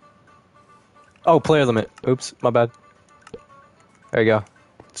 Oh, player limit. Oops, my bad. There you go.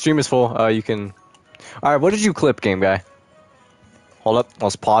 Stream is full. You can. All right, what did you clip, game guy? Hold up.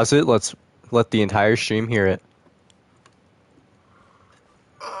 Let's pause it. Let's let the entire stream hear it.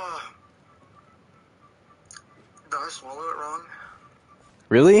 Did I swallow it wrong?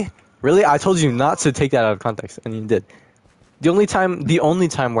 Really? Really? I told you not to take that out of context, and you did. The only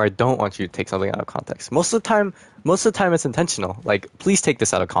time where I don't want you to take something out of context. Most of the time it's intentional. Like, please take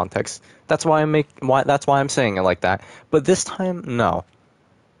this out of context. That's why I'm saying it like that. But this time, no.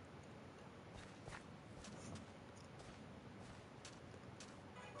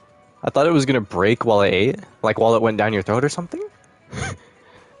 I thought it was gonna break while I ate, like while it went down your throat or something.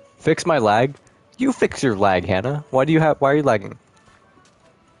 Fix my lag. You fix your lag, Hannah. Why are you lagging?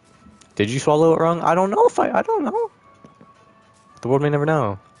 Did you swallow it wrong? I don't know I don't know. The world may never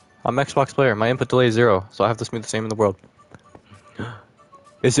know. I'm an Xbox player. My input delay is 0, so I have the smoothest aim in the world.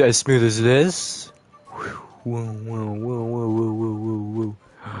 Is it as smooth as this? Whoa, whoa, whoa, whoa, whoa, whoa, whoa, whoa.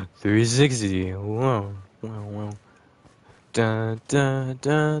 360. Whoa, whoa, whoa. Dun, dun,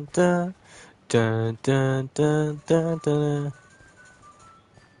 dun, dun. Dun, dun, dun, dun, dun.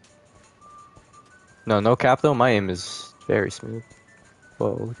 No cap though. My aim is very smooth.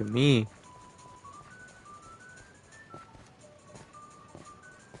 Whoa, look at me.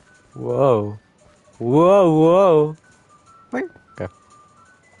 Whoa. Whoa, whoa. Wait. Okay.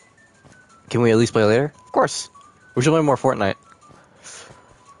 Can we at least play later? Of course. We should play more Fortnite.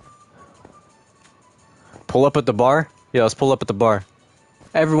 Pull up at the bar. Yeah, let's pull up at the bar.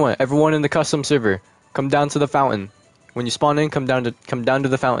 Everyone in the custom server, come down to the fountain. When you spawn in, come down to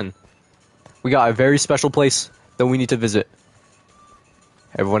the fountain. We got a very special place that we need to visit.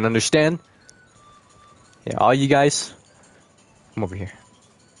 Everyone understand? Yeah, all you guys, come over here.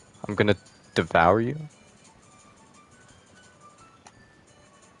 I'm gonna devour you.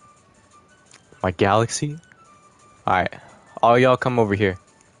 My galaxy? Alright. All y'all come over here.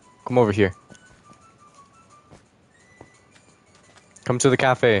 Come over here. Come to the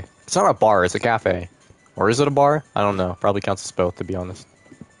cafe. It's not a bar, it's a cafe. Or is it a bar? I don't know. Probably counts as both, to be honest.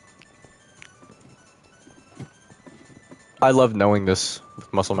 I love knowing this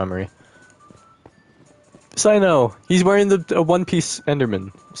with muscle memory. Sino! He's wearing the One Piece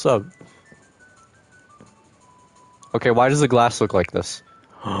Enderman. What's up? Okay, why does the glass look like this?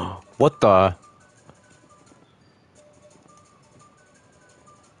 What the?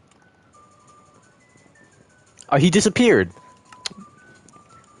 Oh, he disappeared!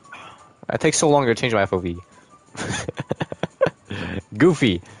 It takes so long to change my FOV.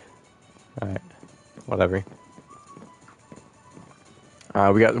 Goofy! Alright. Whatever.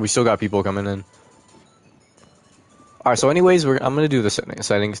 We still got people coming in. Alright, so anyways, I'm gonna do the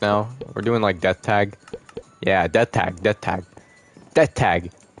settings now. We're doing like death tag. Yeah, death tag, death tag. Death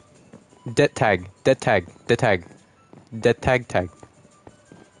tag. Death tag, death tag, death tag. Death tag tag.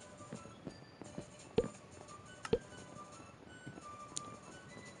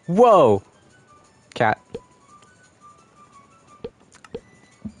 Whoa! Cat.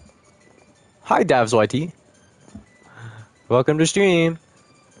 Hi, Davs YT. Welcome to stream.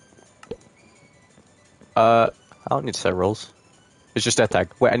 I don't need to set roles. It's just that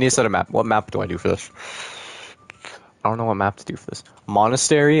tag. Wait, I need to set a map. What map do I do for this? I don't know what map to do for this.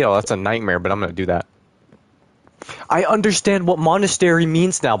 Monastery? Oh, that's a nightmare, but I'm gonna do that. I understand what monastery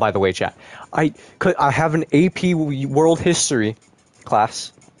means now, by the way, chat. I have an AP World History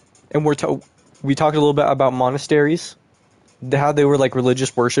class, and we talked a little bit about monasteries, how they were like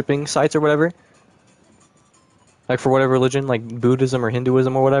religious worshipping sites or whatever. Like for whatever religion, like Buddhism or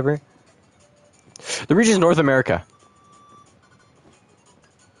Hinduism or whatever. The region is North America.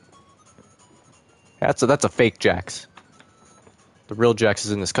 That's a fake Jax. The real Jax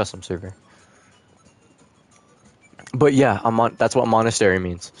is in this custom server. But yeah, that's what monastery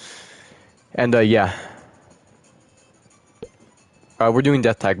means. And yeah. We're doing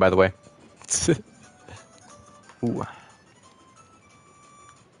death tag, by the way. Ooh.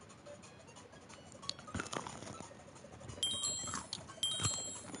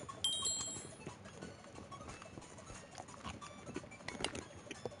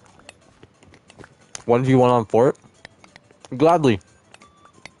 One v one on fort. Gladly.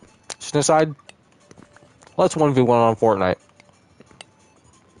 Snisside. Let's 1v1 on Fortnite.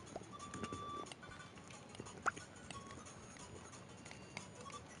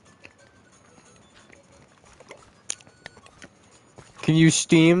 Can you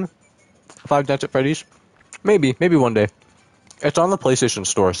Steam Five Nights at Freddy's? Maybe one day. It's on the PlayStation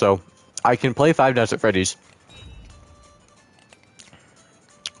Store, so I can play Five Nights at Freddy's.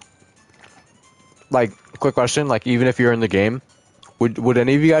 Like, quick question, like, even if you're in the game, would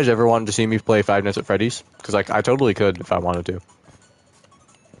any of you guys ever want to see me play Five Nights at Freddy's? Because, like, I totally could if I wanted to.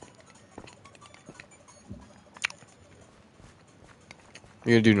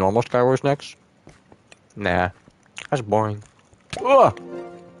 You gonna do normal Skywars next? Nah. That's boring. Ugh!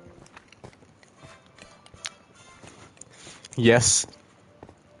 Yes.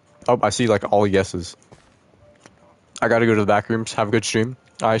 Oh, I see, like, all yeses. I gotta go to the back rooms. Have a good stream.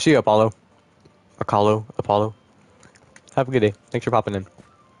 I see you, Apollo. Apollo. Have a good day. Thanks for popping in.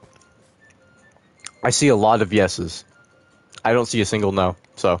 I see a lot of yeses. I don't see a single no,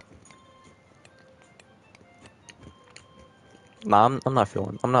 so. Nah, I'm not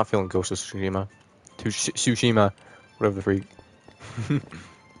feeling Ghost of Tsushima. Tsushima, whatever the freak.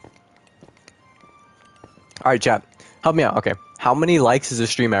 Alright, chat. Help me out. Okay. How many likes is this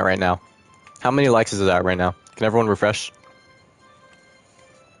stream at right now? How many likes is it at right now? Can everyone refresh?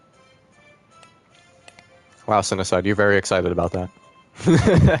 Wow, Cinecide, you're very excited about that.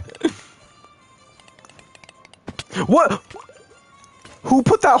 What? Who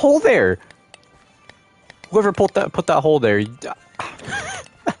put that hole there? Whoever put that hole there.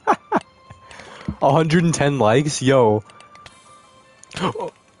 110 likes? Yo.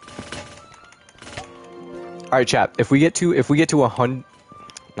 Alright, chat. If we get to 100...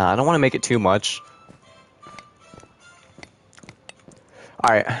 Nah, I don't want to make it too much.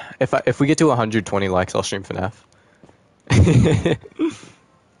 Alright, if we get to 120 likes, I'll stream FNAF.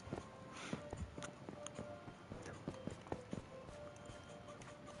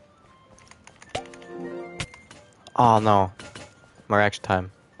 Oh no. My reaction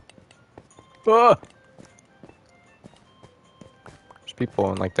time. Ah! There's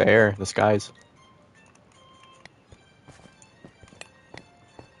people in like the air, the skies.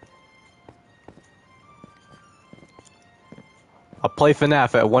 I'll play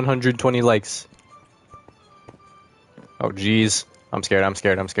FNAF at 120 likes. Oh jeez. I'm scared, I'm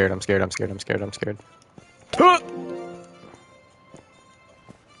scared, I'm scared, I'm scared, I'm scared, I'm scared, I'm scared.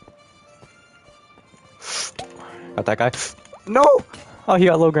 Got that guy. No! Oh, he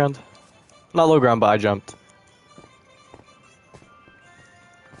got low ground. Not low ground, but I jumped.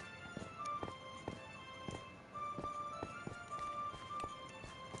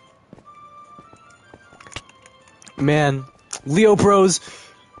 Man, Leo Pros.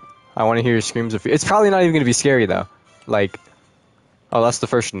 I want to hear your screams of fear. It's probably not even going to be scary, though. Like, oh, that's the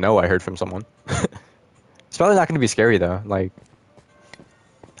first no I heard from someone. It's probably not going to be scary, though. Like,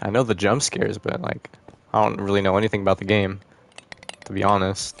 I know the jump scares, but, like, I don't really know anything about the game, to be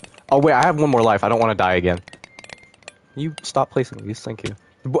honest. Oh, wait, I have one more life. I don't want to die again. You stop placing these. Thank you.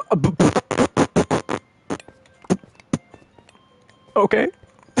 Okay.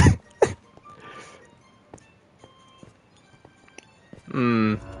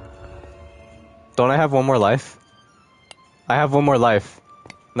 Don't I have one more life? I have one more life.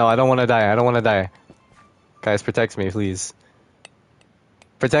 No, I don't want to die. I don't want to die. Guys, protect me, please.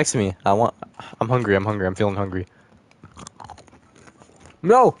 Protect me. I'm hungry. I'm hungry. I'm feeling hungry.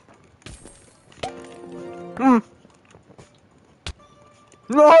 No! No!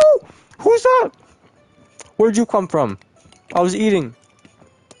 Who's that? Where'd you come from? I was eating.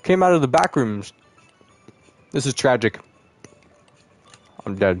 Came out of the back rooms. This is tragic.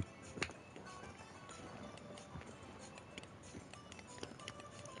 I'm dead.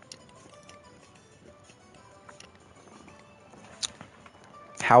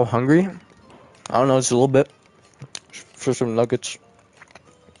 How hungry? I don't know, just a little bit. For some nuggets.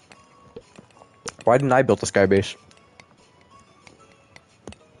 Why didn't I build the sky base?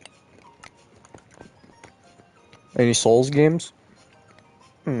 Any Souls games?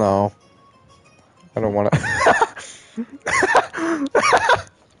 No. I don't want to.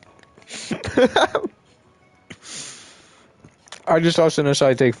 I just saw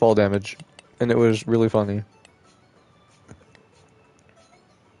Sinasai take fall damage, and it was really funny.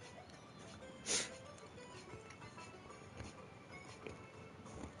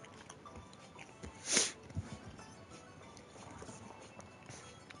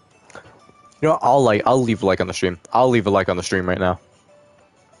 You know what? I'll leave a like on the stream. I'll leave a like on the stream right now.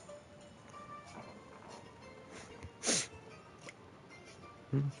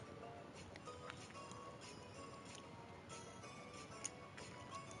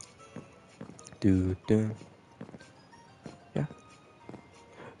 Yeah.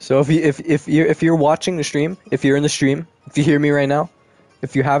 So if you're watching the stream, if you're in the stream, if you hear me right now,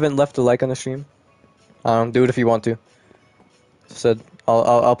 if you haven't left a like on the stream, do it if you want to. Said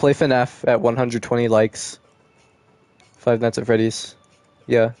I'll play FNAF at 120 likes. Five Nights at Freddy's.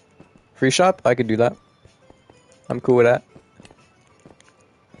 Yeah. Free shop? I could do that. I'm cool with that.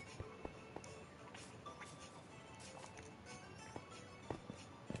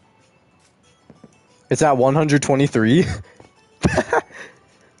 It's at 123?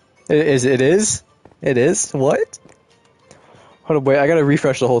 It is? It is? What? Hold on, wait, I gotta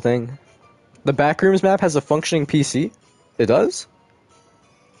refresh the whole thing. The Backrooms map has a functioning PC? It does?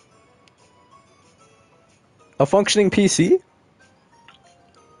 A functioning PC?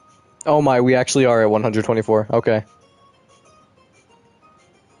 Oh my, we actually are at 124. Okay.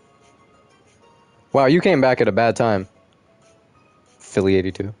 Wow, you came back at a bad time. Philly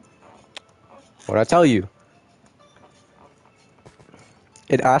 82. What'd I tell you?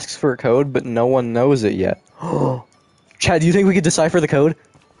 It asks for a code, but no one knows it yet. Chad, do you think we could decipher the code?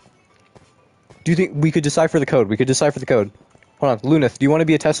 Do you think we could decipher the code? We could decipher the code. Hold on, Lunith, do you want to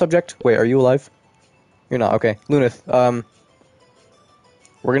be a test subject? Wait, are you alive? You're not. Okay, Lunith.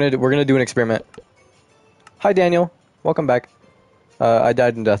 We're gonna do an experiment. Hi, Daniel. Welcome back. I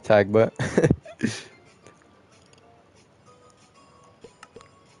died in death tag, but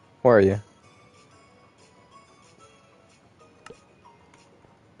where are you?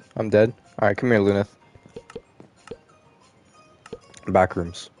 I'm dead. All right, come here, Lunith.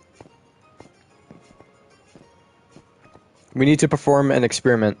 Backrooms. We need to perform an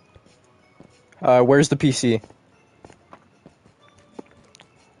experiment. Where's the PC?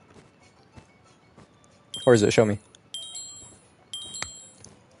 Or is it? Show me.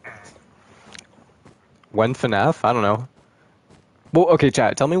 When FNAF? I don't know. Well, okay,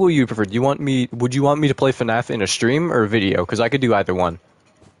 chat. Tell me what you prefer. Would you want me to play FNAF in a stream or a video? Because I could do either one.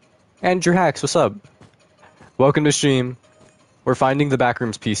 Andrew Hacks, what's up? Welcome to stream. We're finding the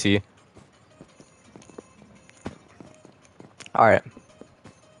backrooms PC. Alright.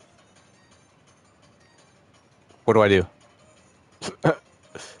 What do I do?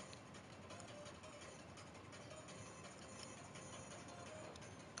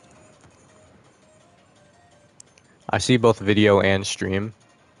 I see both video and stream.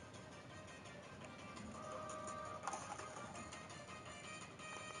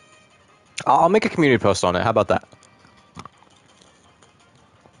 I'll make a community post on it. How about that?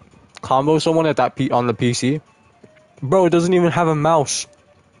 Combo someone at that on the PC? Bro, it doesn't even have a mouse.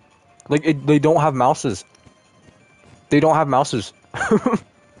 Like, they don't have mouses. They don't have mouses.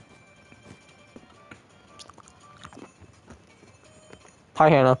 Hi,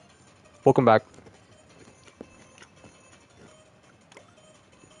 Hannah. Welcome back.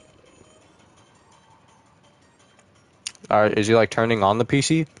 Alright, is he like turning on the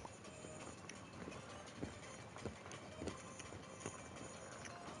PC?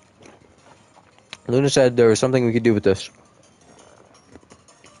 Luna said there was something we could do with this.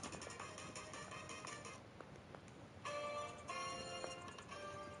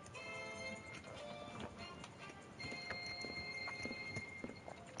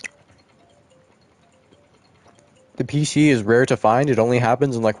 The PC is rare to find. It only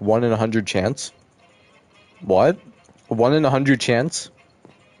happens in like 1 in 100 chance. What? 1 in 100 chance?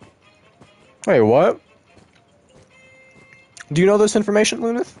 Wait, what? Do you know this information,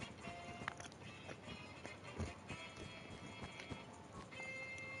 Lunith?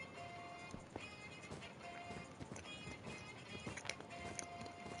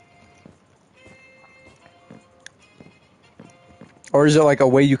 Or is it like a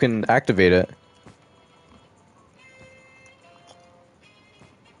way you can activate it?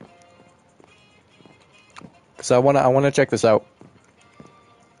 Cause I wanna check this out.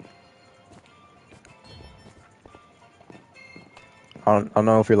 I don't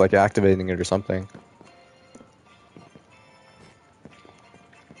know if you're like activating it or something.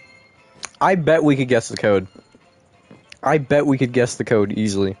 I bet we could guess the code. I bet we could guess the code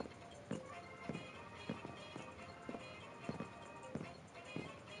easily.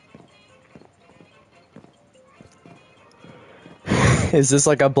 Is this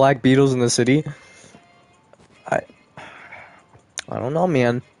like a Black Beatles in the city? I don't know,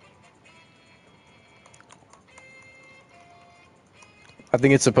 man. I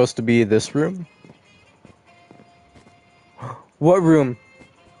think it's supposed to be this room. What room?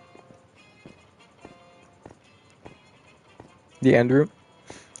 The end room?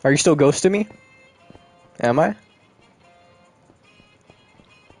 Are you still ghosting me? Am I?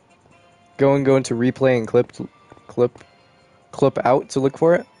 Go into replay and clip out to look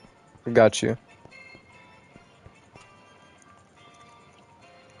for it? Got you.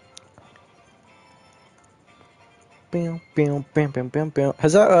 Bam, bam, bam, bam, bam, bam.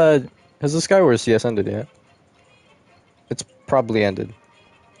 Has the Skywars CS ended yet? It's probably ended.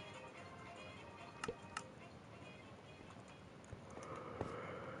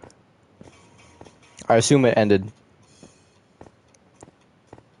 I assume it ended.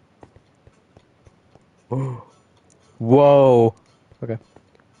 Whoa. Okay.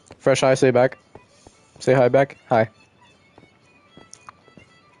 Fresh hi, say back. Say hi back. Hi.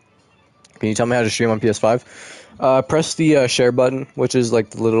 Can you tell me how to stream on PS5? Press the share button, which is like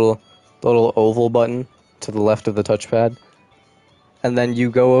the little oval button to the left of the touchpad. And then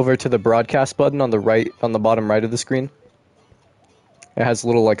you go over to the broadcast button on the bottom right of the screen. It has a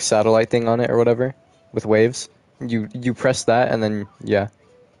little like satellite thing on it or whatever with waves. You press that and then yeah.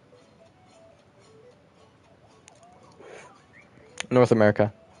 North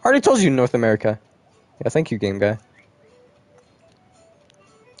America. I already told you North America. Yeah, thank you, game guy.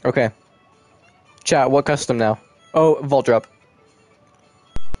 Okay. Chat, what custom now? Oh, vault drop.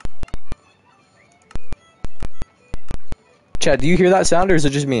 Chat, do you hear that sound or is it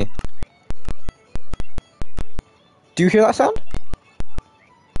just me? Do you hear that sound?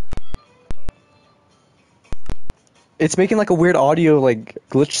 It's making like a weird audio like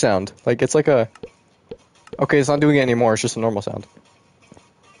glitch sound. Like it's like a... Okay, it's not doing it anymore, it's just a normal sound.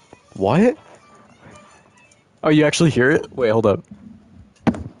 What? Oh, you actually hear it? Wait, hold up.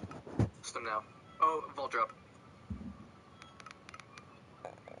 Custom now. Oh, vault drop.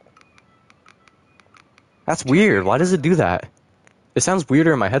 That's weird. Why does it do that? It sounds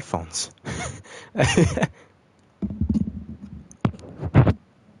weirder in my headphones.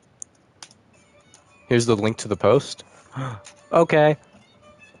 Here's the link to the post. Okay.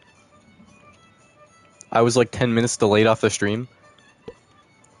 I was like 10 minutes delayed off the stream.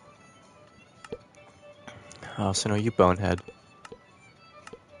 Oh, so no, you bonehead.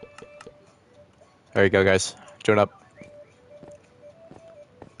 There you go, guys. Join up.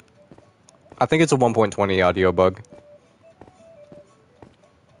 I think it's a 1.20 audio bug.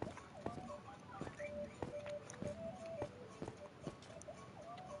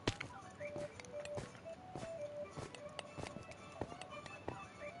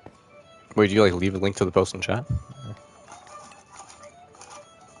 Wait, did you like leave a link to the post in chat?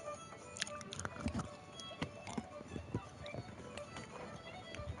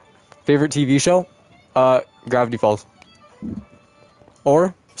 Favorite TV show? Gravity Falls.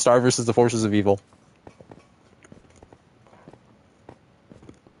 Or Star versus the Forces of Evil.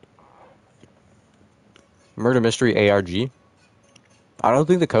 Murder Mystery ARG? I don't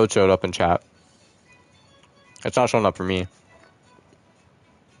think the code showed up in chat. It's not showing up for me.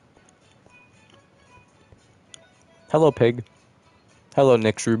 Hello, Pig. Hello,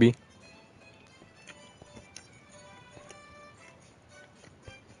 Nick Ruby.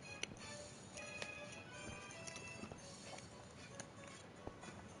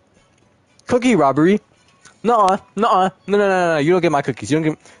 Cookie robbery? Nuh-uh. Nuh-uh. No. You don't get my cookies. You don't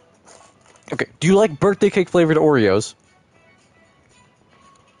get... Okay. Do you like birthday cake flavored Oreos?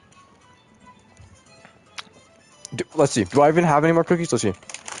 Let's see. Do I even have any more cookies? Let's see.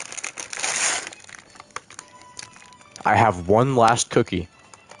 I have one last cookie.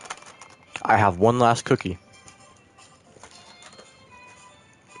 I have one last cookie.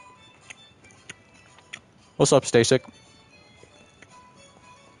 What's up, Stasic?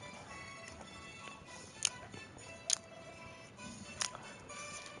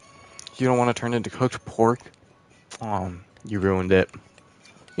 You don't want to turn into cooked pork? You ruined it.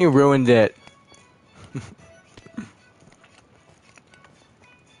 You ruined it.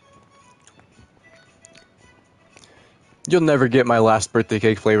 You'll never get my last birthday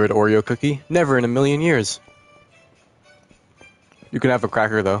cake flavored Oreo cookie. Never in a million years. You can have a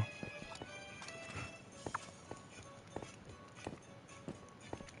cracker, though.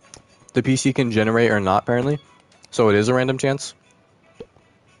 The PC can generate or not, apparently. So it is a random chance.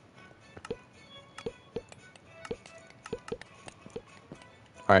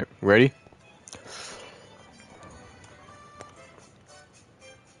 Alright, ready?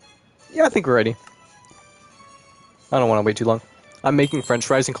 Yeah, I think we're ready. I don't want to wait too long. I'm making french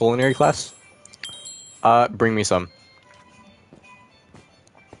fries in culinary class. Bring me some.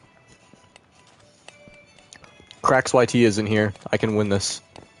 Cracks YT isn't here. I can win this.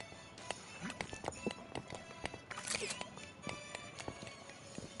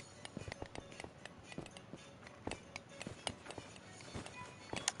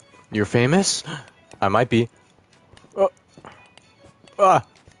 You're famous? I might be.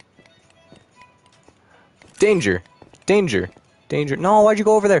 Danger. Danger. Danger. No, why'd you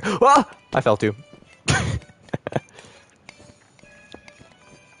go over there? Ah! I fell too.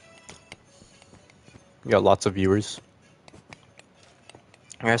 You got lots of viewers.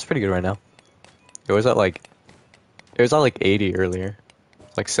 Yeah, it's pretty good right now. It was at like 80 earlier.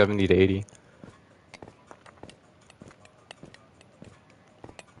 Like 70 to 80.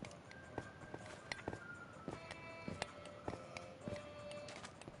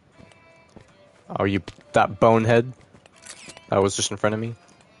 Oh, you that bonehead that was just in front of me?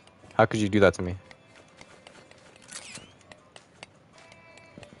 How could you do that to me?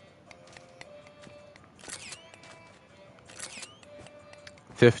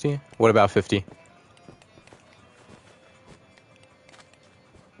 $50? What about 50?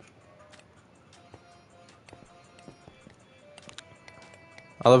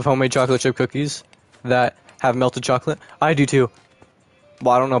 I love homemade chocolate chip cookies that have melted chocolate. I do too.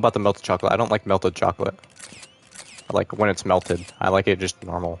 Well, I don't know about the melted chocolate. I don't like melted chocolate. I like when it's melted. I like it just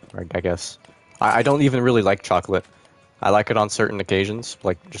normal, I guess. I don't even really like chocolate. I like it on certain occasions,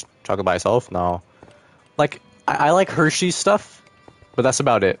 like just chocolate by itself. No. Like, I like Hershey's stuff, but that's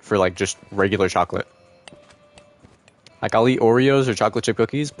about it for like just regular chocolate. Like, I'll eat Oreos or chocolate chip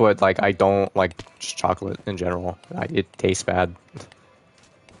cookies, but like I don't like just chocolate in general. It tastes bad.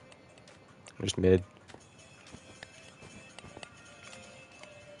 Just mid.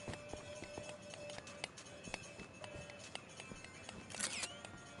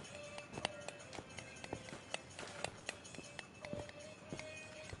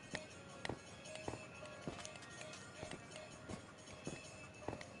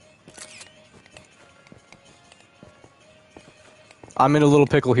 I'm in a little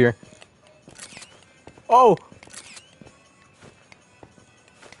pickle here. Oh!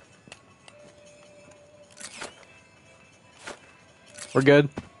 We're good.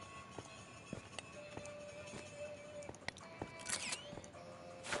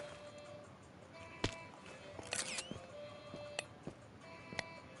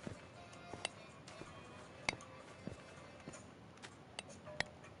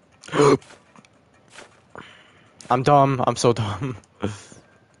 I'm dumb. I'm so dumb.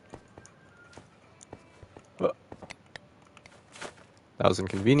 That was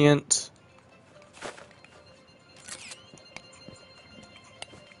inconvenient.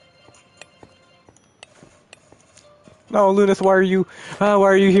 No, Lunith, why are you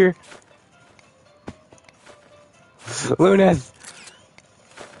here? Lunith!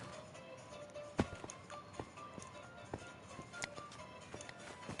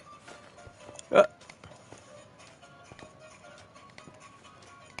 Uh,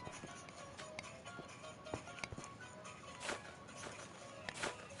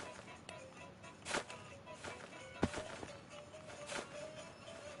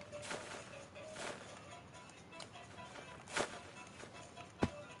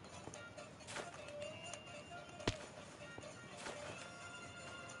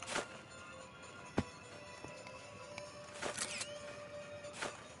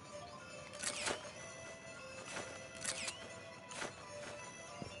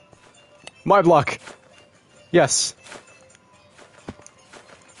 my block! Yes.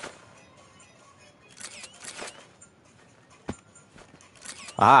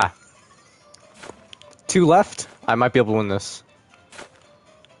 Ah. 2 left? I might be able to win this.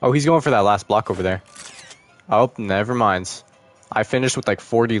 Oh, he's going for that last block over there. Oh, never mind. I finished with like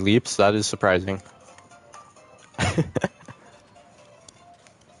 40 leaps. That is surprising.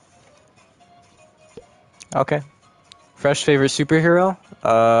 Okay. Fresh favorite superhero?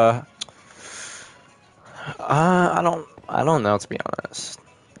 I don't know, to be honest.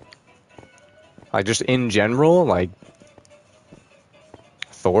 Like, just in general, like,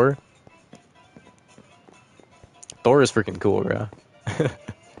 Thor? Thor is freaking cool, bro.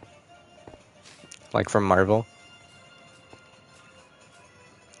 Like, from Marvel.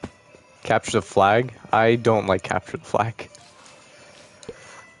 Capture the flag? I don't like capture the flag.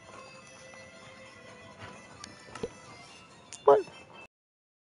 What?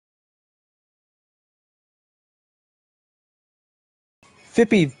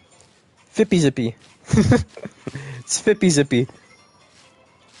 Fippy. Fippy Zippy. It's Fippy Zippy.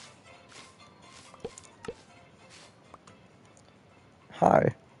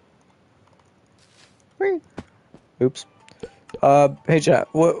 Hi. Whee. Oops. Hey chat,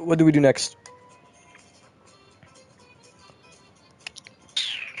 what do we do next?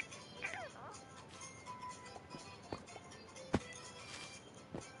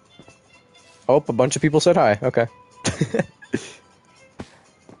 Oh, a bunch of people said hi. Okay.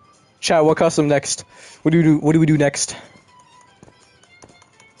 Chat, what custom next? What do we do? What do we do next?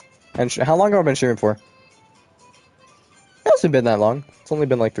 And how long have I been streaming for? It hasn't been that long. It's only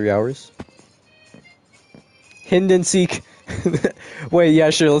been like 3 hours. Hide and seek. Wait,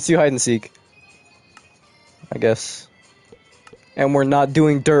 yeah, sure. Let's do hide and seek. I guess. And we're not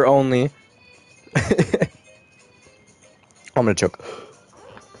doing dirt only. I'm gonna choke.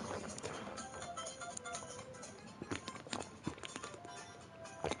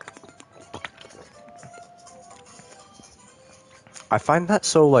 I find that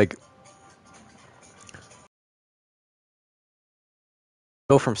so like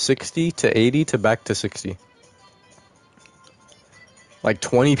go from 60 to 80 to back to 60. Like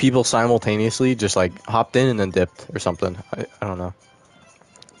 20 people simultaneously just like hopped in and then dipped or something. I don't know.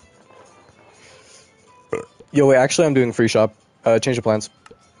 Yo, wait, actually I'm doing free shop. Change of plans.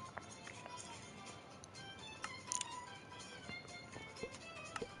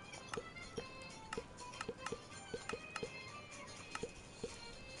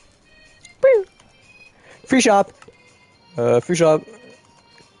 Woo! Free shop. Free shop.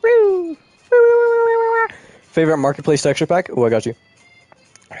 Woo! Favorite marketplace texture pack? Oh, I got you.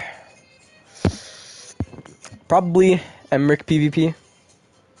 Probably Emmerich PvP.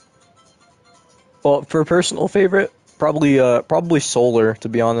 Well, for personal favorite, probably Solar, to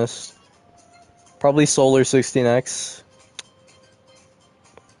be honest. Probably Solar 16x.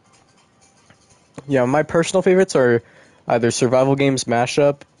 Yeah, my personal favorites are either survival games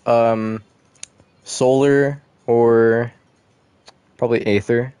mashup, Solar, or probably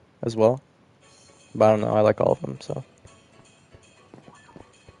Aether as well. But I don't know, I like all of them, so.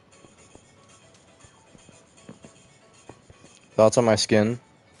 Thoughts on my skin?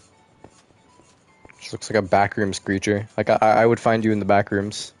 Just looks like a backrooms creature. Like, I would find you in the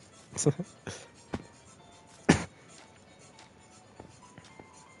backrooms.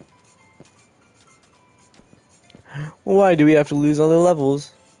 Why do we have to lose other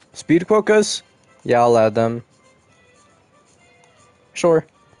levels? Speed quokkas? Yeah, I'll add them. Sure.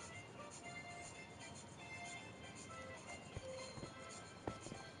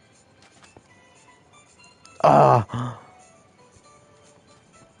 Ah.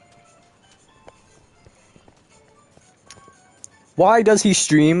 Why does he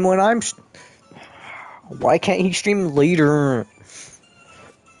stream when I'm... Why can't he stream later?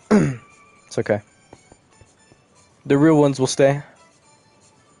 It's okay. The real ones will stay.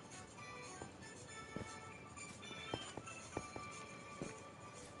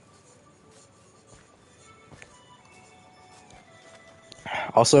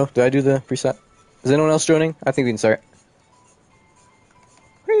 Also, did I do the preset? Is anyone else joining? I think we can start.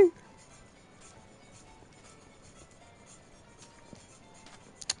 Whee!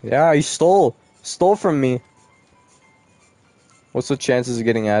 Yeah, he stole from me. What's the chances of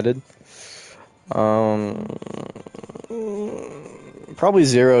getting added? Probably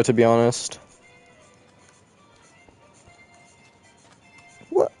 0, to be honest.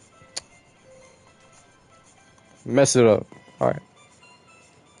 What? Mess it up. Alright.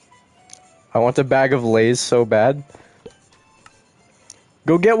 I want a bag of Lay's so bad.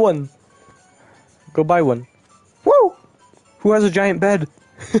 Go get one. Go buy one. Woo! Who has a giant bed?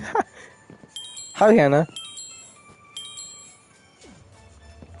 Hi, Hannah.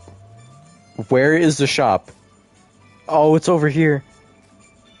 Where is the shop? Oh, it's over here.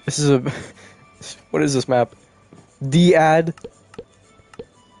 This is a... What is this map? The ad.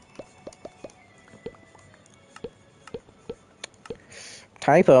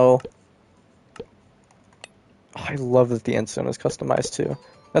 Typo. Oh, I love that the endstone is customized too.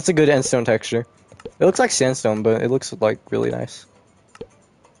 That's a good endstone texture. It looks like sandstone, but it looks like really nice.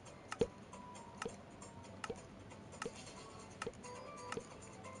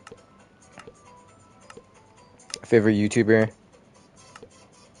 Favorite YouTuber?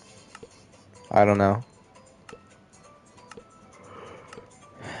 I don't know.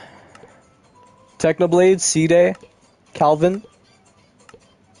 Technoblade, C-Day, Calvin.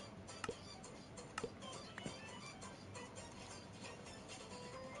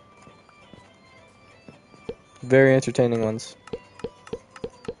 Very entertaining ones.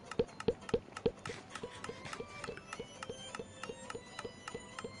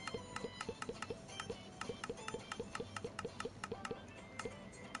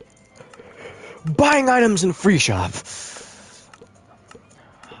 Buying items in free shop.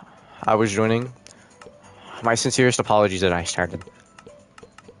 I was joining. My sincerest apologies that I started.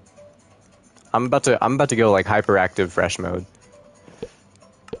 I'm about to go like hyperactive fresh mode.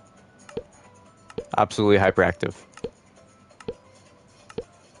 Absolutely hyperactive.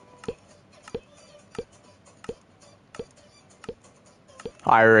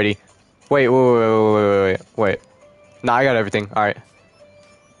 I already. Wait. Nah, I got everything. All right.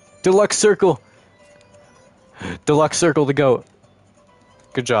 Deluxe circle. Deluxe circle to go.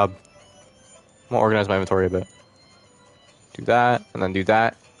 Good job. I'm gonna organize my inventory a bit. Do that, and then do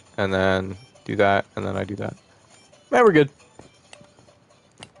that, and then do that, and then I do that. Man, we're good.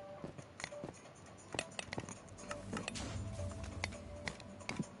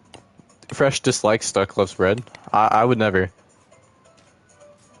 Fresh dislikes Stuck loves bread. I would never.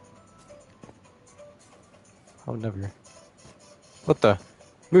 I would never. What the?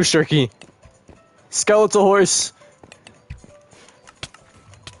 Moose jerky. Skeletal horse.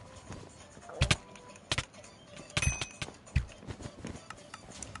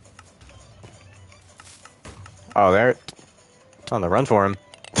 Oh, they're on the run for him.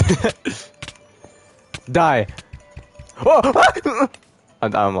 Die. Oh!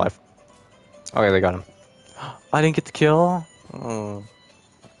 I'm alive. Okay, they got him. I didn't get the kill. Oh.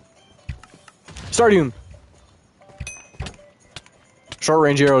 Stardium. Short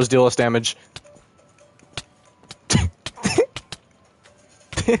range arrows deal less damage.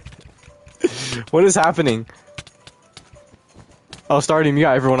 What is happening? Oh, Stardium, you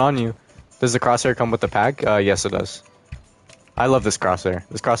got everyone on you. Does the crosshair come with the pack? Yes, it does. I love this crosshair.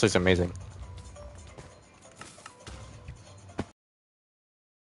 This crosshair's amazing.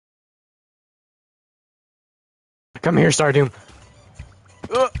 Come here, Stardoom.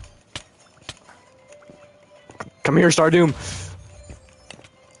 Come here, Stardoom.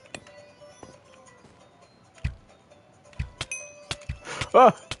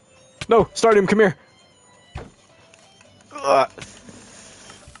 No, Stardoom, come here.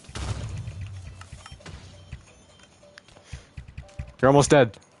 You're almost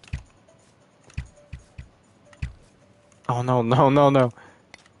dead. Oh, no.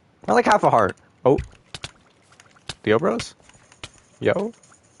 I like half a heart. Oh. Theo Bros? Yo.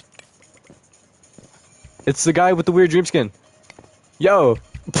 It's the guy with the weird dream skin. Yo.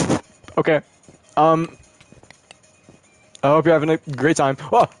 Okay. I hope you're having a great time.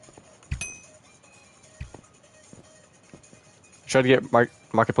 Oh! Tried to get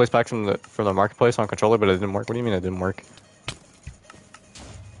marketplace packs from the marketplace on controller, but it didn't work. What do you mean it didn't work?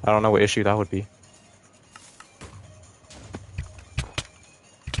 I don't know what issue that would be.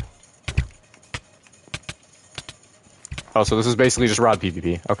 Oh, so this is basically just rod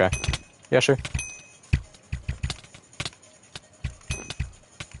PvP. Okay. Yeah, sure.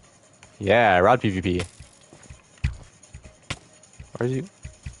 Yeah, rod PvP. Where's you?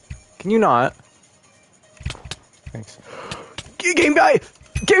 Can you not? Thanks. Game guy!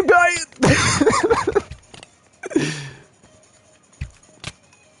 Game guy!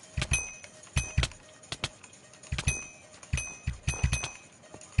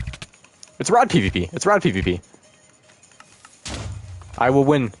 It's rod PvP. It's rod PvP. I will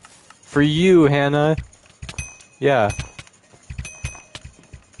win. For you, Hannah. Yeah.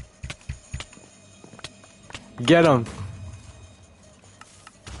 Get him.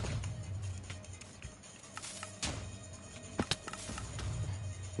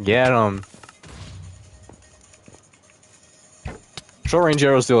 Get him. Short range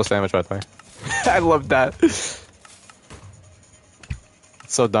arrows deal less damage, by the way. I love that. It's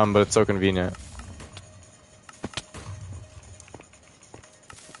so dumb, but it's so convenient.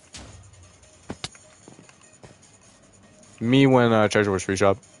 Me when Treasure Wars free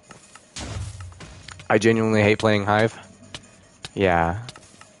shop. I genuinely hate playing Hive. Yeah.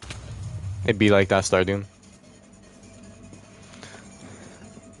 It'd be like that, Stardoom.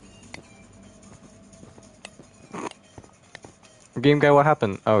 Game guy, what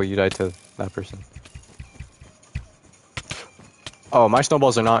happened? Oh, you died to that person. Oh, my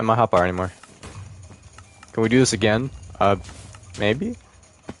snowballs are not in my hotbar anymore. Can we do this again? Maybe?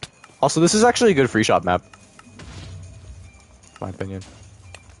 Also, this is actually a good free shop map. My opinion.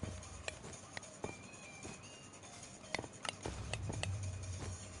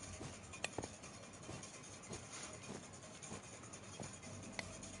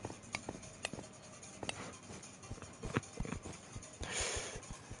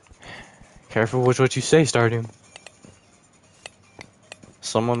 Careful with what you say, Stardoom.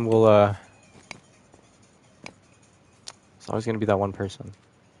 Someone will, It's always gonna be that one person.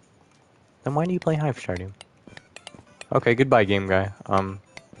 Then why do you play Hive, Stardoom? Okay, goodbye, game guy.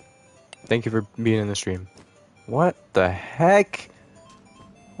 Thank you for being in the stream. What the heck?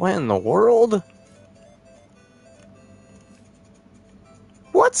 What in the world?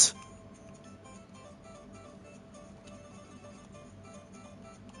 What?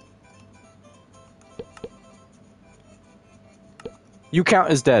 You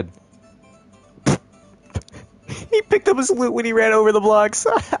count as dead. He picked up his loot when he ran over the blocks.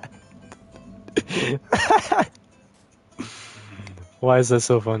 Why is that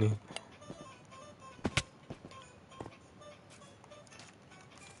so funny?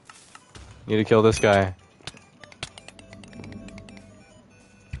 Need to kill this guy.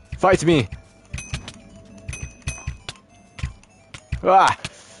 Fight me! Ah!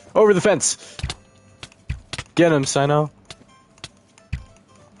 Over the fence! Get him, Sino.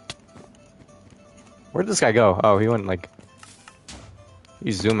 Where did this guy go? Oh, he went like...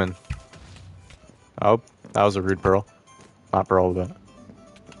 He's zooming. Oh, that was a rude pearl. Not pearl, but...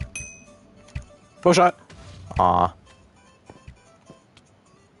 Bow shot! Aw.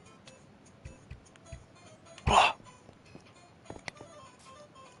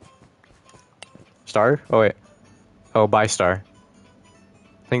 Star? Oh, wait. Oh, bye, Star.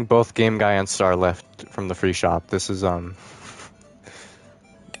 I think both Game Guy and Star left from the free shop. This is,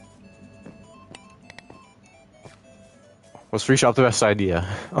 Was free shop the best idea?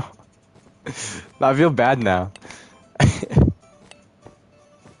 No, I feel bad now.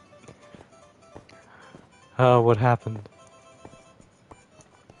 Oh, what happened?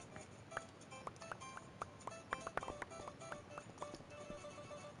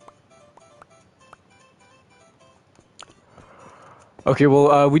 Okay,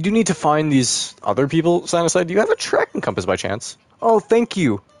 well, we do need to find these other people, Sanaside. Do you have a tracking compass by chance? Oh, thank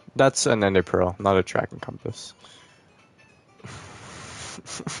you. That's an ender pearl, not a tracking compass.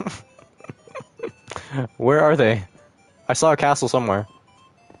 Where are they? I saw a castle somewhere.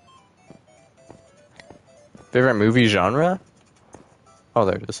 Favorite movie genre? Oh,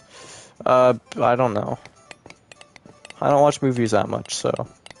 there it is. I don't know. I don't watch movies that much, so...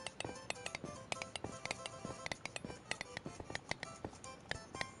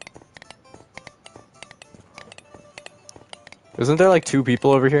 Isn't there like 2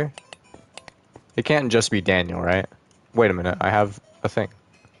 people over here? It can't just be Daniel, right? Wait a minute, I have a thing.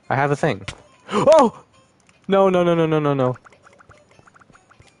 I have a thing. Oh! No, no, no, no, no, no, no.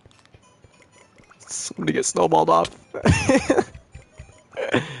 Somebody get snowballed off.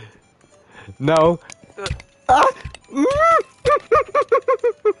 No. Ah!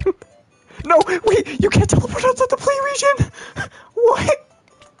 No, wait, you can't teleport outside the play region! What?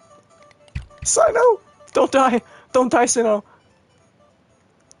 Sino! Don't die! Don't die, Sino!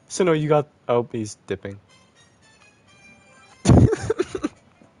 Sino, you got... Oh, he's dipping.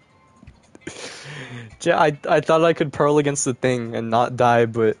 I thought I could pearl against the thing and not die,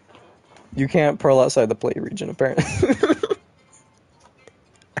 but you can't pearl outside the play region, apparently.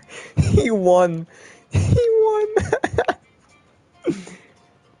 He won. He won.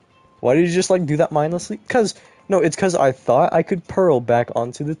 Why did you just, like, do that mindlessly? No, it's because I thought I could pearl back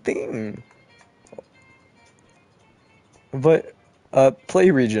onto the thing. But,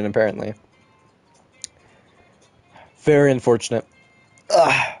 play region, apparently. Very unfortunate.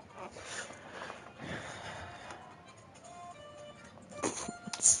 Ugh.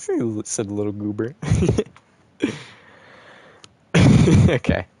 Said little goober.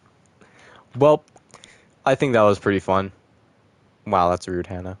 Okay. Well, I think that was pretty fun. Wow, that's rude,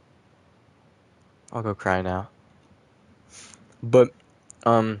 Hannah. I'll go cry now. But,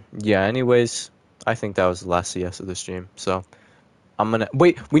 yeah, anyways, I think that was the last CS of the stream, so I'm gonna...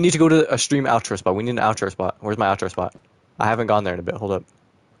 Wait, we need to go to a stream outro spot. We need an outro spot. Where's my outro spot? I haven't gone there in a bit. Hold up.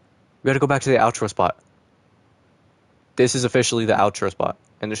 We gotta go back to the outro spot. This is officially the outro spot.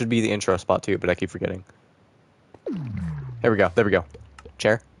 And there should be the intro spot too, but I keep forgetting. There we go. There we go.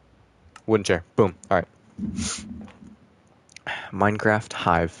 Chair? Wooden chair. Boom. Alright. Minecraft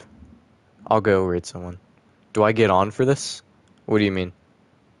Hive. I'll go raid someone. Do I get on for this? What do you mean?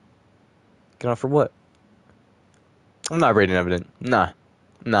 Get on for what? I'm not raiding Evident. Nah.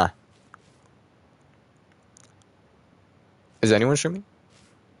 Nah. Is anyone streaming?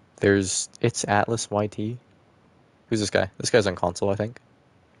 It's Atlas YT. Who's this guy? This guy's on console, I think.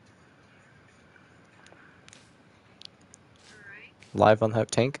 Live on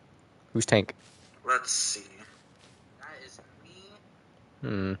Tank? Who's Tank? Let's see. That is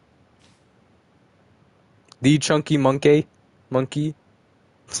me. The Chunky Monkey? Monkey?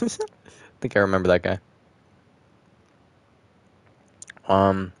 I think I remember that guy.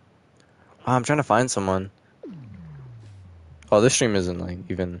 I'm trying to find someone. Oh, this stream isn't, like,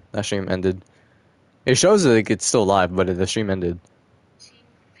 even... That stream ended. It shows that like, it's still live, but the stream ended.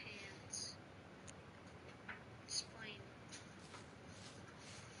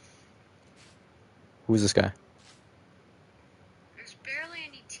 Who's this guy? There's barely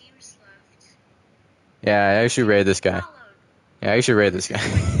any teams left. Yeah, I should raid this guy. Yeah, I should raid this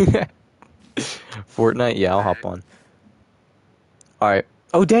guy. Fortnite? Yeah, I'll hop on. Alright.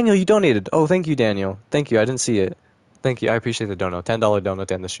 Oh, Daniel, you donated. Oh, thank you, Daniel. Thank you, I didn't see it. Thank you, I appreciate the dono. $10 dono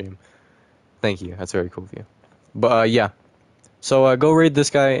to end the stream. Thank you, that's very cool of you. But, yeah. So, go raid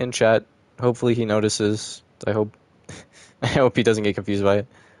this guy in chat. Hopefully he notices. I hope he doesn't get confused by it.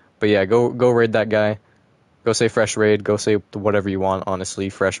 But yeah, go raid that guy. Go say fresh raid. Go say whatever you want, honestly.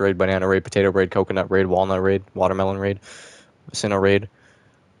 Fresh raid, banana raid, potato raid, coconut raid, walnut raid, watermelon raid, Sinnoh raid.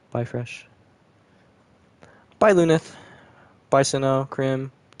 Bye, Fresh. Bye, Lunith. Bye, Sinnoh,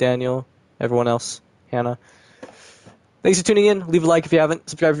 Krim, Daniel, everyone else, Hannah. Thanks for tuning in. Leave a like if you haven't.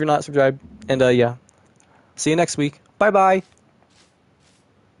 Subscribe if you're not. Subscribe. And, yeah. See you next week. Bye-bye.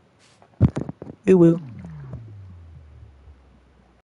 Ooh-woo.